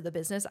close to the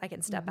business, I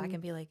can step back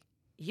and be like,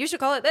 you should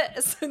call it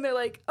this. And they're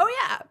like, oh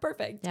yeah,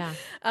 perfect. Yeah.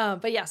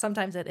 But yeah,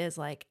 sometimes it is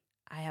like,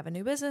 I have a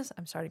new business.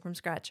 I'm starting from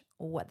scratch.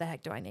 What the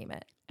heck do I name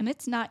it? And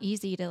it's not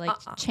easy to like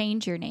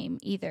change your name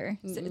either.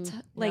 So it's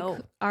like No.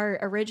 our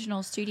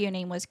original studio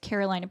name was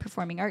Carolina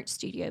Performing Arts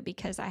Studio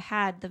because I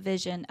had the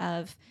vision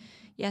of,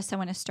 yes, I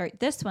want to start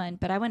this one,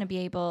 but I want to be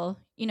able,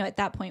 at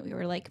that point we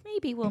were like,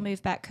 maybe we'll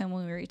move back home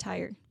when we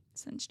retire.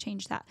 Since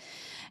changed that.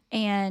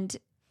 And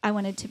I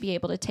wanted to be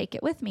able to take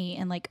it with me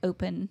and like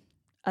open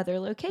other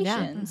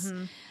locations.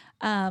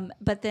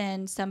 But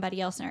then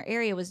somebody else in our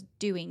area was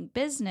doing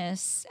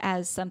business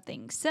as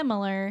something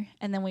similar.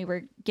 And then we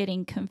were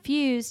getting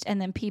confused.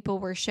 And then people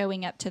were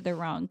showing up to the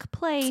wrong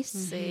place.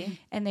 See,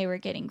 And they were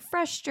getting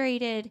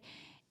frustrated.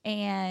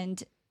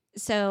 And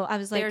so I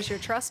was like, there's your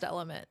trust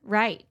element.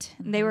 right.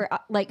 And they were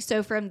like,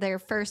 so from their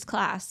first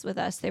class with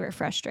us, they were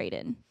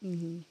frustrated.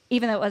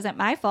 Even though it wasn't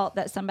my fault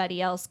that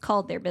somebody else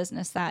called their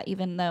business that,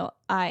 even though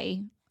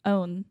I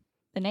own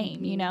the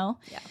name, Yeah.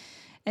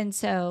 And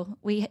so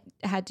we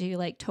had to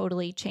like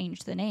totally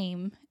change the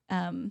name,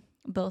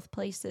 both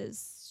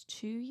places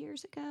 2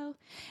 years ago.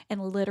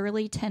 And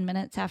literally 10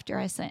 minutes after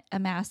I sent a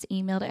mass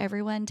email to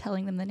everyone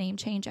telling them the name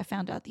change, I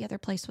found out the other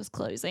place was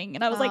closing.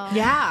 And I was like,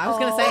 Yeah, I was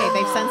gonna say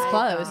they've since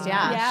closed.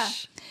 Yeah. yeah.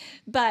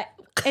 But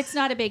it's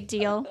not a big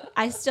deal.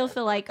 I still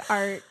feel like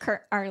our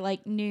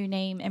like new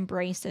name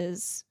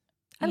embraces,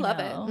 I love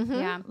it. Mhm.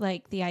 Yeah.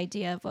 like the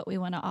idea of what we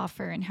want to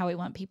offer and how we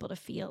want people to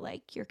feel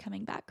like you're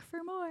coming back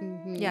for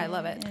more. Yeah, I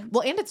love it. And-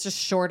 Well, and it's just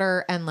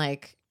shorter and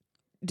like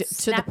to the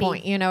Snappy.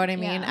 point. You know what I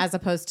mean? Yeah. As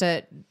opposed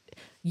to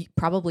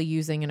probably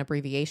using an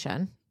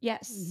abbreviation,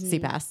 yes.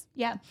 CPAS.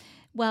 Yeah.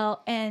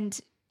 Well, and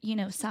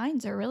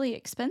signs are really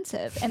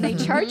expensive and they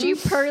charge you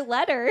per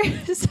letter.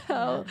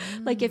 So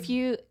like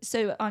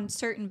so on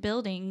certain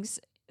buildings,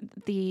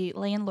 the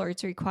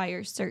landlords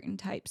require certain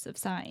types of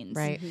signs.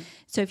 Right.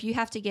 So if you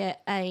have to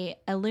get a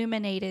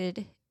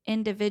illuminated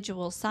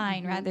individual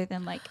sign rather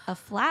than like a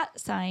flat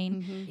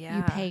sign, Yeah.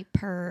 you pay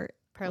per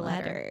Per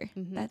letter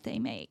letter. that they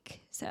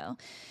make. So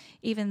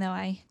even though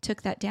I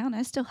took that down,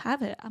 I still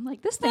have it. I'm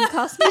like, this thing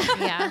cost me.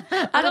 Yeah.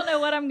 I don't know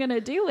what I'm going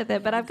to do with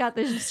it, but I've got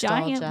this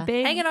Nostalgia. giant,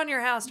 big, Hang it on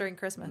your house during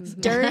Christmas.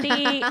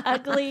 dirty,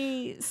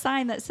 ugly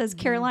sign that says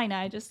Carolina.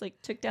 I just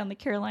like took down the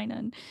Carolina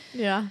and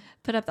Yeah.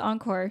 put up the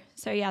Encore.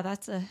 So yeah,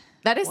 that's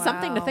That is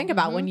something to Wow. think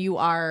about when you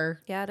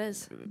are Yeah, it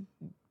is.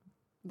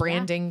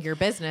 branding your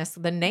business,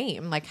 the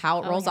name, like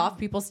how it rolls off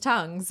people's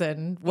tongues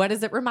and what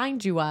does it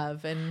remind you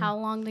of, and How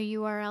long the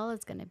URL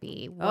is going to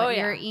be, what Oh,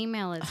 yeah. your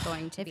email is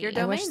going to If be. your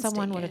I wish domain's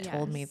someone would taken. have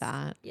told me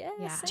that. Yes.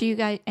 Yeah. do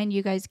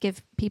you guys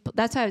give people,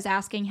 that's why I was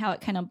asking how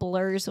it kind of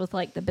blurs with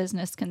like the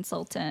business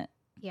consultant.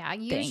 Yeah,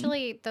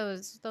 usually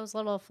those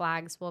little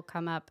flags will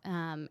come up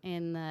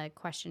in the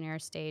questionnaire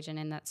stage and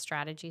in that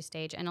strategy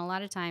stage. And a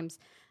lot of times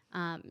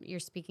you're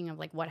speaking of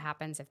like what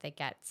happens if they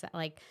get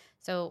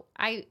so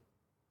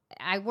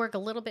I work a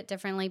little bit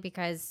differently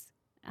because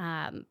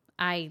I'm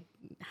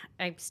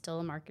still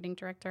a marketing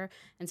director,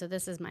 and so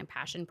this is my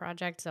passion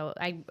project. So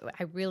I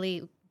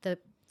really the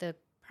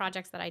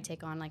projects that I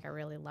take on, like I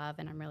really love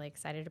and I'm really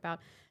excited about.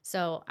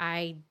 So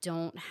I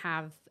don't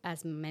have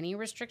as many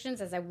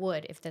restrictions as I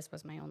would if this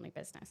was my only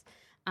business.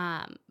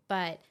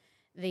 But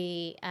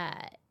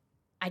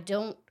I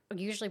don't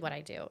usually what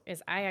I do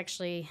is I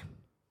actually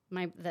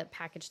the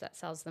package that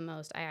sells the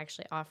most, I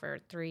actually offer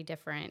 3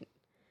 different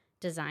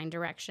design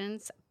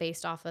directions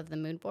based off of the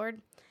mood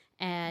board.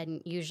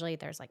 And usually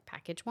there's like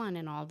package 1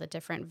 and all the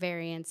different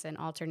variants and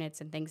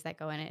alternates and things that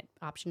go in it,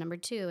 option number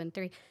 2 and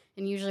 3.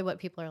 And usually what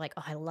people are like,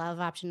 oh, I love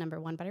option number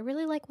 1, but I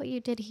really like what you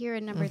did here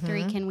in number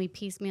 3. Can we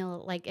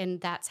piecemeal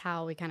and that's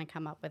how we kind of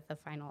come up with the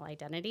final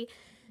identity.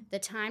 The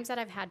times that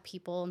I've had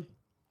people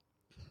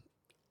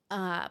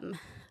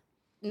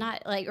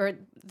not like, or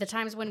the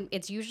times when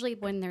it's usually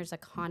when there's a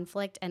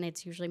conflict and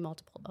it's usually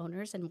multiple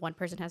owners and one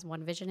person has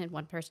one vision and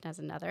one person has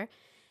another.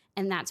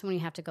 And that's when you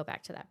have to go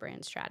back to that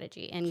brand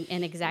strategy and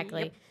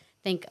exactly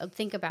think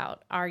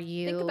about,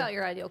 Think about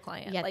your ideal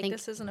client. Yeah, like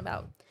this isn't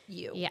about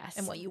you Yes.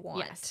 and what you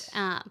want. Yes.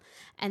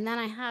 And then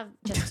I have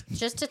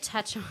just to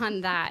touch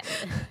on that.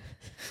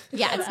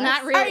 Yeah, it's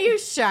not really. Are you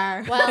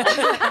sure? Well,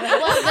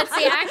 but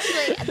see,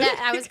 actually,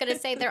 that I was going to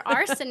say there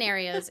are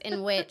scenarios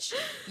in which,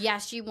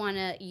 yes, you want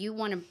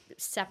to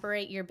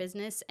separate your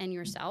business and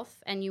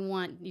yourself, and you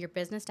want your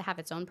business to have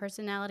its own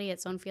personality,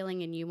 its own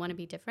feeling, and you want to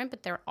be different.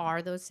 But there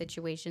are those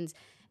situations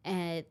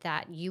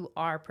that you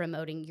are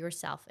promoting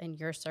yourself and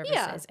your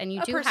services, and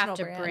you a do have personal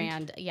to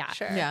brand. Yeah,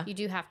 Sure. Yeah. you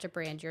do have to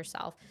brand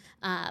yourself,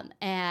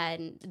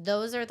 and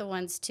those are the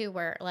ones too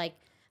where like.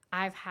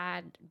 I've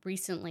had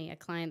recently a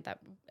client that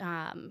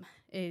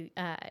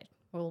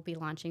will be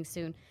launching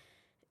soon.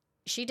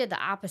 She did the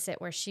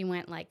opposite where she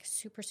went like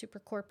super, super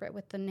corporate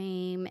with the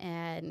name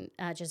and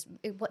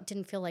it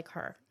didn't feel like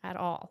her at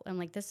all. I'm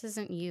like, this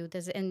isn't you.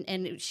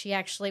 And she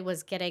actually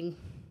was getting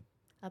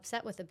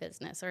upset with the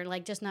business or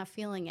like just not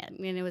feeling it.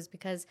 And it was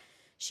because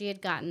she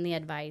had gotten the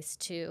advice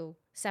to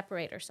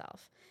separate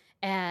herself.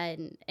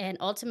 And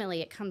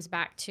ultimately it comes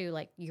back to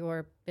like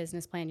your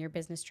business plan, your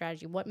business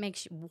strategy.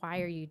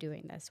 Why are you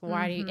doing this?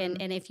 Why do you,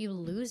 and if you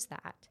lose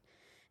that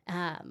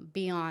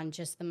beyond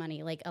just the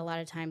money, like a lot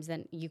of times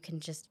then it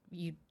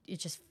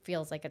just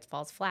feels like it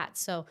falls flat.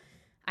 So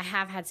I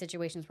have had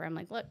situations where I'm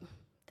like, look,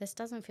 this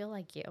doesn't feel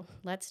like you.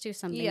 Let's do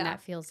something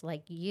that feels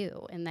like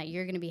you and that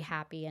you're going to be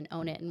happy and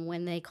own it. And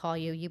when they call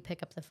you, you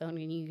pick up the phone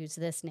and you use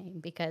this name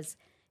because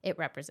it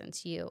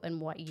represents you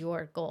and what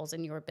your goals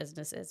and your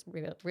businesses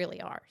really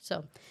are.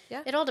 So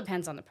it all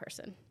depends on the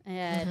person.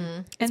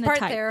 And It's the part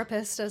type.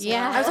 therapist as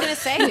Yeah. well. I was going to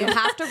say, you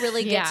have to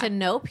really get Yeah. to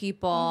know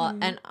people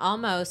and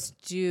almost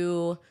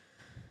do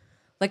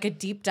like a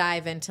deep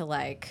dive into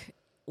like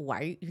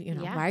why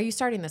Yeah. why are you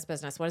starting this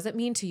business? What does it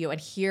mean to you?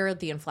 And hear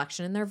the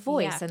inflection in their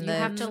voice Yeah, and you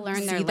have to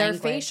learn their see their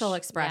language. facial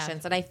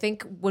expressions. And I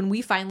think when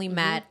we finally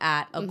met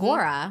at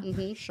Agora,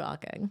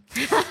 shocking,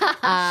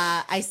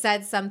 I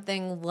said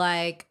something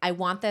like, I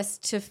want this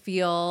to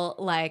feel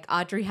like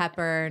Audrey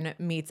Hepburn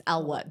meets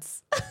Elle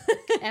Woods.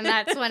 And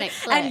that's when it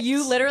clicked. And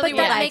you literally But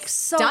were that like, makes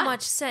so "Done."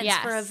 much sense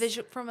Yes. for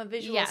a from a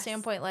visual Yes.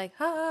 standpoint. Like,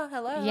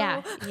 hello.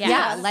 Yeah.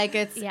 Yeah, like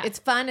it's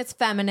fun, it's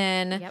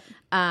feminine,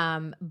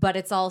 Yep. but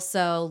it's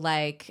also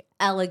like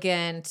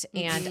elegant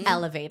and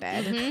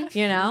elevated,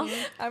 you know?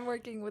 I'm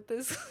working with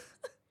this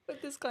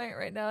with this client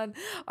right now, and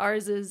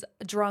ours is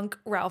drunk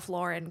Ralph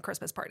Lauren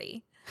Christmas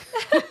party.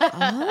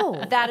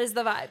 Oh. That is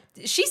the vibe.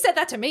 She said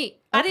that to me.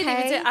 I didn't even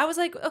Okay. say. I was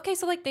like, okay,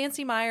 so like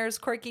Nancy Meyers,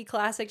 quirky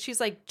classic. She's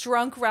like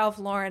drunk Ralph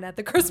Lauren at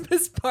the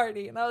Christmas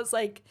party, and I was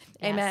like,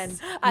 amen.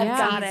 I've Yeah.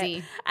 got Easy.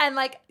 it. And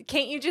like,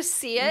 can't you just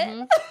see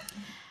it?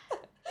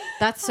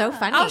 That's so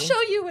funny. I'll show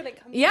you when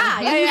it comes.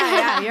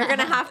 Yeah. You're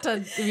gonna have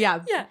to, Yeah,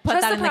 put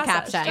trust that the in the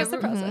process. caption. Trust the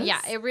process. Yeah,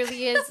 it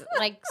really is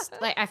like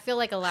I feel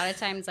like a lot of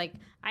times like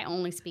I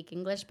only speak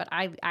English, but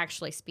I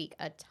actually speak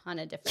a ton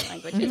of different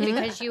languages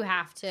because you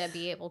have to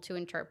be able to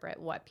interpret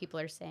what people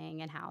are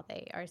saying and how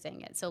they are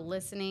saying it. So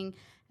listening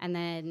and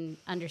then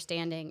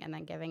understanding and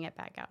then giving it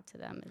back out to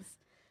them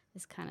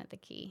is kind of the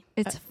key.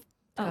 It's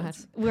ahead.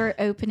 we're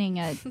opening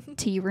a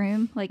tea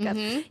room like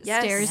Yes.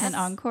 upstairs in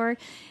Encore,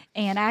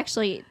 and I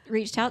actually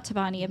reached out to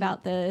Bonnie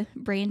about the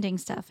branding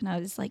stuff, and I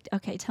was like,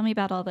 okay, tell me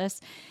about all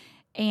this.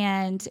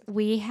 And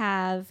we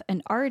have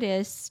an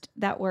artist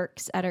that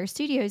works at our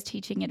studios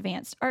teaching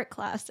advanced art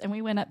class, and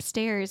we went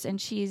upstairs, and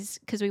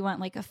because we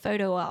want like a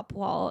photo op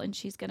wall, and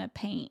she's gonna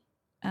paint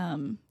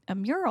a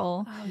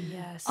mural Oh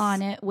yes.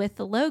 on it with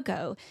the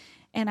logo.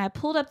 And I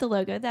pulled up the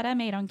logo that I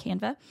made on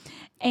Canva,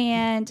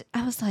 and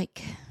I was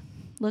like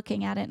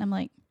looking at it, and I'm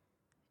like,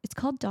 it's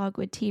called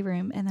Dogwood Tea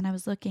Room. And then I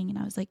was looking, and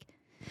I was like,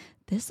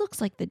 this looks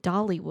like the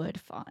Dollywood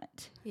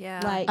font.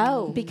 Yeah. Like,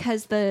 Oh.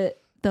 because the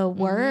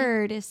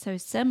word is so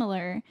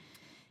similar.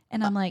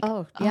 And I'm like,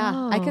 Oh,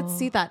 yeah. I could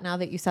see that now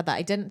that you said that.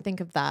 I didn't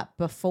think of that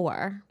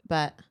before,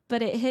 but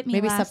But it hit me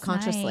Maybe last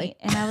subconsciously. night,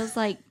 and I was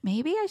like,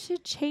 maybe I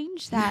should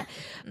change that.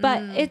 But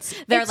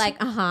they're it's, like,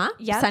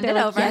 yeah, send they're it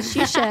like, over. Yes,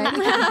 you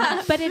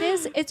should. But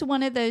it's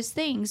one of those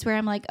things where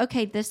I'm like,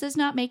 okay, this is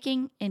not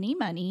making any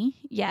money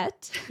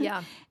yet.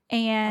 Yeah.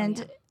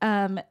 And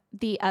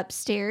the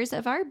upstairs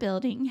of our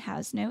building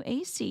has no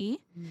AC,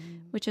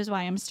 which is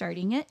why I'm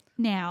starting it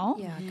now.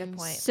 Yeah. Good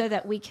point. So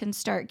that we can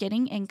start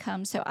getting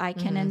income so I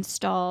can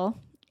install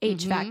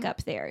HVAC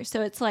up there.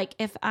 So it's like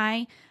if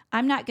I'm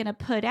not going to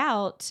put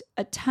out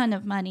a ton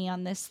of money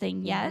on this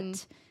thing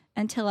yet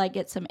until I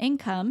get some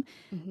income.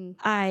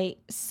 I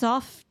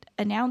soft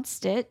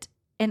announced it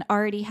and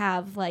already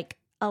have like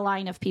a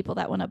line of people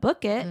that want to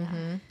book it.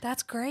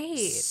 That's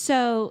great.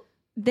 So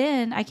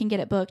then I can get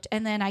it booked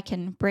and then I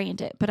can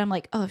brand it. But I'm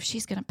like, oh, if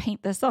she's going to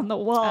paint this on the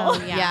wall.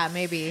 Oh, yeah.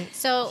 Maybe.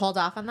 So Hold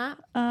off on that.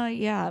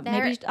 Yeah,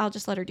 There- maybe I'll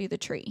just let her do the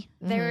tree.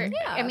 there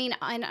I mean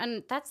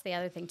and that's the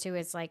other thing too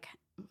is like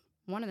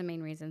one of the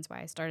main reasons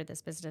why I started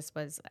this business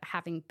was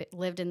having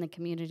lived in the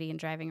community and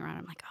driving around.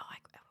 I'm like,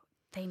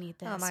 they need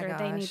this my or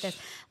they need gosh. this.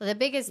 The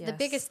biggest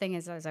Yes. thing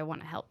is I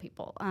want to help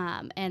people.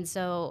 And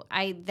so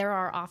there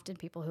are often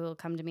people who will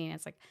come to me and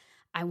it's like,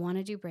 I want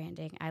to do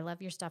branding. I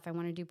love your stuff. I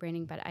want to do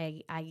branding, but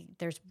I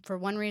there's for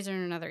one reason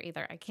or another,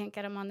 either I can't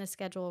get them on the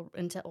schedule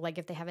until like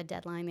if they have a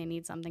deadline, they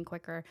need something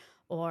quicker,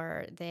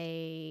 or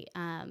they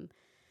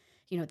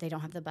they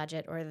don't have the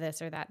budget or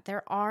this or that.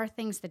 There are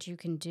things that you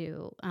can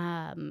do.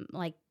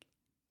 Like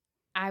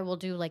I will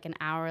do like an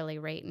hourly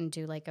rate and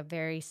do like a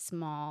very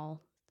small,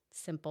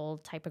 simple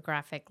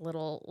typographic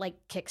little like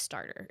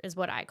Kickstarter is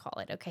what I call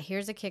it. Okay,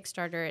 here's a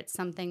Kickstarter. It's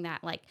something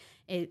that like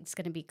it's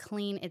going to be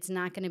clean. It's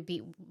not going to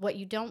be what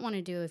you don't want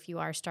to do if you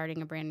are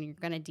starting a brand and you're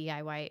going to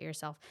DIY it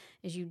yourself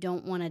is you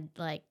don't want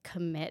to like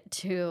commit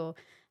to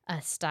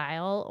a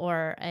style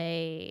or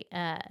an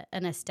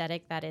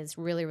aesthetic that is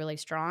really, really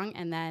strong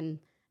and then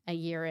a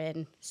year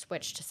in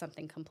switch to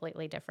something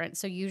completely different.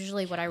 So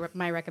usually what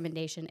my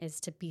recommendation is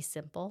to be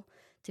simple,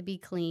 to be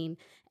clean.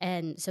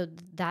 And so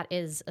that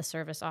is a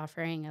service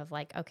offering of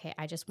like, okay,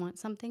 I just want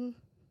something.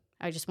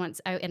 I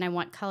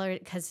want color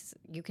because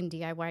you can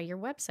DIY your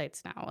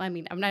websites now. I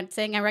mean, I'm not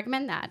saying I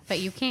recommend that, but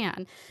you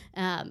can.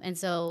 And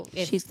so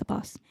She's the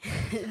boss.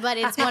 but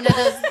it's one of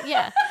those,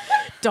 yeah.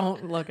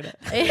 Don't look at it.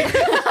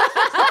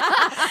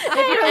 If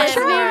you're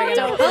listening,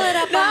 don't pull it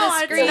up on the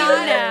screen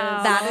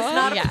now. That is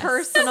not Yes. a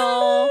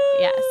personal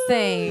Yes.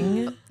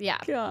 thing. Yeah.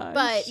 Gosh.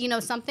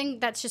 But, something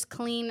that's just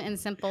clean and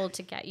simple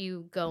to get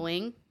you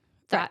going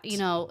that,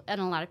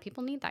 and a lot of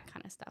people need that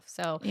kind of stuff.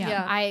 So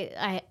Yeah.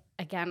 I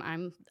again,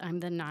 I'm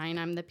the 9,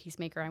 I'm the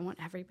peacemaker. I want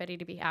everybody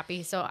to be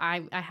happy. So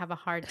I have a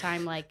hard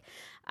time. Like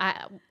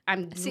I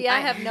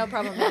have no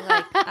problem being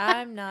like,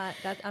 I'm not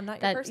your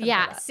person.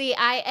 yeah. For that. See,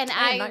 I am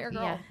not your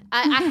girl. Yeah,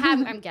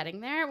 I'm getting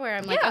there where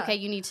I'm like, Yeah. okay,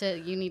 you need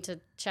to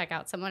check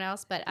out someone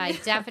else. But I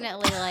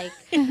definitely like,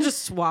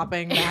 Just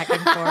swapping back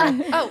and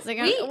forth. Oh, like,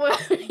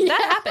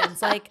 that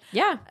happens. Like,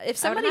 Yeah. if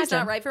somebody's imagine.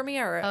 not right for me,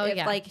 or Oh, if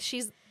yeah. like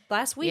she's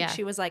last week Yeah.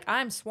 she was like,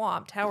 I'm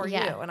swamped. How are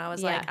Yeah. you? And I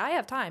was Yeah. like, I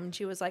have time. And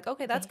she was like,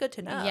 okay, that's good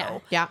to know. Yeah.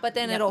 Yeah. But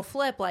then Yep. it'll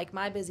flip, like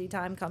my busy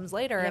time comes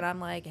later Yep. and I'm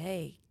like,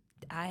 hey,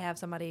 I have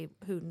somebody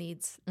who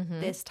needs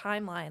this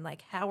timeline.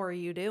 Like, how are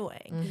you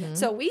doing?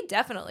 So we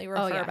definitely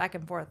refer yeah. back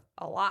and forth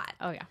a lot.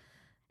 Oh yeah.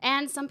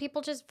 And some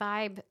people just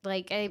vibe.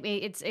 Like I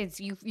mean, it's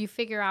you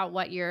figure out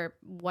what your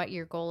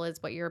goal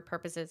is, what your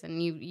purpose is,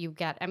 and you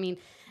get. I mean,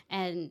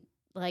 and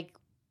like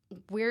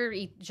we're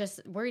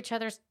each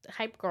other's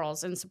hype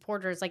girls and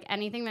supporters. Like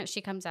anything that she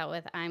comes out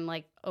with, I'm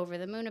like over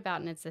the moon about,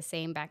 and it's the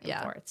same back and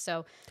Yeah. forth.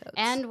 So, Totes.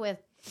 and with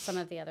some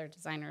of the other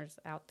designers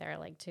out there,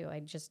 like too,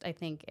 I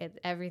think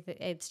everything.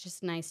 It's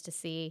just nice to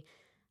see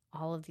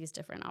all of these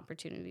different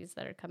opportunities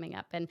that are coming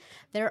up. And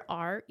there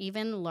are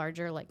even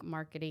larger like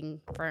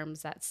marketing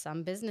firms that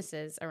some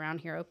businesses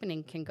around here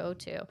opening can go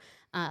to.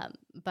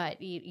 But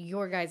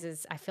your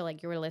guys' I feel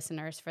like your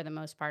listeners for the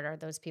most part are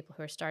those people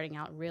who are starting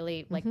out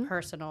really like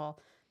personal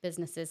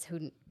businesses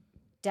who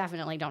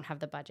definitely don't have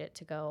the budget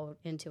to go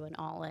into an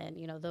all-in,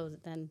 those,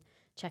 then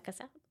check us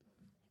out.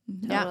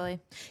 Totally.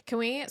 Can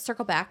we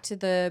circle back to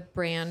the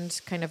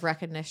brand kind of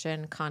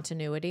recognition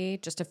continuity?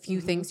 Just a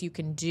few things you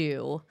can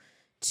do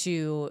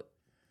to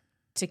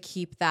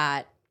keep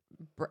that,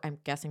 I'm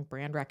guessing,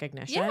 brand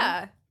recognition.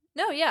 Yeah.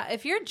 No, yeah.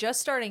 If you're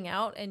just starting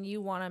out and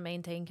you want to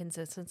maintain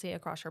consistency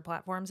across your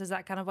platforms, is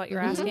that kind of what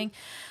you're asking?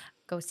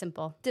 Go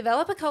simple.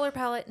 Develop a color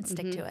palette and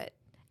stick to it.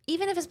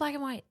 Even if it's black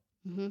and white.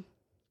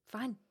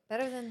 Fine.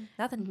 Better than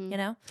nothing, you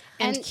know?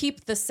 And And-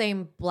 keep the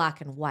same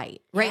black and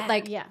white, right? Yeah.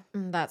 Like, Yeah.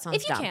 that sounds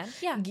If you dumb. can,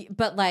 yeah.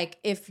 But like,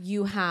 if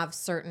you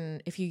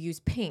use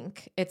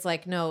pink, it's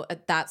like, no,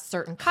 that's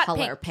certain Hot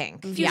color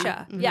pink.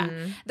 Fuchsia. Yeah.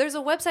 There's a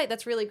website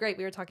that's really great.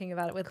 We were talking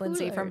about it with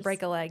Lindsay from Coolers.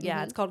 Break a Leg.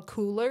 Yeah. It's called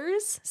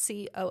Coolors,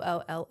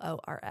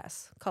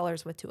 Collors,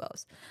 Colors with 2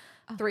 O's,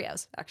 3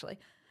 O's actually.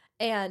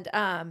 And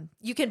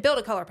you can build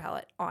a color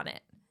palette on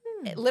it.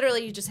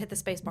 Literally, you just hit the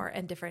space bar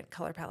and different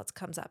color palettes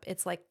comes up.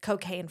 It's like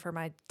cocaine for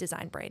my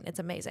design brain. It's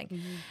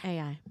amazing.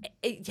 AI.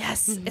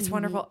 Yes, it's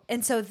wonderful.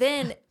 And so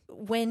then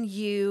when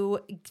you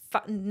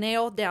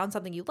nail down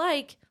something you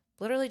like,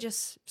 literally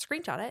just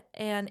screenshot it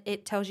and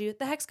it tells you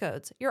the hex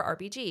codes, your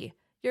RBG,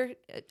 your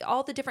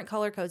all the different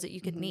color codes that you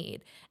could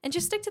need, and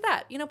just stick to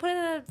that. Put it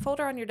in a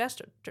folder on your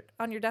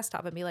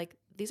desktop and be like,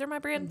 these are my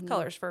brand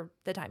colors for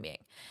the time being.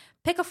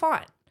 Pick a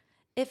font.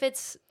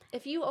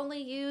 If you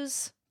only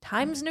use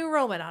Times New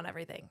Roman on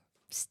everything,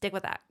 stick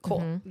with that.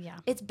 Cool. Yeah.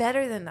 It's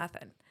better than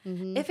nothing.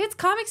 If it's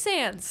Comic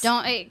Sans,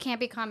 It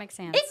can't be Comic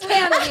Sans. it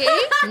can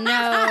be.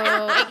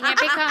 No, it can't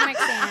be Comic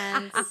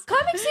Sans.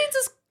 Comic Sans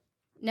is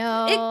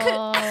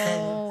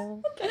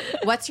No.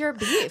 What's your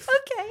beef?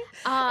 okay.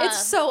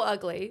 It's so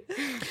ugly.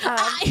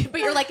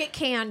 But you're like, it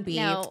can be.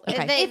 No.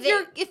 Okay.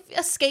 If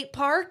a skate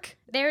park,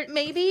 There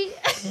maybe.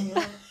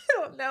 I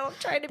don't know. I'm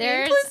trying to be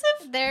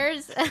inclusive.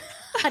 there's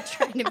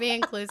trying to be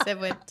inclusive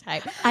with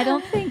type. I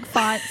don't think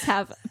fonts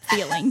have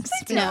feelings.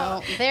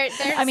 No, there's.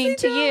 I mean,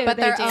 to you, But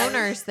they their do.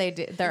 owners, their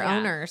Yeah.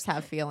 owners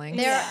have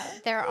feelings.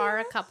 There are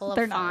a couple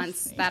They're of not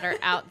fonts listening. that are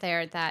out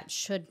there that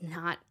should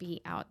not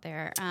be out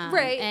there.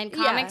 Right. And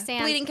Comic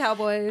Sans. Bleeding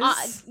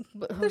Cowboys.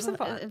 There's some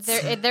fonts.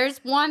 There's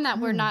one that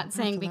we're not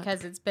saying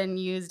because it's been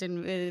used,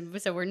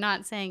 and so we're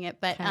not saying it.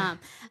 But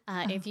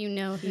if you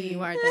know who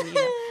you are, then you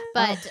know.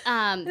 But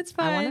it's I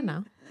fine. want to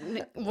know.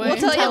 we'll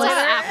tell you later.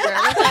 after.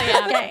 We'll tell you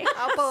after. Okay,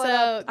 I'll pull it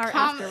up. So Our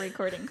after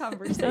recording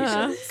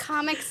conversation.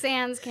 Comic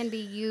Sans can be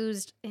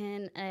used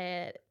in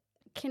a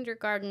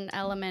kindergarten,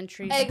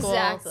 elementary school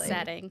Exactly.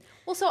 setting.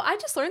 Well, so I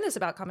just learned this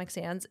about Comic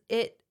Sans.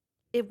 It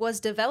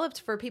was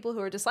developed for people who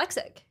are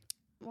dyslexic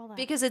Well,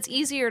 because it's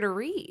easier to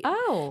read.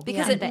 Oh.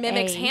 Because Yeah. it The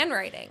mimics A.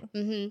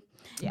 handwriting.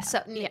 Yeah.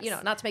 So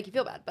Yes. not to make you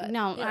feel bad, but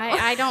no, you know.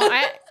 I don't.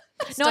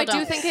 No, I do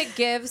don't. think it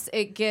gives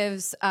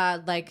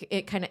like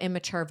it kind of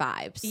immature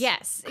vibes.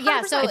 Yes.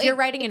 Yeah. So if you're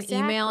writing an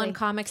email in exactly.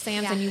 Comic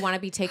Sans Yeah. and you want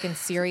to be taken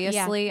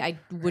seriously, I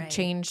would Right.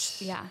 change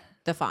Yeah.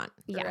 the font.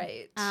 Yeah.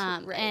 Right.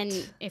 And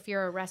if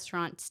you're a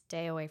restaurant,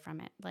 stay away from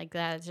it. Like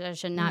that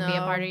should not be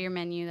a part of your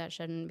menu. That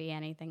shouldn't be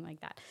anything like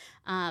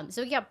that.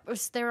 So yeah,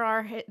 there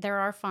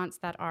are fonts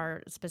that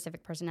are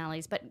specific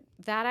personalities, but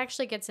that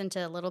actually gets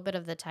into a little bit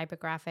of the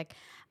typographic.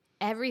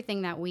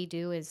 Everything that we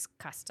do is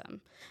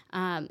custom.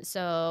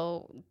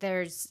 So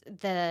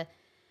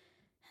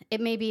it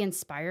may be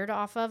inspired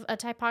off of a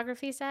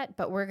typography set,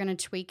 but we're going to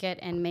tweak it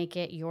and make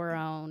it your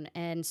own.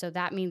 And so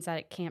that means that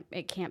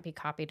it can't be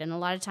copied. And a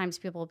lot of times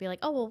people will be like,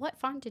 "Oh, well, what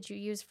font did you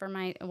use for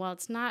my?" Well,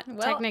 it's not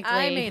technically.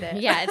 I made it.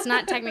 Yeah, it's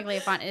not technically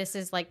a font. This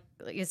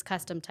is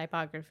custom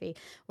typography,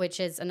 which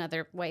is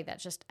another way that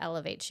just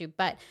elevates you.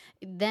 But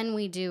then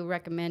we do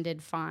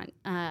recommended font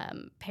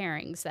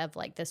pairings of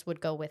like this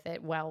would go with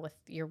it well with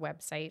your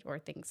website or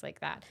things like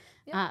that.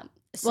 Well,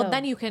 So-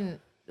 then you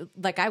can,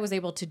 like, I was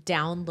able to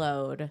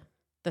download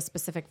the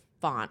specific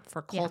font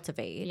for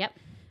Cultivate. Yep.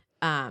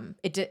 But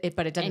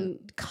it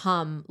doesn't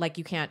come like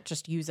you can't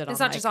just use it.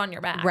 It's on not just on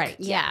your back. Right.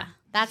 Yeah.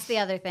 That's the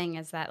other thing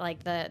is that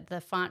like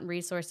the font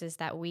resources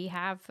that we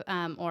have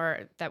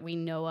or that we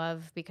know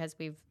of because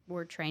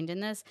we're trained in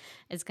this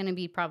is going to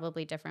be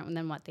probably different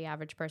than what the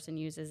average person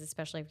uses,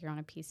 especially if you're on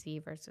a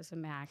PC versus a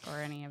Mac or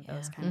any of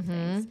those kind of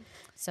things.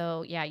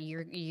 So yeah,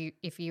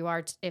 if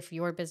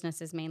your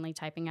business is mainly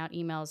typing out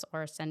emails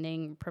or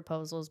sending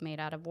proposals made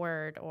out of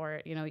Word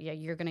or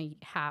you're going to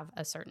have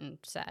a certain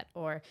set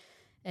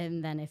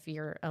and then if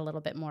you're a little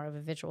bit more of a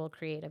visual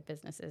creative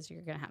businesses,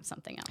 you're going to have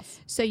something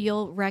else. So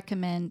you'll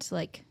recommend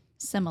like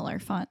similar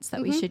fonts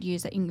that we should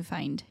use that you can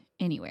find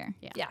anywhere.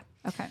 Yeah.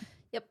 Okay.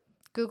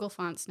 Google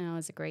Fonts now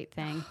is a great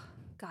thing.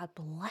 God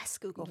bless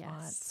Google Yes.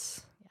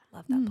 Fonts.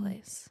 Love that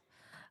place.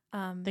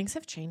 Things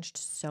have changed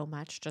so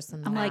much just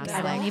in the I'm like, last,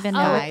 I don't like, even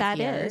know what 5 that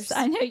years. is.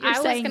 I know you're I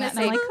was saying gonna that. And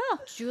I'm say, like, oh.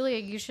 Julia,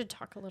 you should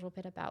talk a little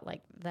bit about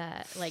like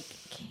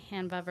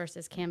Canva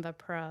versus Canva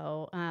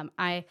Pro.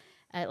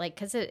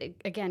 Because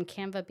again,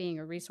 Canva being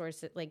a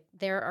resource,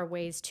 there are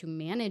ways to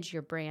manage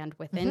your brand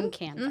within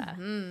Canva.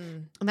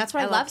 And that's what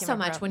I love love so Canva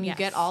much Pro. when you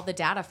get all the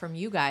data from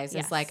you guys.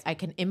 Yes. Is like I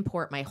can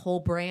import my whole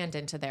brand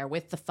into there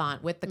with the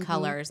font, with the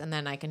colors, and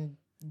then I can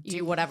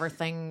do whatever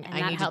thing And I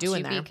that need to helps do you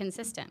in there. be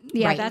consistent.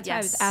 Yeah, Right. that's why I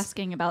was Yes.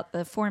 asking about the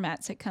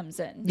formats it comes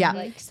in. Yeah.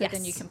 Like, so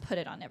then you Yes. can put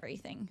it on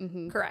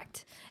everything.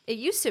 Correct. It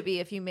used to be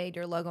if you made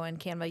your logo in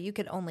Canva, you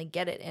could only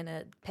get it in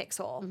a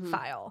pixel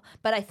file.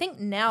 But I think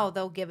now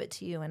they'll give it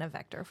to you in a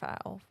vector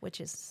file,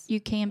 which is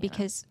You can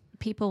because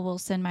people will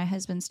send my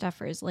husband stuff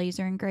for his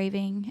laser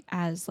engraving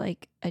as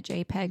like a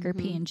JPEG or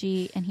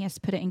PNG, and he has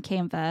to put it in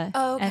Canva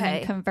Oh, and then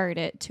okay. convert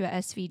it to a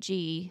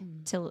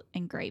SVG to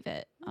engrave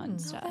it on oh,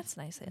 stuff. that's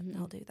nice.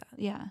 They'll do that.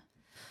 Yeah.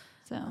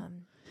 So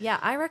Yeah,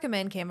 I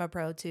recommend Canva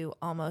Pro to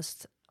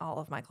almost all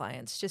of my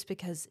clients just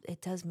because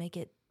it does make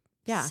it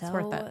It's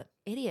worth it.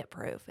 idiot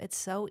proof. It's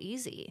so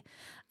easy.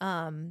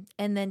 And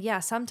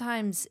then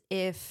sometimes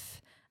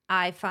if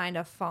I find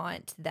a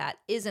font that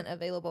isn't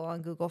available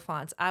on Google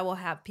Fonts, I will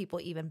have people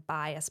even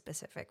buy a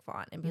specific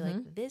font and be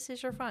like, this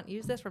is your font.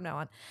 Use this from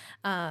now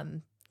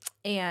on.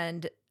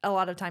 And a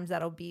lot of times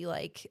that'll be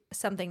like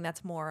something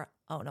that's more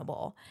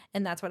ownable.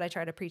 And that's what I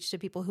try to preach to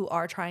people who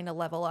are trying to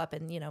level up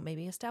and,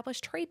 maybe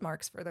establish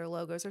trademarks for their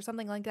logos or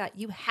something like that.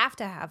 You have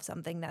to have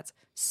something that's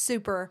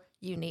super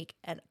unique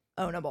and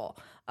ownable.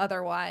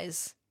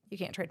 Otherwise, you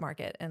can't trademark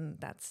it, and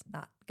that's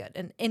not good.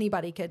 And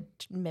anybody could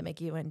mimic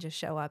you and just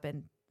show up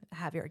and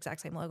have your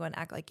exact same logo and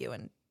act like you,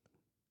 and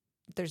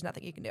there's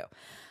nothing you can do.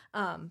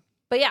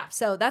 But yeah,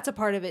 so that's a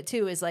part of it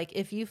too, is like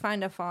if you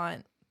find a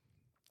font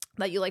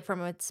that you like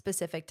from a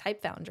specific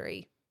type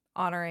foundry,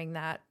 honoring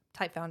that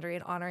type foundry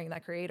and honoring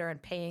that creator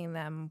and paying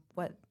them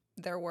what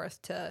they're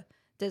worth to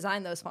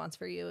design those fonts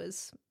for you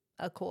is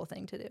a cool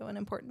thing to do and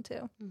important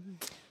too.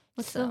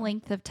 what's the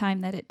length of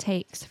time that it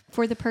takes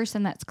for the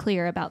person that's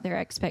clear about their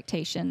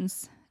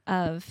expectations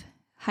of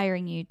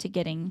hiring you to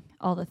getting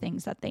all the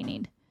things that they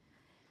need?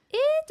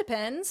 It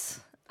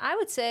depends. I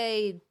would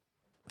say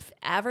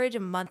average a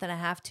month and a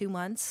half, 2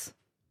 months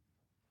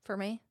for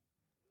me.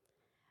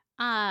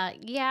 I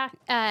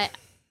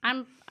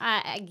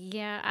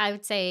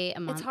would say a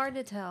month. It's hard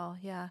to tell.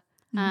 Yeah.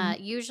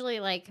 Usually,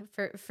 like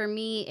for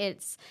me,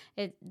 it's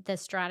the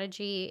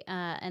strategy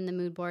and the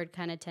mood board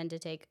kind of tend to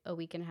take a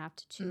week and a half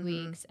to 2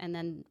 weeks, and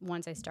then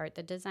once I start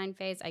the design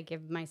phase, I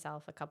give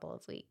myself a couple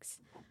of weeks.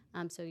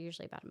 So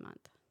usually about a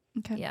month.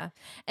 Okay. Yeah.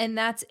 And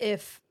that's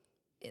if,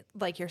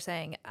 like you're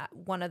saying,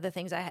 one of the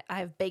things I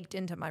have baked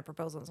into my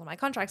proposals on my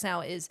contracts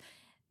now is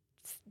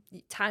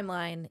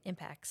timeline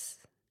impacts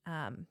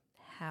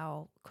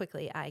how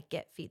quickly I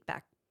get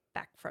feedback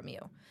back from you.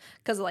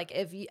 Because like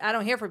if I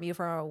don't hear from you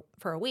for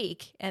a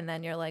week, and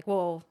then you're like,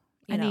 well,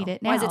 I need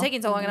it why is it now.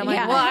 taking so long? And I'm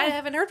Yeah. like, well, I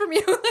haven't heard from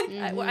you.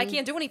 I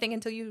can't do anything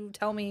until you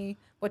tell me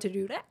what to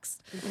do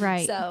next.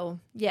 Right. So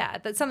yeah,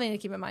 that's something to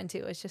keep in mind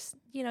too. It's just,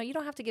 you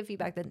don't have to give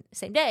feedback the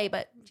same day,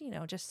 but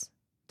just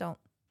don't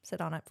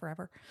sit on it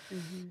forever.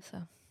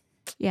 So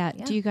Yeah.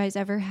 Yeah. Do you guys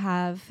ever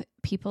have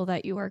people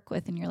that you work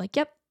with and you're like,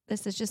 yep,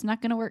 this is just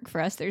not going to work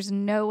for us. There's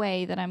no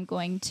way that I'm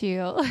going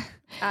to.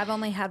 I've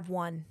only had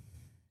one.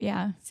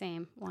 Yeah.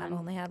 Same I've one.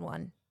 only had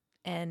one,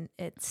 and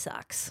it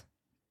sucks.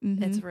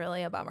 Mhm. It's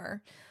really a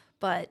bummer,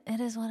 but it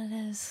is what it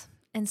is.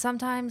 And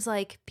sometimes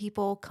like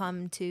people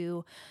come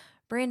to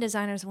brand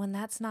designers when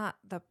that's not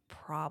the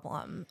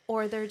problem,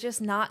 or they're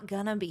just not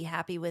gonna be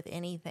happy with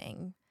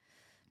anything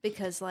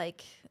because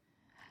like,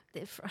 I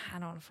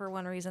don't know, for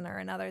one reason or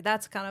another.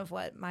 That's kind of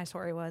what my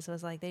story was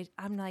like,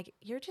 I'm like,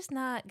 you're just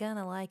not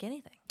gonna like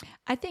anything.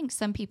 I think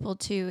some people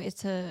too,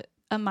 it's a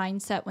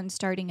mindset when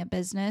starting a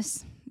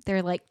business.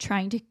 They're like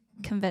trying to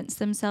convince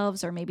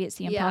themselves, or maybe it's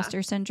the Yeah.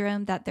 imposter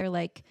syndrome, that they're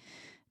like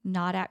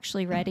not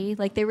actually ready.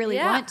 Like they really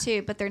Yeah. want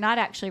to, but they're not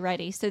actually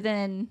ready. So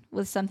then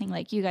with something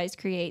like you guys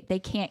create, they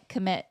can't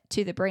commit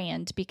to the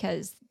brand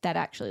because that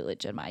actually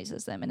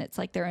legitimizes them. And it's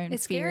like their own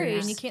It's fears. scary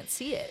and you can't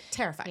see it.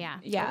 Terrifying. Yeah.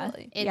 Yeah.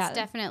 Totally. It's yeah.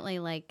 definitely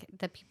like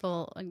the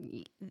people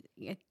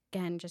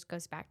again just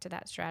goes back to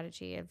that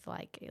strategy of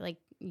like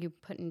you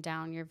putting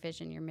down your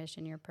vision, your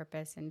mission, your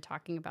purpose, and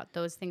talking about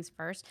those things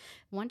first.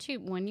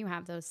 When you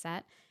have those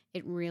set,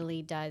 it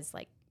really does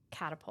like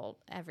catapult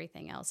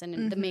everything else,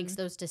 and it makes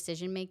those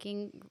decision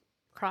making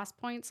cross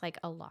points like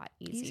a lot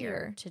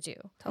easier to do.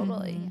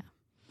 Totally. Mhm. Yeah.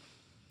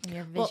 And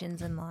your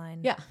vision's in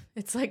line. Yeah.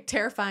 It's like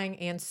terrifying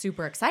and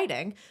super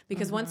exciting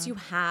because once you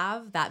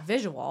have that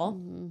visual,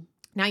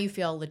 now you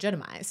feel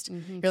legitimized.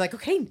 You're like,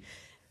 okay,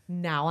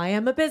 now I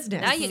am a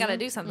business. Now you got to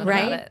do something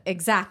right? about it.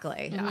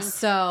 Exactly.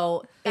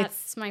 So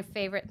That's my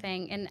favorite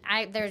thing. And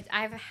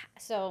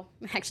so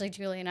actually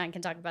Julie and I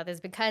can talk about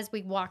this because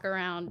we walk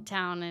around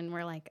town and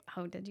we're like,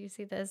 oh, did you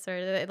see this?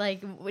 Or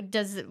like,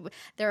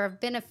 there have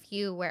been a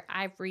few where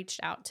I've reached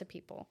out to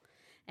people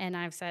and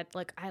I've said,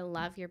 look, I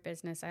love your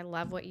business. I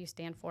love what you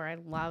stand for.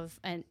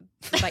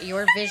 But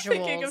your visuals.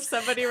 thinking of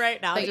somebody right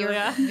now. But your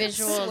Julia.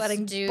 visuals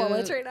Sweating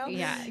bullets right now.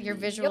 Yeah, your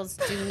visuals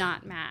do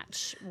not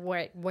match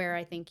where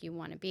I think you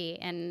want to be,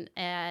 and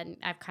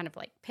I've kind of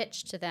like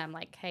pitched to them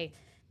like, hey,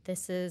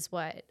 this is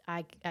what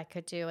I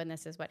could do, and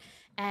this is what,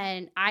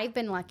 and I've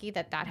been lucky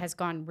that has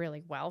gone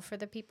really well for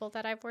the people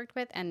that I've worked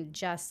with, and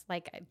just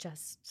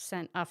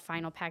sent a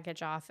final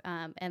package off,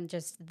 and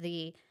just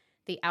the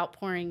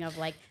outpouring of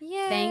like,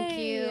 thank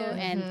you.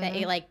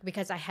 And like,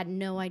 because I had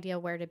no idea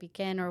where to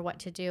begin or what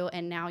to do.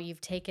 And now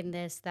you've taken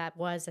this, that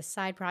was a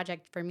side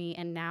project for me.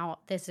 And now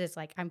this is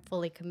like, I'm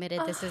fully committed.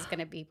 This is going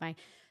to be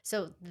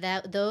so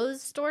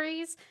those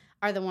stories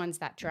are the ones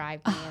that drive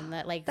me. And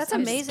that like, That's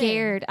I'm amazing.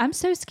 scared. I'm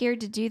so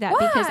scared to do that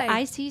because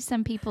I see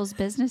some people's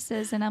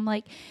businesses and I'm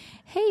like,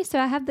 hey, so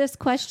I have this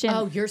question.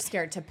 Oh, you're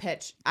scared to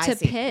pitch. I to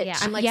see. pitch. Yeah.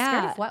 I'm like,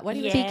 scared of what? What do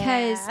you mean?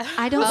 Because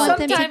I don't want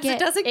them to Sometimes get. it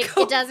doesn't it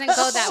go. doesn't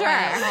go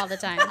that way all the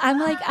time. I'm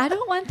like, I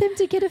don't want them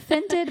to get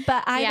offended,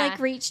 but I Yeah. like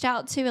reached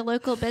out to a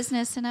local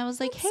business and I was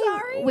like, hey,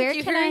 Sorry. where if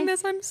you're can hearing I?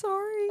 this, I'm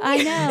sorry.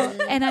 I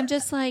know. And I'm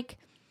just like,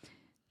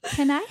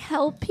 can I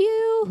help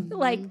you?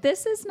 Like,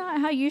 this is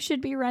not how you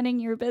should be running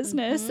your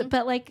business.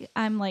 But like,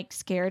 I'm like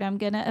scared I'm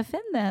going to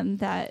offend them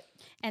that.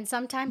 And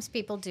sometimes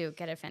people do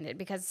get offended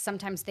because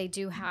sometimes they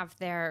do have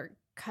their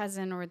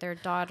cousin or their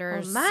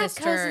daughter's my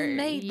sister. cousin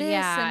made this,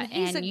 and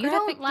he's a you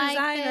graphic don't like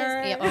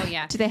designer. this. Yeah, oh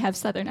yeah, Do they have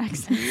Southern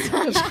accents?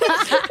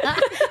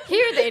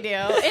 here they do.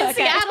 In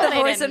Seattle, the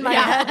they voice didn't. in my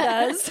head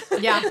does.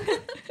 Yeah.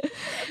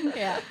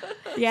 Yeah.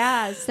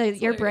 Yeah. So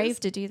you're brave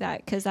to do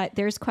that because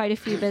there's quite a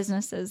few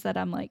businesses that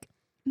I'm like,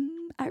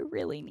 I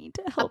really need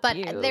to help But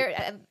you.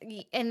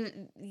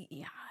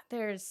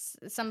 there's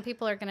some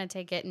people are going to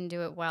take it and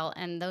do it well,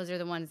 and those are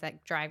the ones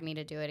that drive me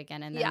to do it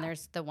again. And then Yeah.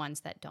 there's the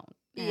ones that don't,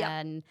 Yeah.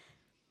 and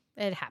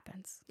it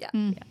happens.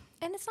 And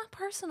it's not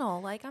personal.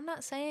 Like, I'm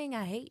not saying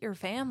I hate your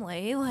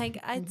family. Like,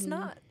 it's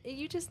not.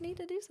 You just need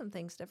to do some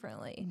things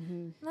differently.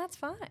 And that's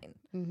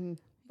fine.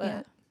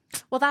 But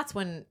Well, that's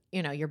when,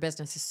 your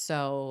business is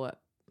so,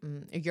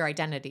 your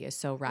identity is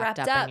so wrapped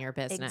up in your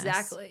business.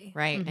 Exactly.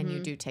 Right. And you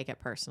do take it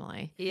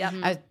personally. Yep.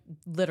 I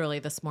literally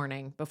this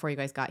morning, before you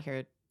guys got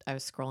here, I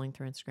was scrolling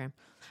through Instagram.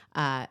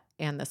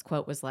 And this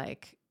quote was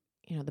like,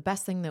 the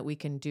best thing that we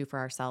can do for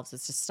ourselves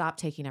is to stop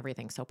taking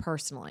everything so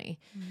personally.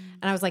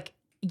 And I was like,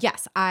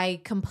 yes,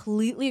 I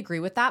completely agree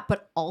with that.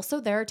 But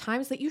also there are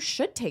times that you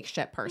should take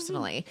shit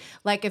personally.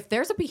 Like if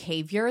there's a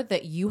behavior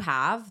that you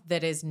have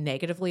that is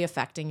negatively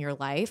affecting your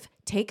life,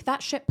 take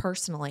that shit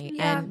personally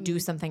and do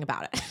something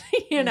about it,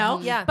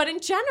 Yeah. But in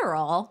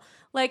general,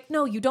 like,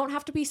 no, you don't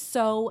have to be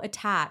so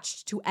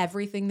attached to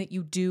everything that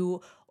you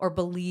do or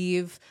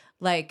believe.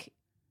 Like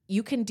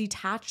you can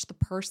detach the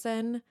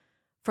person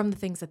from the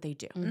things that they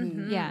do.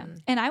 Yeah.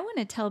 And I want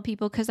to tell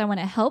people because I want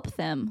to help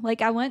them.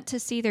 Like, I want to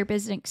see their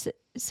business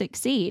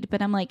succeed.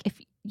 But I'm like, if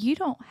you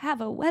don't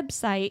have a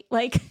website,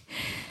 like,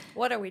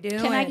 What are we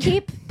doing? can I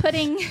keep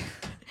putting.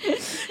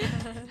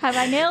 Have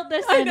I nailed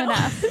this in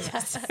enough?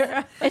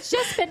 It's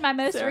just been my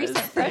most recent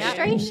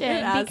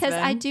frustration because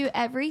I do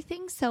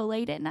everything so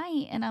late at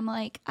night. And I'm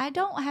like, I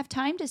don't have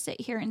time to sit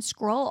here and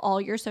scroll all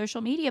your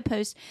social media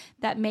posts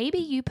that maybe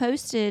you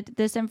posted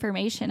this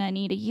information I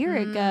need a year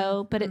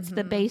ago, but it's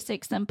the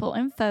basic, simple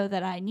info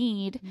that I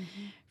need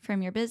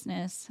from your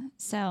business.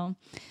 So,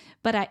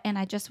 but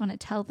I just want to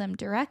tell them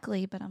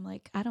directly, but I'm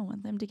like, I don't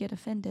want them to get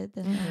offended.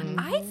 Then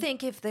I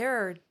think if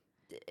they're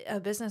a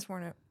business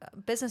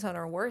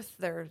owner worth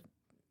their,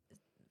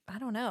 I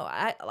don't know.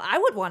 I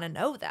would want to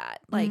know that.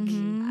 Like,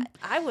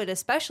 I would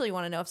especially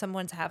want to know if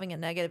someone's having a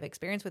negative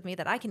experience with me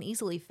that I can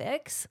easily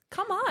fix.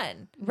 Come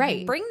on.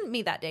 Right. Bring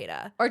me that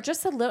data. Or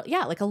just a little,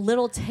 like a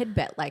little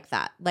tidbit like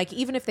that. Like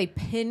even if they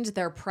pinned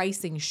their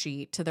pricing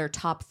sheet to their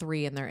top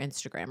 3 in their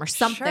Instagram or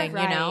something,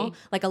 right.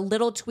 like a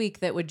little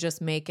tweak that would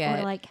just make it.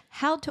 or like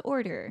how to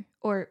order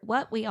or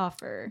what we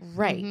offer.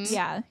 Right.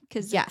 Yeah,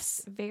 because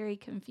Yes. it's very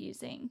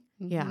confusing.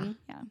 Yeah.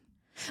 Yeah.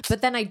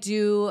 But then I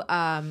do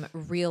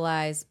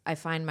realize I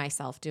find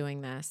myself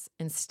doing this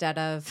instead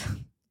of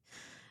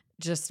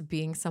just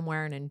being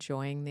somewhere and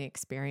enjoying the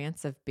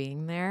experience of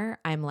being there.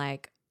 I'm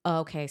like,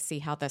 okay, see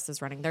how this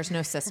is running. There's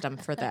no system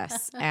for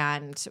this.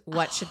 And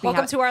what should be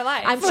Welcome to our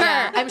life.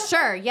 I'm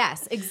sure.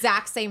 Yes.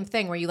 Exact same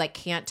thing where you like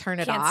can't turn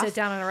it Can't off. sit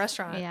down in a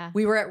restaurant. Yeah.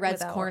 We were at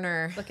Red's without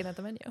Corner looking at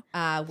the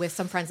menu. with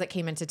some friends that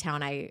came into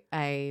town.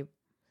 I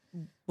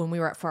when we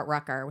were at Fort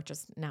Rucker, which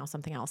is now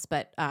something else,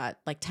 but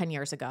like 10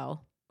 years ago,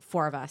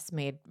 4 of us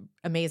made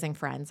amazing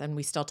friends and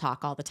we still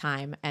talk all the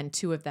time. And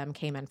 2 of them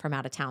came in from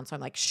out of town. So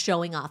I'm like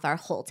showing off our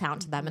whole town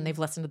to them and they've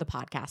listened to the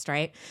podcast,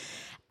 right?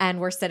 And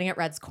we're sitting at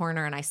Red's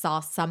Corner and I saw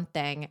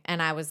something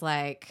and I was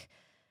like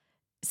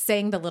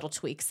saying the little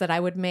tweaks that I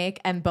would make.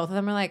 And both of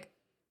them are like,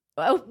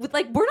 oh,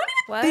 like we're not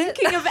even What?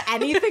 thinking of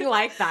anything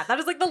like that. That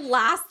is like the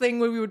last thing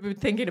we would be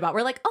thinking about.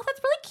 We're like, oh, that's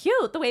really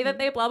cute. The way that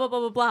they blah, blah, blah,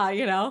 blah, blah,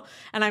 you know?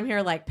 And I'm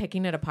here like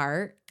picking it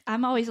apart.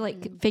 I'm always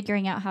like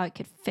figuring out how I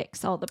could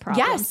fix all the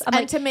problems. Yes, I'm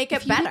and like, to make it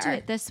if you could better. do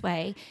it this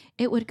way,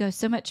 it would go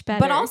so much better.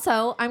 But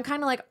also, I'm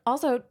kind of like,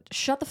 also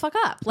shut the fuck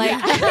up. Like,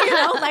 you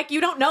know, like you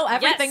don't know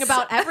everything Yes.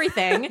 about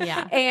everything.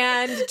 Yeah.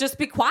 And just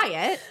be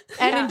quiet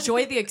and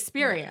enjoy the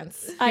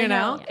experience. I You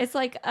know? It's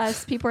like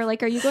us. People are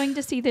like, "Are you going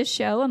to see this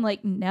show?" I'm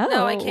like, "No,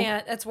 No, I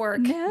can't. It's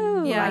work.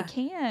 No, Yeah. I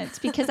can't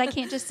because I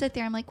can't just sit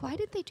there. I'm like, why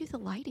did they do the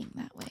lighting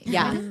that way?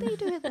 Yeah. Why did they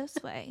do it this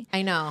way?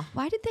 I know.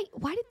 Why did they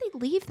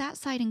leave that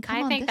side and come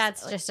I on think this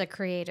that's side? just a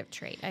creative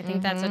trait. I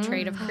think that's a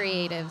trait of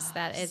creatives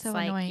that it's So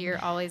like annoying. you're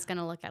always going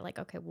to look at like,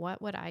 okay,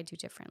 what would I do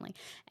differently?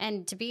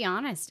 And to be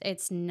honest,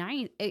 it's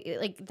nice.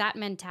 Like that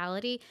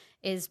mentality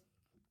is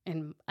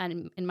in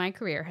my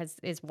career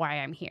is why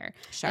I'm here.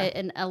 Sure.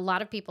 And a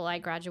lot of people I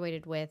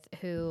graduated with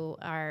who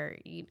are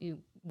you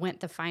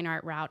went the fine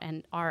art route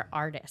and are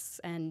artists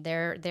and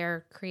their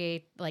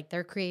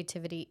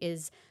creativity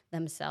is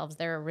themselves,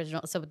 their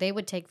original. So they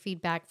would take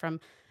feedback from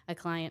a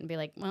client and be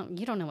like, well,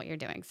 you don't know what you're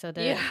doing. So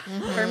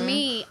for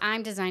me,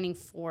 I'm designing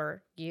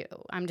for you.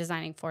 I'm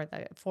designing for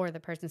the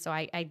person. So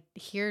I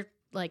hear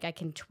like I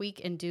can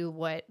tweak and do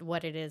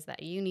what it is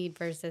that you need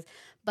versus,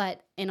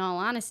 but in all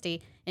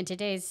honesty, in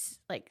today's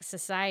like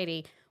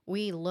society,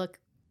 we look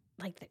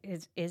like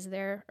is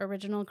there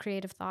original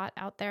creative thought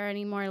out there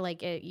anymore?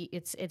 Like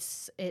it's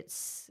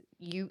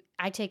you.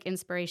 I take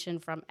inspiration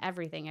from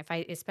everything.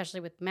 Especially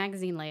with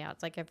magazine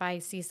layouts, like if I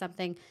see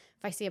something,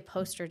 if I see a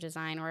poster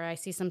design or I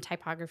see some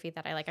typography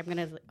that I like, I'm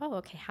gonna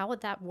okay, how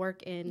would that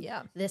work in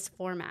this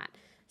format?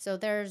 So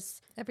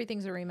there's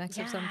Everything's a remix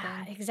of something.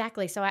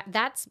 exactly. So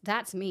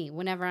that's me.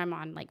 Whenever I'm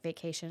on like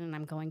vacation and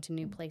I'm going to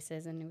new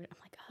places and I'm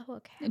like, oh,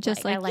 okay,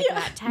 Just I like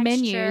that texture.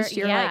 menus.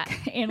 You're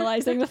like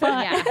analyzing the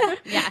font.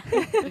 yeah,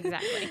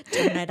 exactly.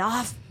 Turn it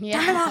off.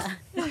 Yeah. Turn it off.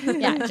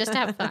 Yeah, just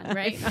have fun,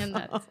 right? And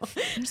that's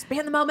Just be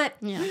in the moment.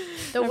 yeah.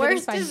 The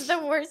worst is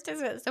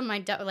so my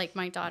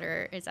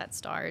daughter is at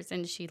Stars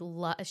and she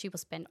will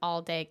spend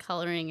all day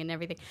coloring and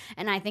everything.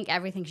 And I think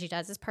everything she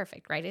does is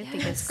perfect, right? I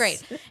think it's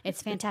great.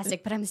 It's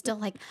fantastic. But I'm still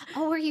like,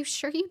 oh, are you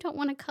sure you don't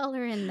want to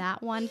color in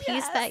that one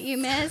piece that you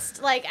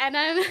missed? Like, and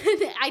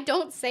I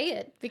don't say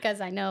it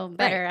because I know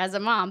better as a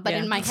mom. But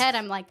in my head,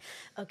 I'm like,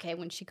 okay,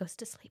 when she goes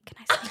to sleep, can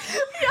I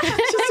sleep?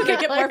 Just to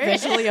make it more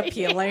visually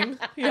appealing.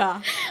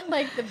 Yeah.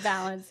 Like the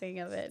balancing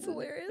of it. It's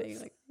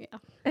hilarious. Like, yeah.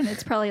 And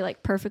it's probably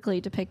like perfectly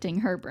depicting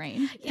her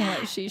brain and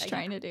what she's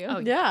trying to do. Oh,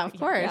 Yeah, of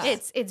course.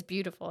 It's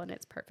beautiful and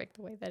it's perfect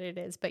the way that it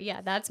is. But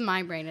yeah, that's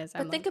my brain is.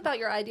 But think about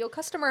your ideal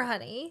customer,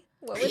 honey.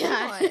 What would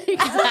yeah, you want?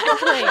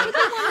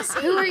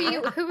 exactly.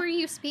 Who are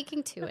you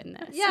speaking to in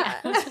this? Yeah.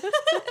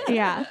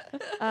 Yeah.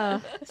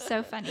 Oh,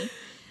 so funny.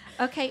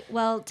 Okay,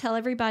 well, tell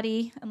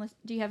everybody.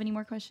 Do you have any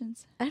more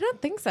questions? I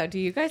don't think so. Do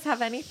you guys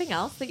have anything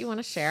else that you want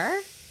to share?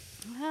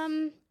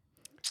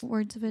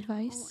 Words of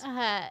advice?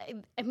 I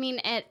mean,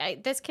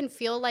 this can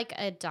feel like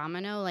a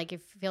domino. Like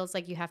it feels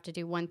like you have to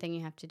do one thing.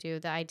 You have to do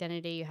the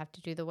identity. You have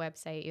to do the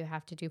website. You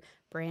have to do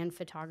brand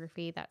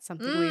photography. That's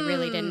something we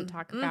really didn't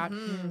talk about.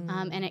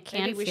 And it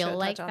can Maybe we feel should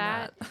like touch on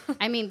that. that.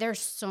 I mean, there's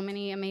so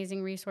many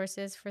amazing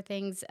resources for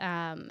things.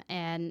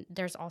 And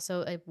there's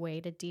also a way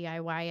to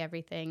DIY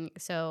everything.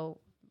 So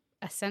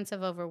a sense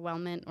of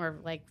overwhelmment, or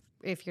like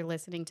if you're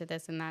listening to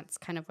this and that's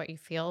kind of what you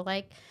feel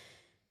like,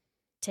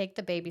 take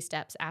the baby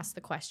steps, ask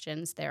the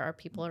questions. There are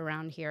people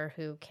around here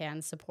who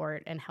can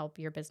support and help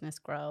your business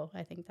grow.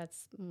 I think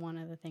that's one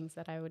of the things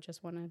that I would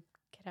just want to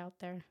get out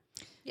there.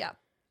 Yeah.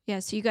 Yeah,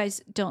 so you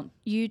guys don't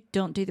do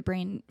the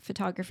brain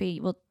photography.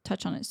 We'll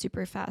touch on it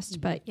super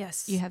fast, but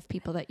Yes. you have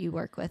people that you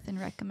work with and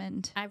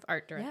recommend. I've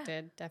art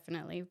directed,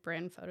 definitely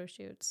brand photo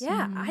shoots.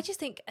 Yeah, I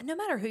just think no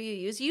matter who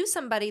you use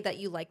somebody that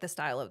you like the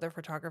style of their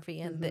photography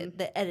and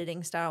the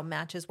editing style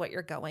matches what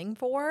you're going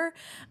for.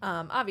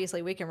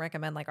 Obviously, we can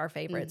recommend like our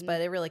favorites, but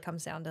it really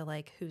comes down to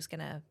like who's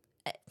gonna.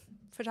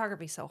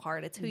 Photography's so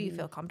hard. It's who you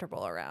feel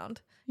comfortable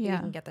around. Who you Yeah.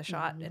 can get the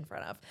shot in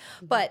front of,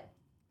 but.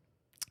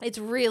 It's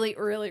really,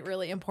 really,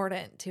 really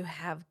important to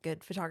have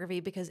good photography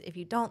because if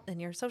you don't, then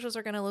your socials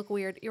are going to look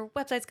weird. Your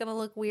website's going to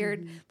look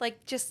weird.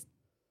 Like just,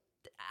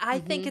 I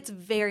think it's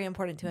very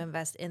important to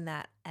invest in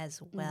that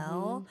as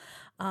well.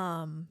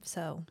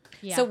 So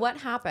So what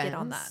happens Get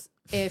on that.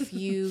 if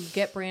you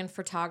get brand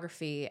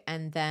photography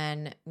and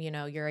then,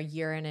 you're a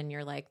year in and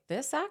you're like,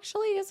 this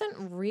actually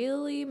isn't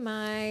really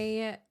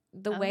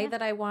the way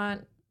that I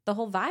want the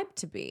whole vibe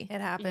to be.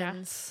 It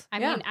happens. I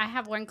Yeah. mean, I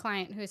have one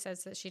client who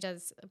says that she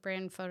does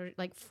brand photo,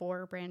 like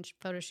 4 brand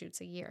photo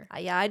shoots a year.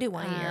 Yeah, I do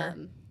one a year.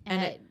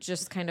 And it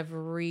just kind of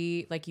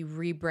you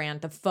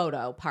rebrand the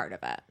photo part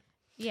of it.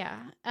 Yeah.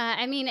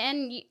 I mean,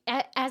 and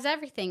as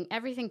everything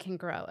can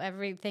grow.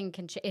 Everything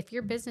can if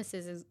your business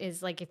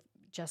is like, if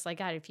just like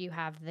that, if you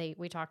have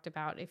we talked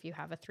about, if you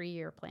have a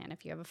 3-year plan,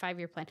 if you have a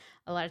 5-year plan,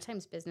 a lot of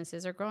times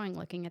businesses are growing,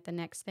 looking at the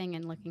next thing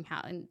and looking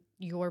how, and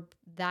your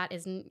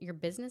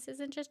business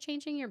isn't just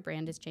changing, your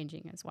brand is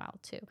changing as well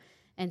too.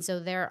 And so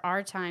there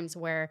are times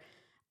where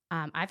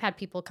I've had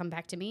people come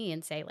back to me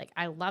and say, like,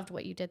 I loved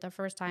what you did the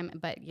first time,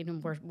 but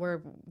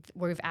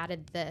we've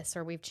added this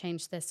or we've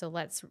changed this. So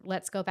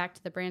let's go back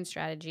to the brand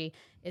strategy.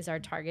 Is our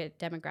target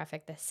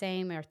demographic the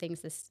same? Are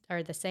things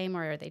are the same,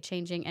 or are they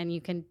changing? And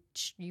you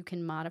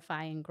can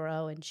modify and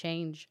grow and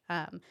change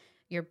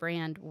your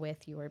brand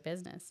with your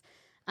business.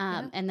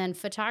 And then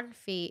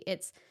photography,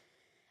 it's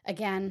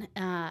again,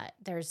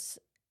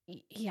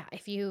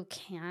 if you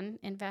can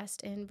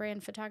invest in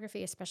brand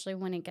photography, especially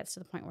when it gets to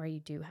the point where you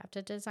do have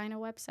to design a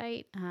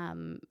website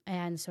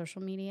and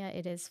social media,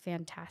 it is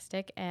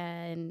fantastic.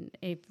 And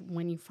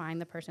when you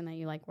find the person that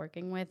you like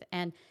working with,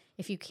 and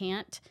if you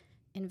can't,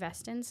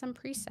 invest in some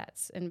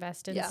presets,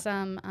 invest in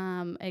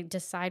some,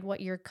 decide what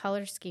your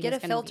color scheme is.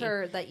 Get a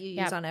filter that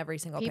you use on every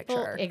single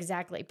picture.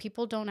 Exactly.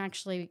 People don't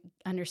actually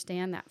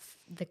understand that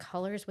the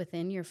colors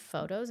within your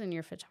photos and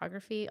your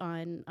photography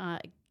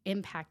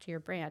impact your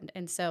brand.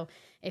 And so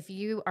if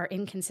you are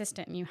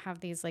inconsistent and you have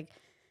these like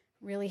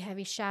really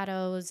heavy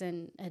shadows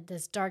and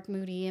this dark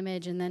moody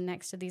image, and then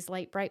next to these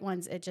light bright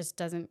ones, it just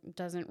doesn't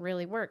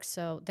really work.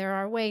 So there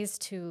are ways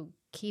to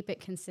keep it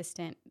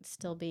consistent,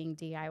 still being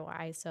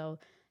DIY. So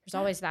there's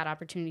always that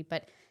opportunity.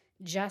 But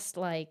just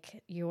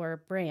like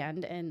your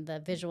brand and the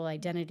visual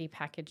identity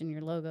package and your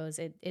logos,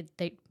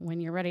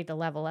 when you're ready to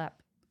level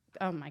up,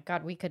 oh my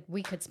God, we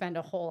could spend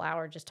a whole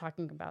hour just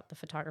talking about the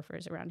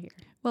photographers around here.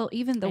 Well,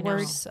 even the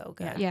words, so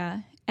good.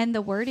 Yeah. And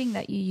the wording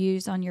that you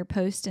use on your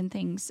post and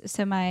things.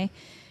 So my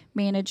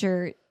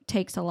manager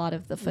takes a lot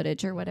of the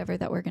footage or whatever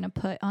that we're going to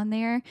put on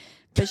there,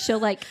 but she'll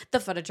like the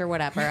footage or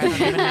whatever. I don't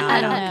even know.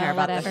 I don't care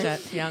about whatever.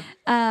 that shit. Yeah.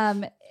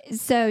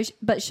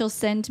 But she'll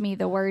send me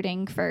the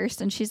wording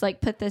first, and she's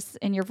like, put this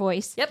in your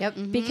voice. Yep.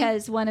 Mm-hmm.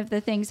 Because one of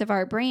the things of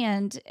our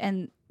brand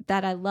and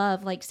that I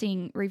love, like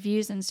seeing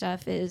reviews and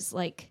stuff, is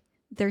like,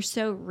 they're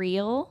so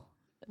real,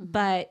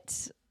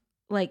 but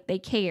like they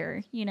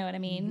care, you know what I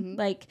mean?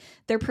 Like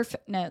they're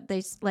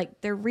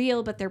they're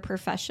real, but they're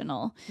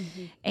professional.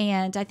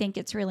 And I think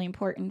it's really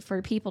important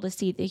for people to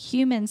see the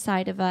human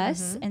side of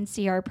us and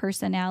see our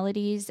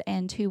personalities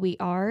and who we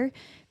are,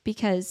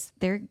 because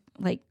they're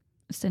like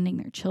sending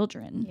their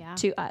children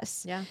to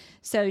us. Yeah.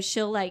 So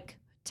she'll like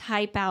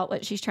type out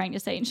what she's trying to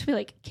say, and she'll be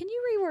like, can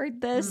you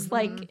reword this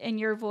like in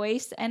your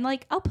voice? And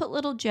like I'll put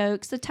little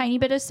jokes, a tiny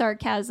bit of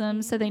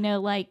sarcasm, so they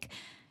know, like,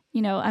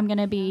 you know, I'm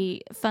gonna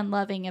be fun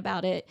loving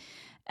about it.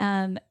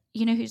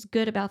 You know who's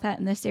good about that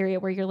in this area,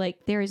 where you're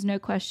like, there is no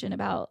question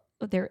about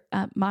their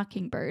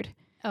Mockingbird.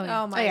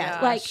 Oh my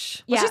gosh. Like,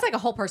 Well, she's like a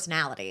whole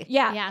personality.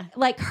 Yeah.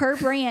 Like her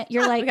brand,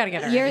 you're like, We gotta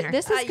get her in here.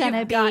 this is going to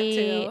You've got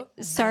be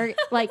to.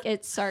 like,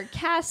 it's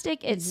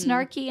sarcastic, it's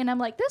snarky. And I'm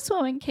like, this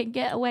woman can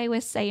get away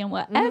with saying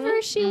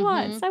whatever she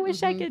wants. I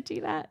wish I could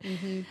do that.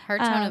 Her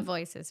tone of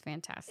voice is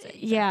fantastic.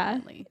 Yeah.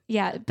 Definitely.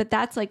 Yeah. But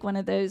that's like one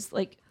of those,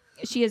 like,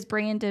 she has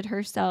branded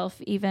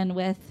herself even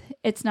with,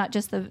 it's not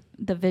just the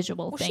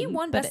visual Well, thing. she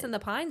won but Best in the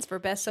Pines for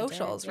Best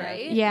Socials,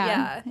 right?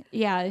 Yeah.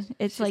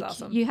 It's She's like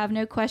awesome. you have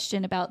no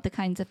question about the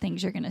kinds of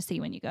things you're going to see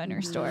when you go in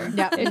her store.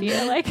 Yeah. If you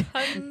like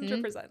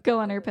 100%. go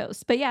on her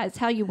post. But yeah, it's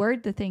how you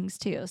word the things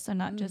too. So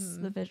not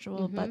just the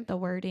visual, but the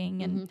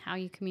wording and How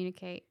you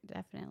communicate,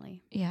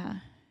 definitely. yeah.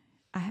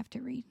 I have to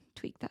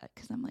retweak that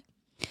because I'm like,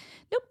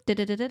 nope.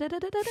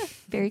 Da-da-da-da-da-da-da-da.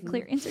 Very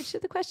clear answers to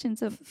the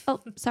questions of,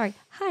 oh, sorry.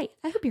 Hi,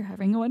 I hope you're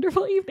having a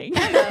wonderful evening.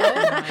 I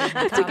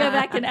have to go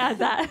back and add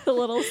that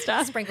little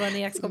stuff. Sprinkle in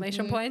the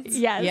exclamation points.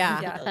 Yes.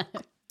 Yeah.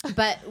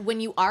 But when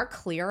you are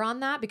clear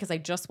on that, because I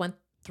just went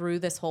through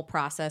this whole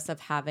process of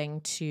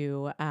having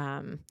to,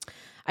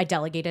 I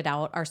delegated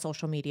out our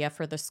social media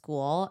for the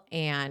school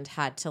and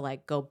had to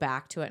like go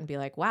back to it and be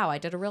like, wow, I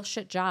did a real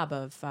shit job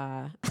of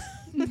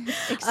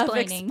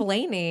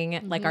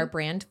explaining like our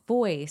brand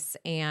voice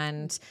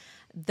and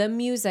the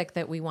music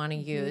that we want to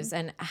use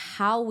and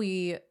how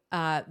we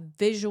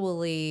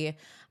visually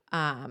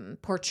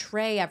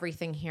portray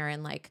everything here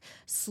in like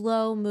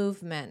slow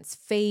movements,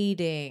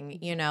 fading,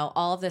 you know,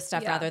 all of this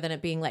stuff rather than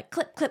it being like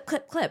clip, clip,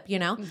 clip, clip, you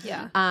know?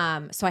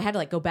 Yeah. So I had to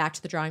like go back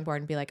to the drawing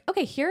board and be like,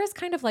 okay, here is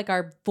kind of like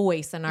our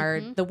voice and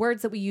our the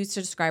words that we use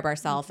to describe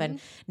ourselves. And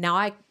now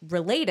I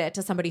relate it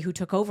to somebody who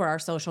took over our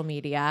social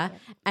media.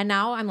 And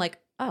now I'm like,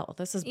 oh,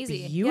 this is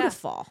Easy.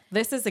 beautiful.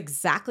 This is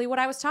exactly what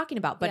I was talking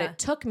about. But it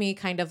took me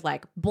kind of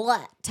like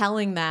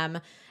telling them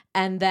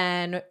and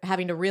then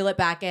having to reel it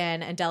back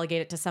in and delegate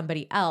it to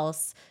somebody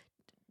else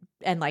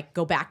and like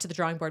go back to the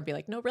drawing board and be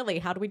like, no, really,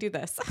 how do we do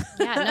this?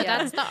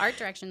 That's the art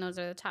direction. Those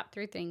are the top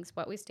 3 things: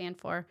 what we stand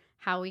for,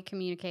 how we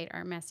communicate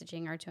our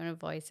messaging, our tone of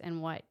voice,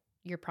 and what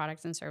your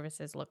products and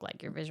services look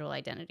like, your visual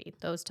identity.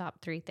 Those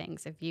top 3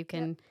 things. If you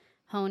can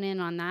hone in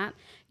on that,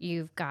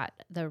 you've got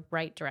the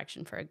right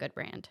direction for a good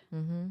brand.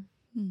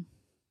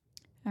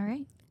 All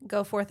right.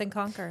 Go forth and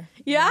conquer.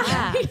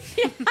 Yeah.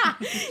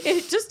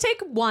 Just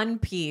take one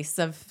piece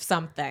of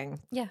something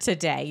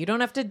today. You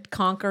don't have to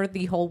conquer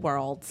the whole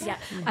world. Yeah.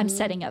 I'm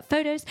setting up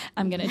photos.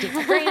 I'm going to do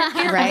my brand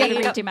here. Right. I'm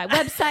going to redo my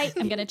website.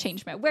 I'm going to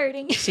change my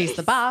wording. She's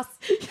the boss.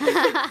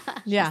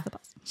 Yeah.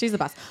 She's the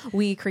boss.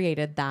 We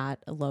created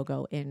that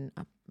logo in,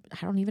 I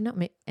don't even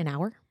know, an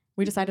hour.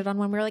 We decided on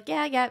one. We were like,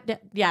 yeah,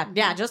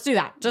 just do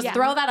that. Just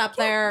throw that up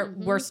there.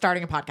 We're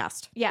starting a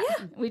podcast. Yeah.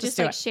 We just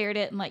do like it. shared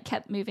it and like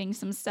kept moving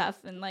some stuff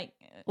and like,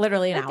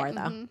 Literally an hour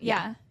though.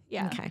 yeah.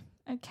 Okay.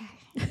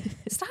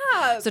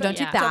 Stop. So don't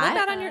do Don't look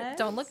that. down on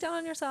don't look down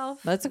on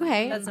yourself. That's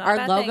okay. That's not a Our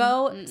bad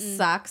logo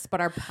sucks,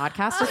 but our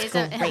podcast is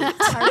great. our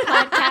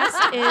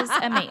podcast is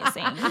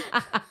amazing.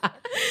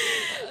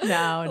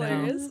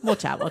 No. We'll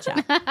chat.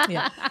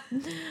 Yeah.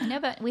 I know,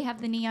 but we have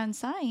the neon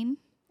sign.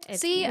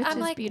 See, which I'm is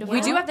like, beautiful.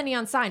 We do have the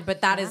neon sign,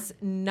 but that is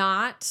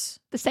not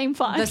the same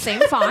font. the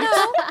same font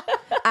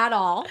at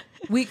all.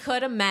 We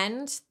could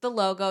amend the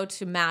logo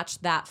to match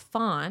that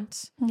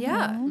font.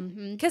 Yeah.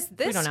 Mm-hmm. Because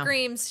this don't know.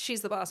 screams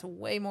She's the Boss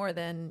way more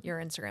than your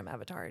Instagram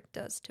avatar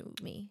does to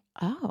me.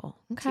 Oh,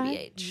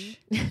 okay.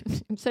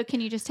 TBH. So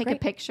can you just take a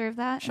Great. picture of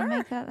that and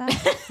make that?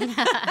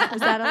 Is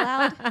that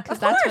allowed? Because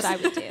that's what I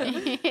would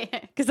do.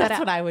 Because that's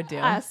what I would do.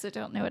 I also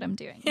don't know what I'm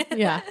doing.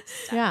 Yeah.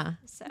 Yeah.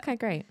 So. Okay,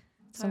 great.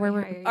 So Sorry,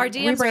 we're Harry. Our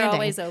DMs are Rebranding.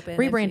 always open.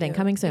 Rebranding,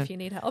 coming soon. If you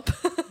need help.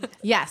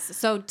 yes.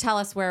 So tell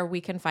us where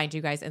we can find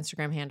you guys,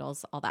 Instagram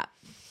handles, all that.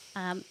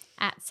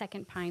 At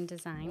Second Pine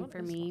Design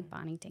for me,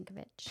 Bonnie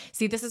Tinkovich.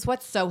 See, this is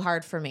what's so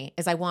hard for me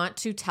is I want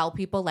to tell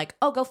people like,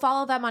 oh, go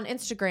follow them on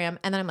Instagram.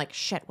 And then I'm like,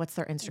 shit, what's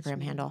their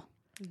Instagram handle?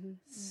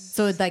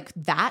 So like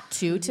that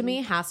too, to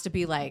me has to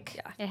be like,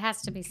 It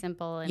has to be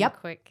simple and Yep.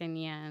 quick and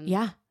and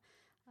yeah.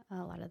 a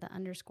lot of the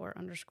underscore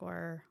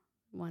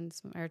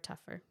ones are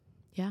tougher.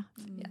 Yeah.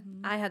 Yeah.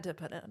 I had to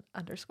put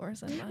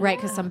underscores in mine. Right.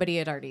 Because somebody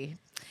had already.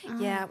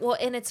 Yeah. Well,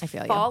 and it's I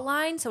feel you. fall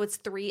line, so it's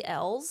 3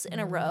 L's in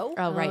a row.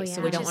 Oh, right. Oh, So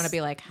yeah. we don't Which want to is be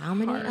like, how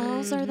many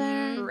L's are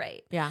there?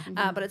 Right. Yeah.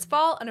 But it's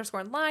fall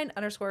 _line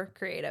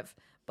 _creative.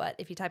 But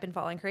if you type in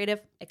fall line creative,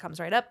 it comes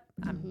right up.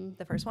 I'm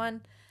the first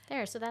one.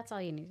 There, so that's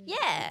all you need.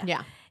 Yeah.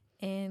 Yeah.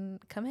 And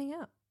come hang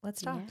out.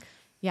 Let's talk. Yeah.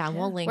 Yeah. And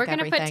we'll link We're gonna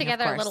everything, put of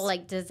together a course. little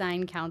like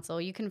design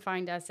council. You can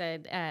find us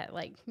at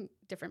like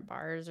different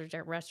bars or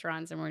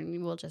restaurants,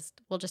 and we'll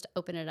just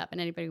open it up, and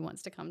anybody who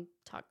wants to come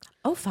talk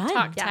Oh,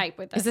 fun. type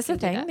with us. Is this a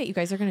can do thing that you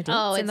guys are going to do?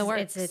 Oh, It's in the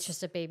It's works.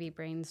 just a baby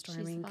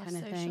brainstorming kind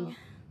of thing.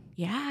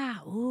 Yeah.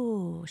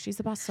 Ooh, She's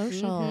the Boss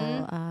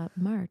Social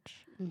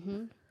March.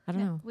 Mm-hmm. I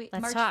don't know. Wait,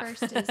 Let's March talk.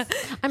 1st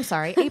is I'm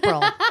sorry.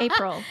 April.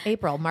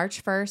 April.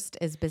 March 1st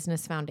is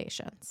Business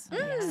Foundations.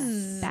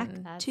 Back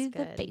That's to the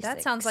good. basics.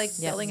 That sounds like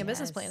Yes. building a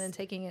business plan and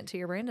taking it to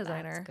your brand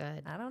designer.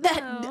 good. I don't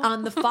That know.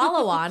 on the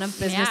follow-on of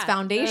Business Yeah.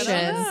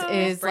 Foundations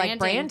is like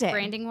branding.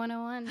 Branding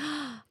 101.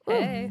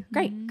 Hey.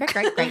 Great.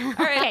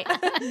 All right.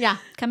 Yeah.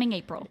 coming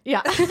April.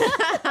 Yeah.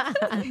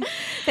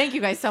 Thank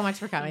you guys so much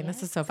for coming.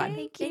 This is so fun.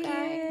 Thank you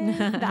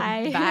guys.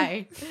 Bye.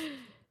 Bye.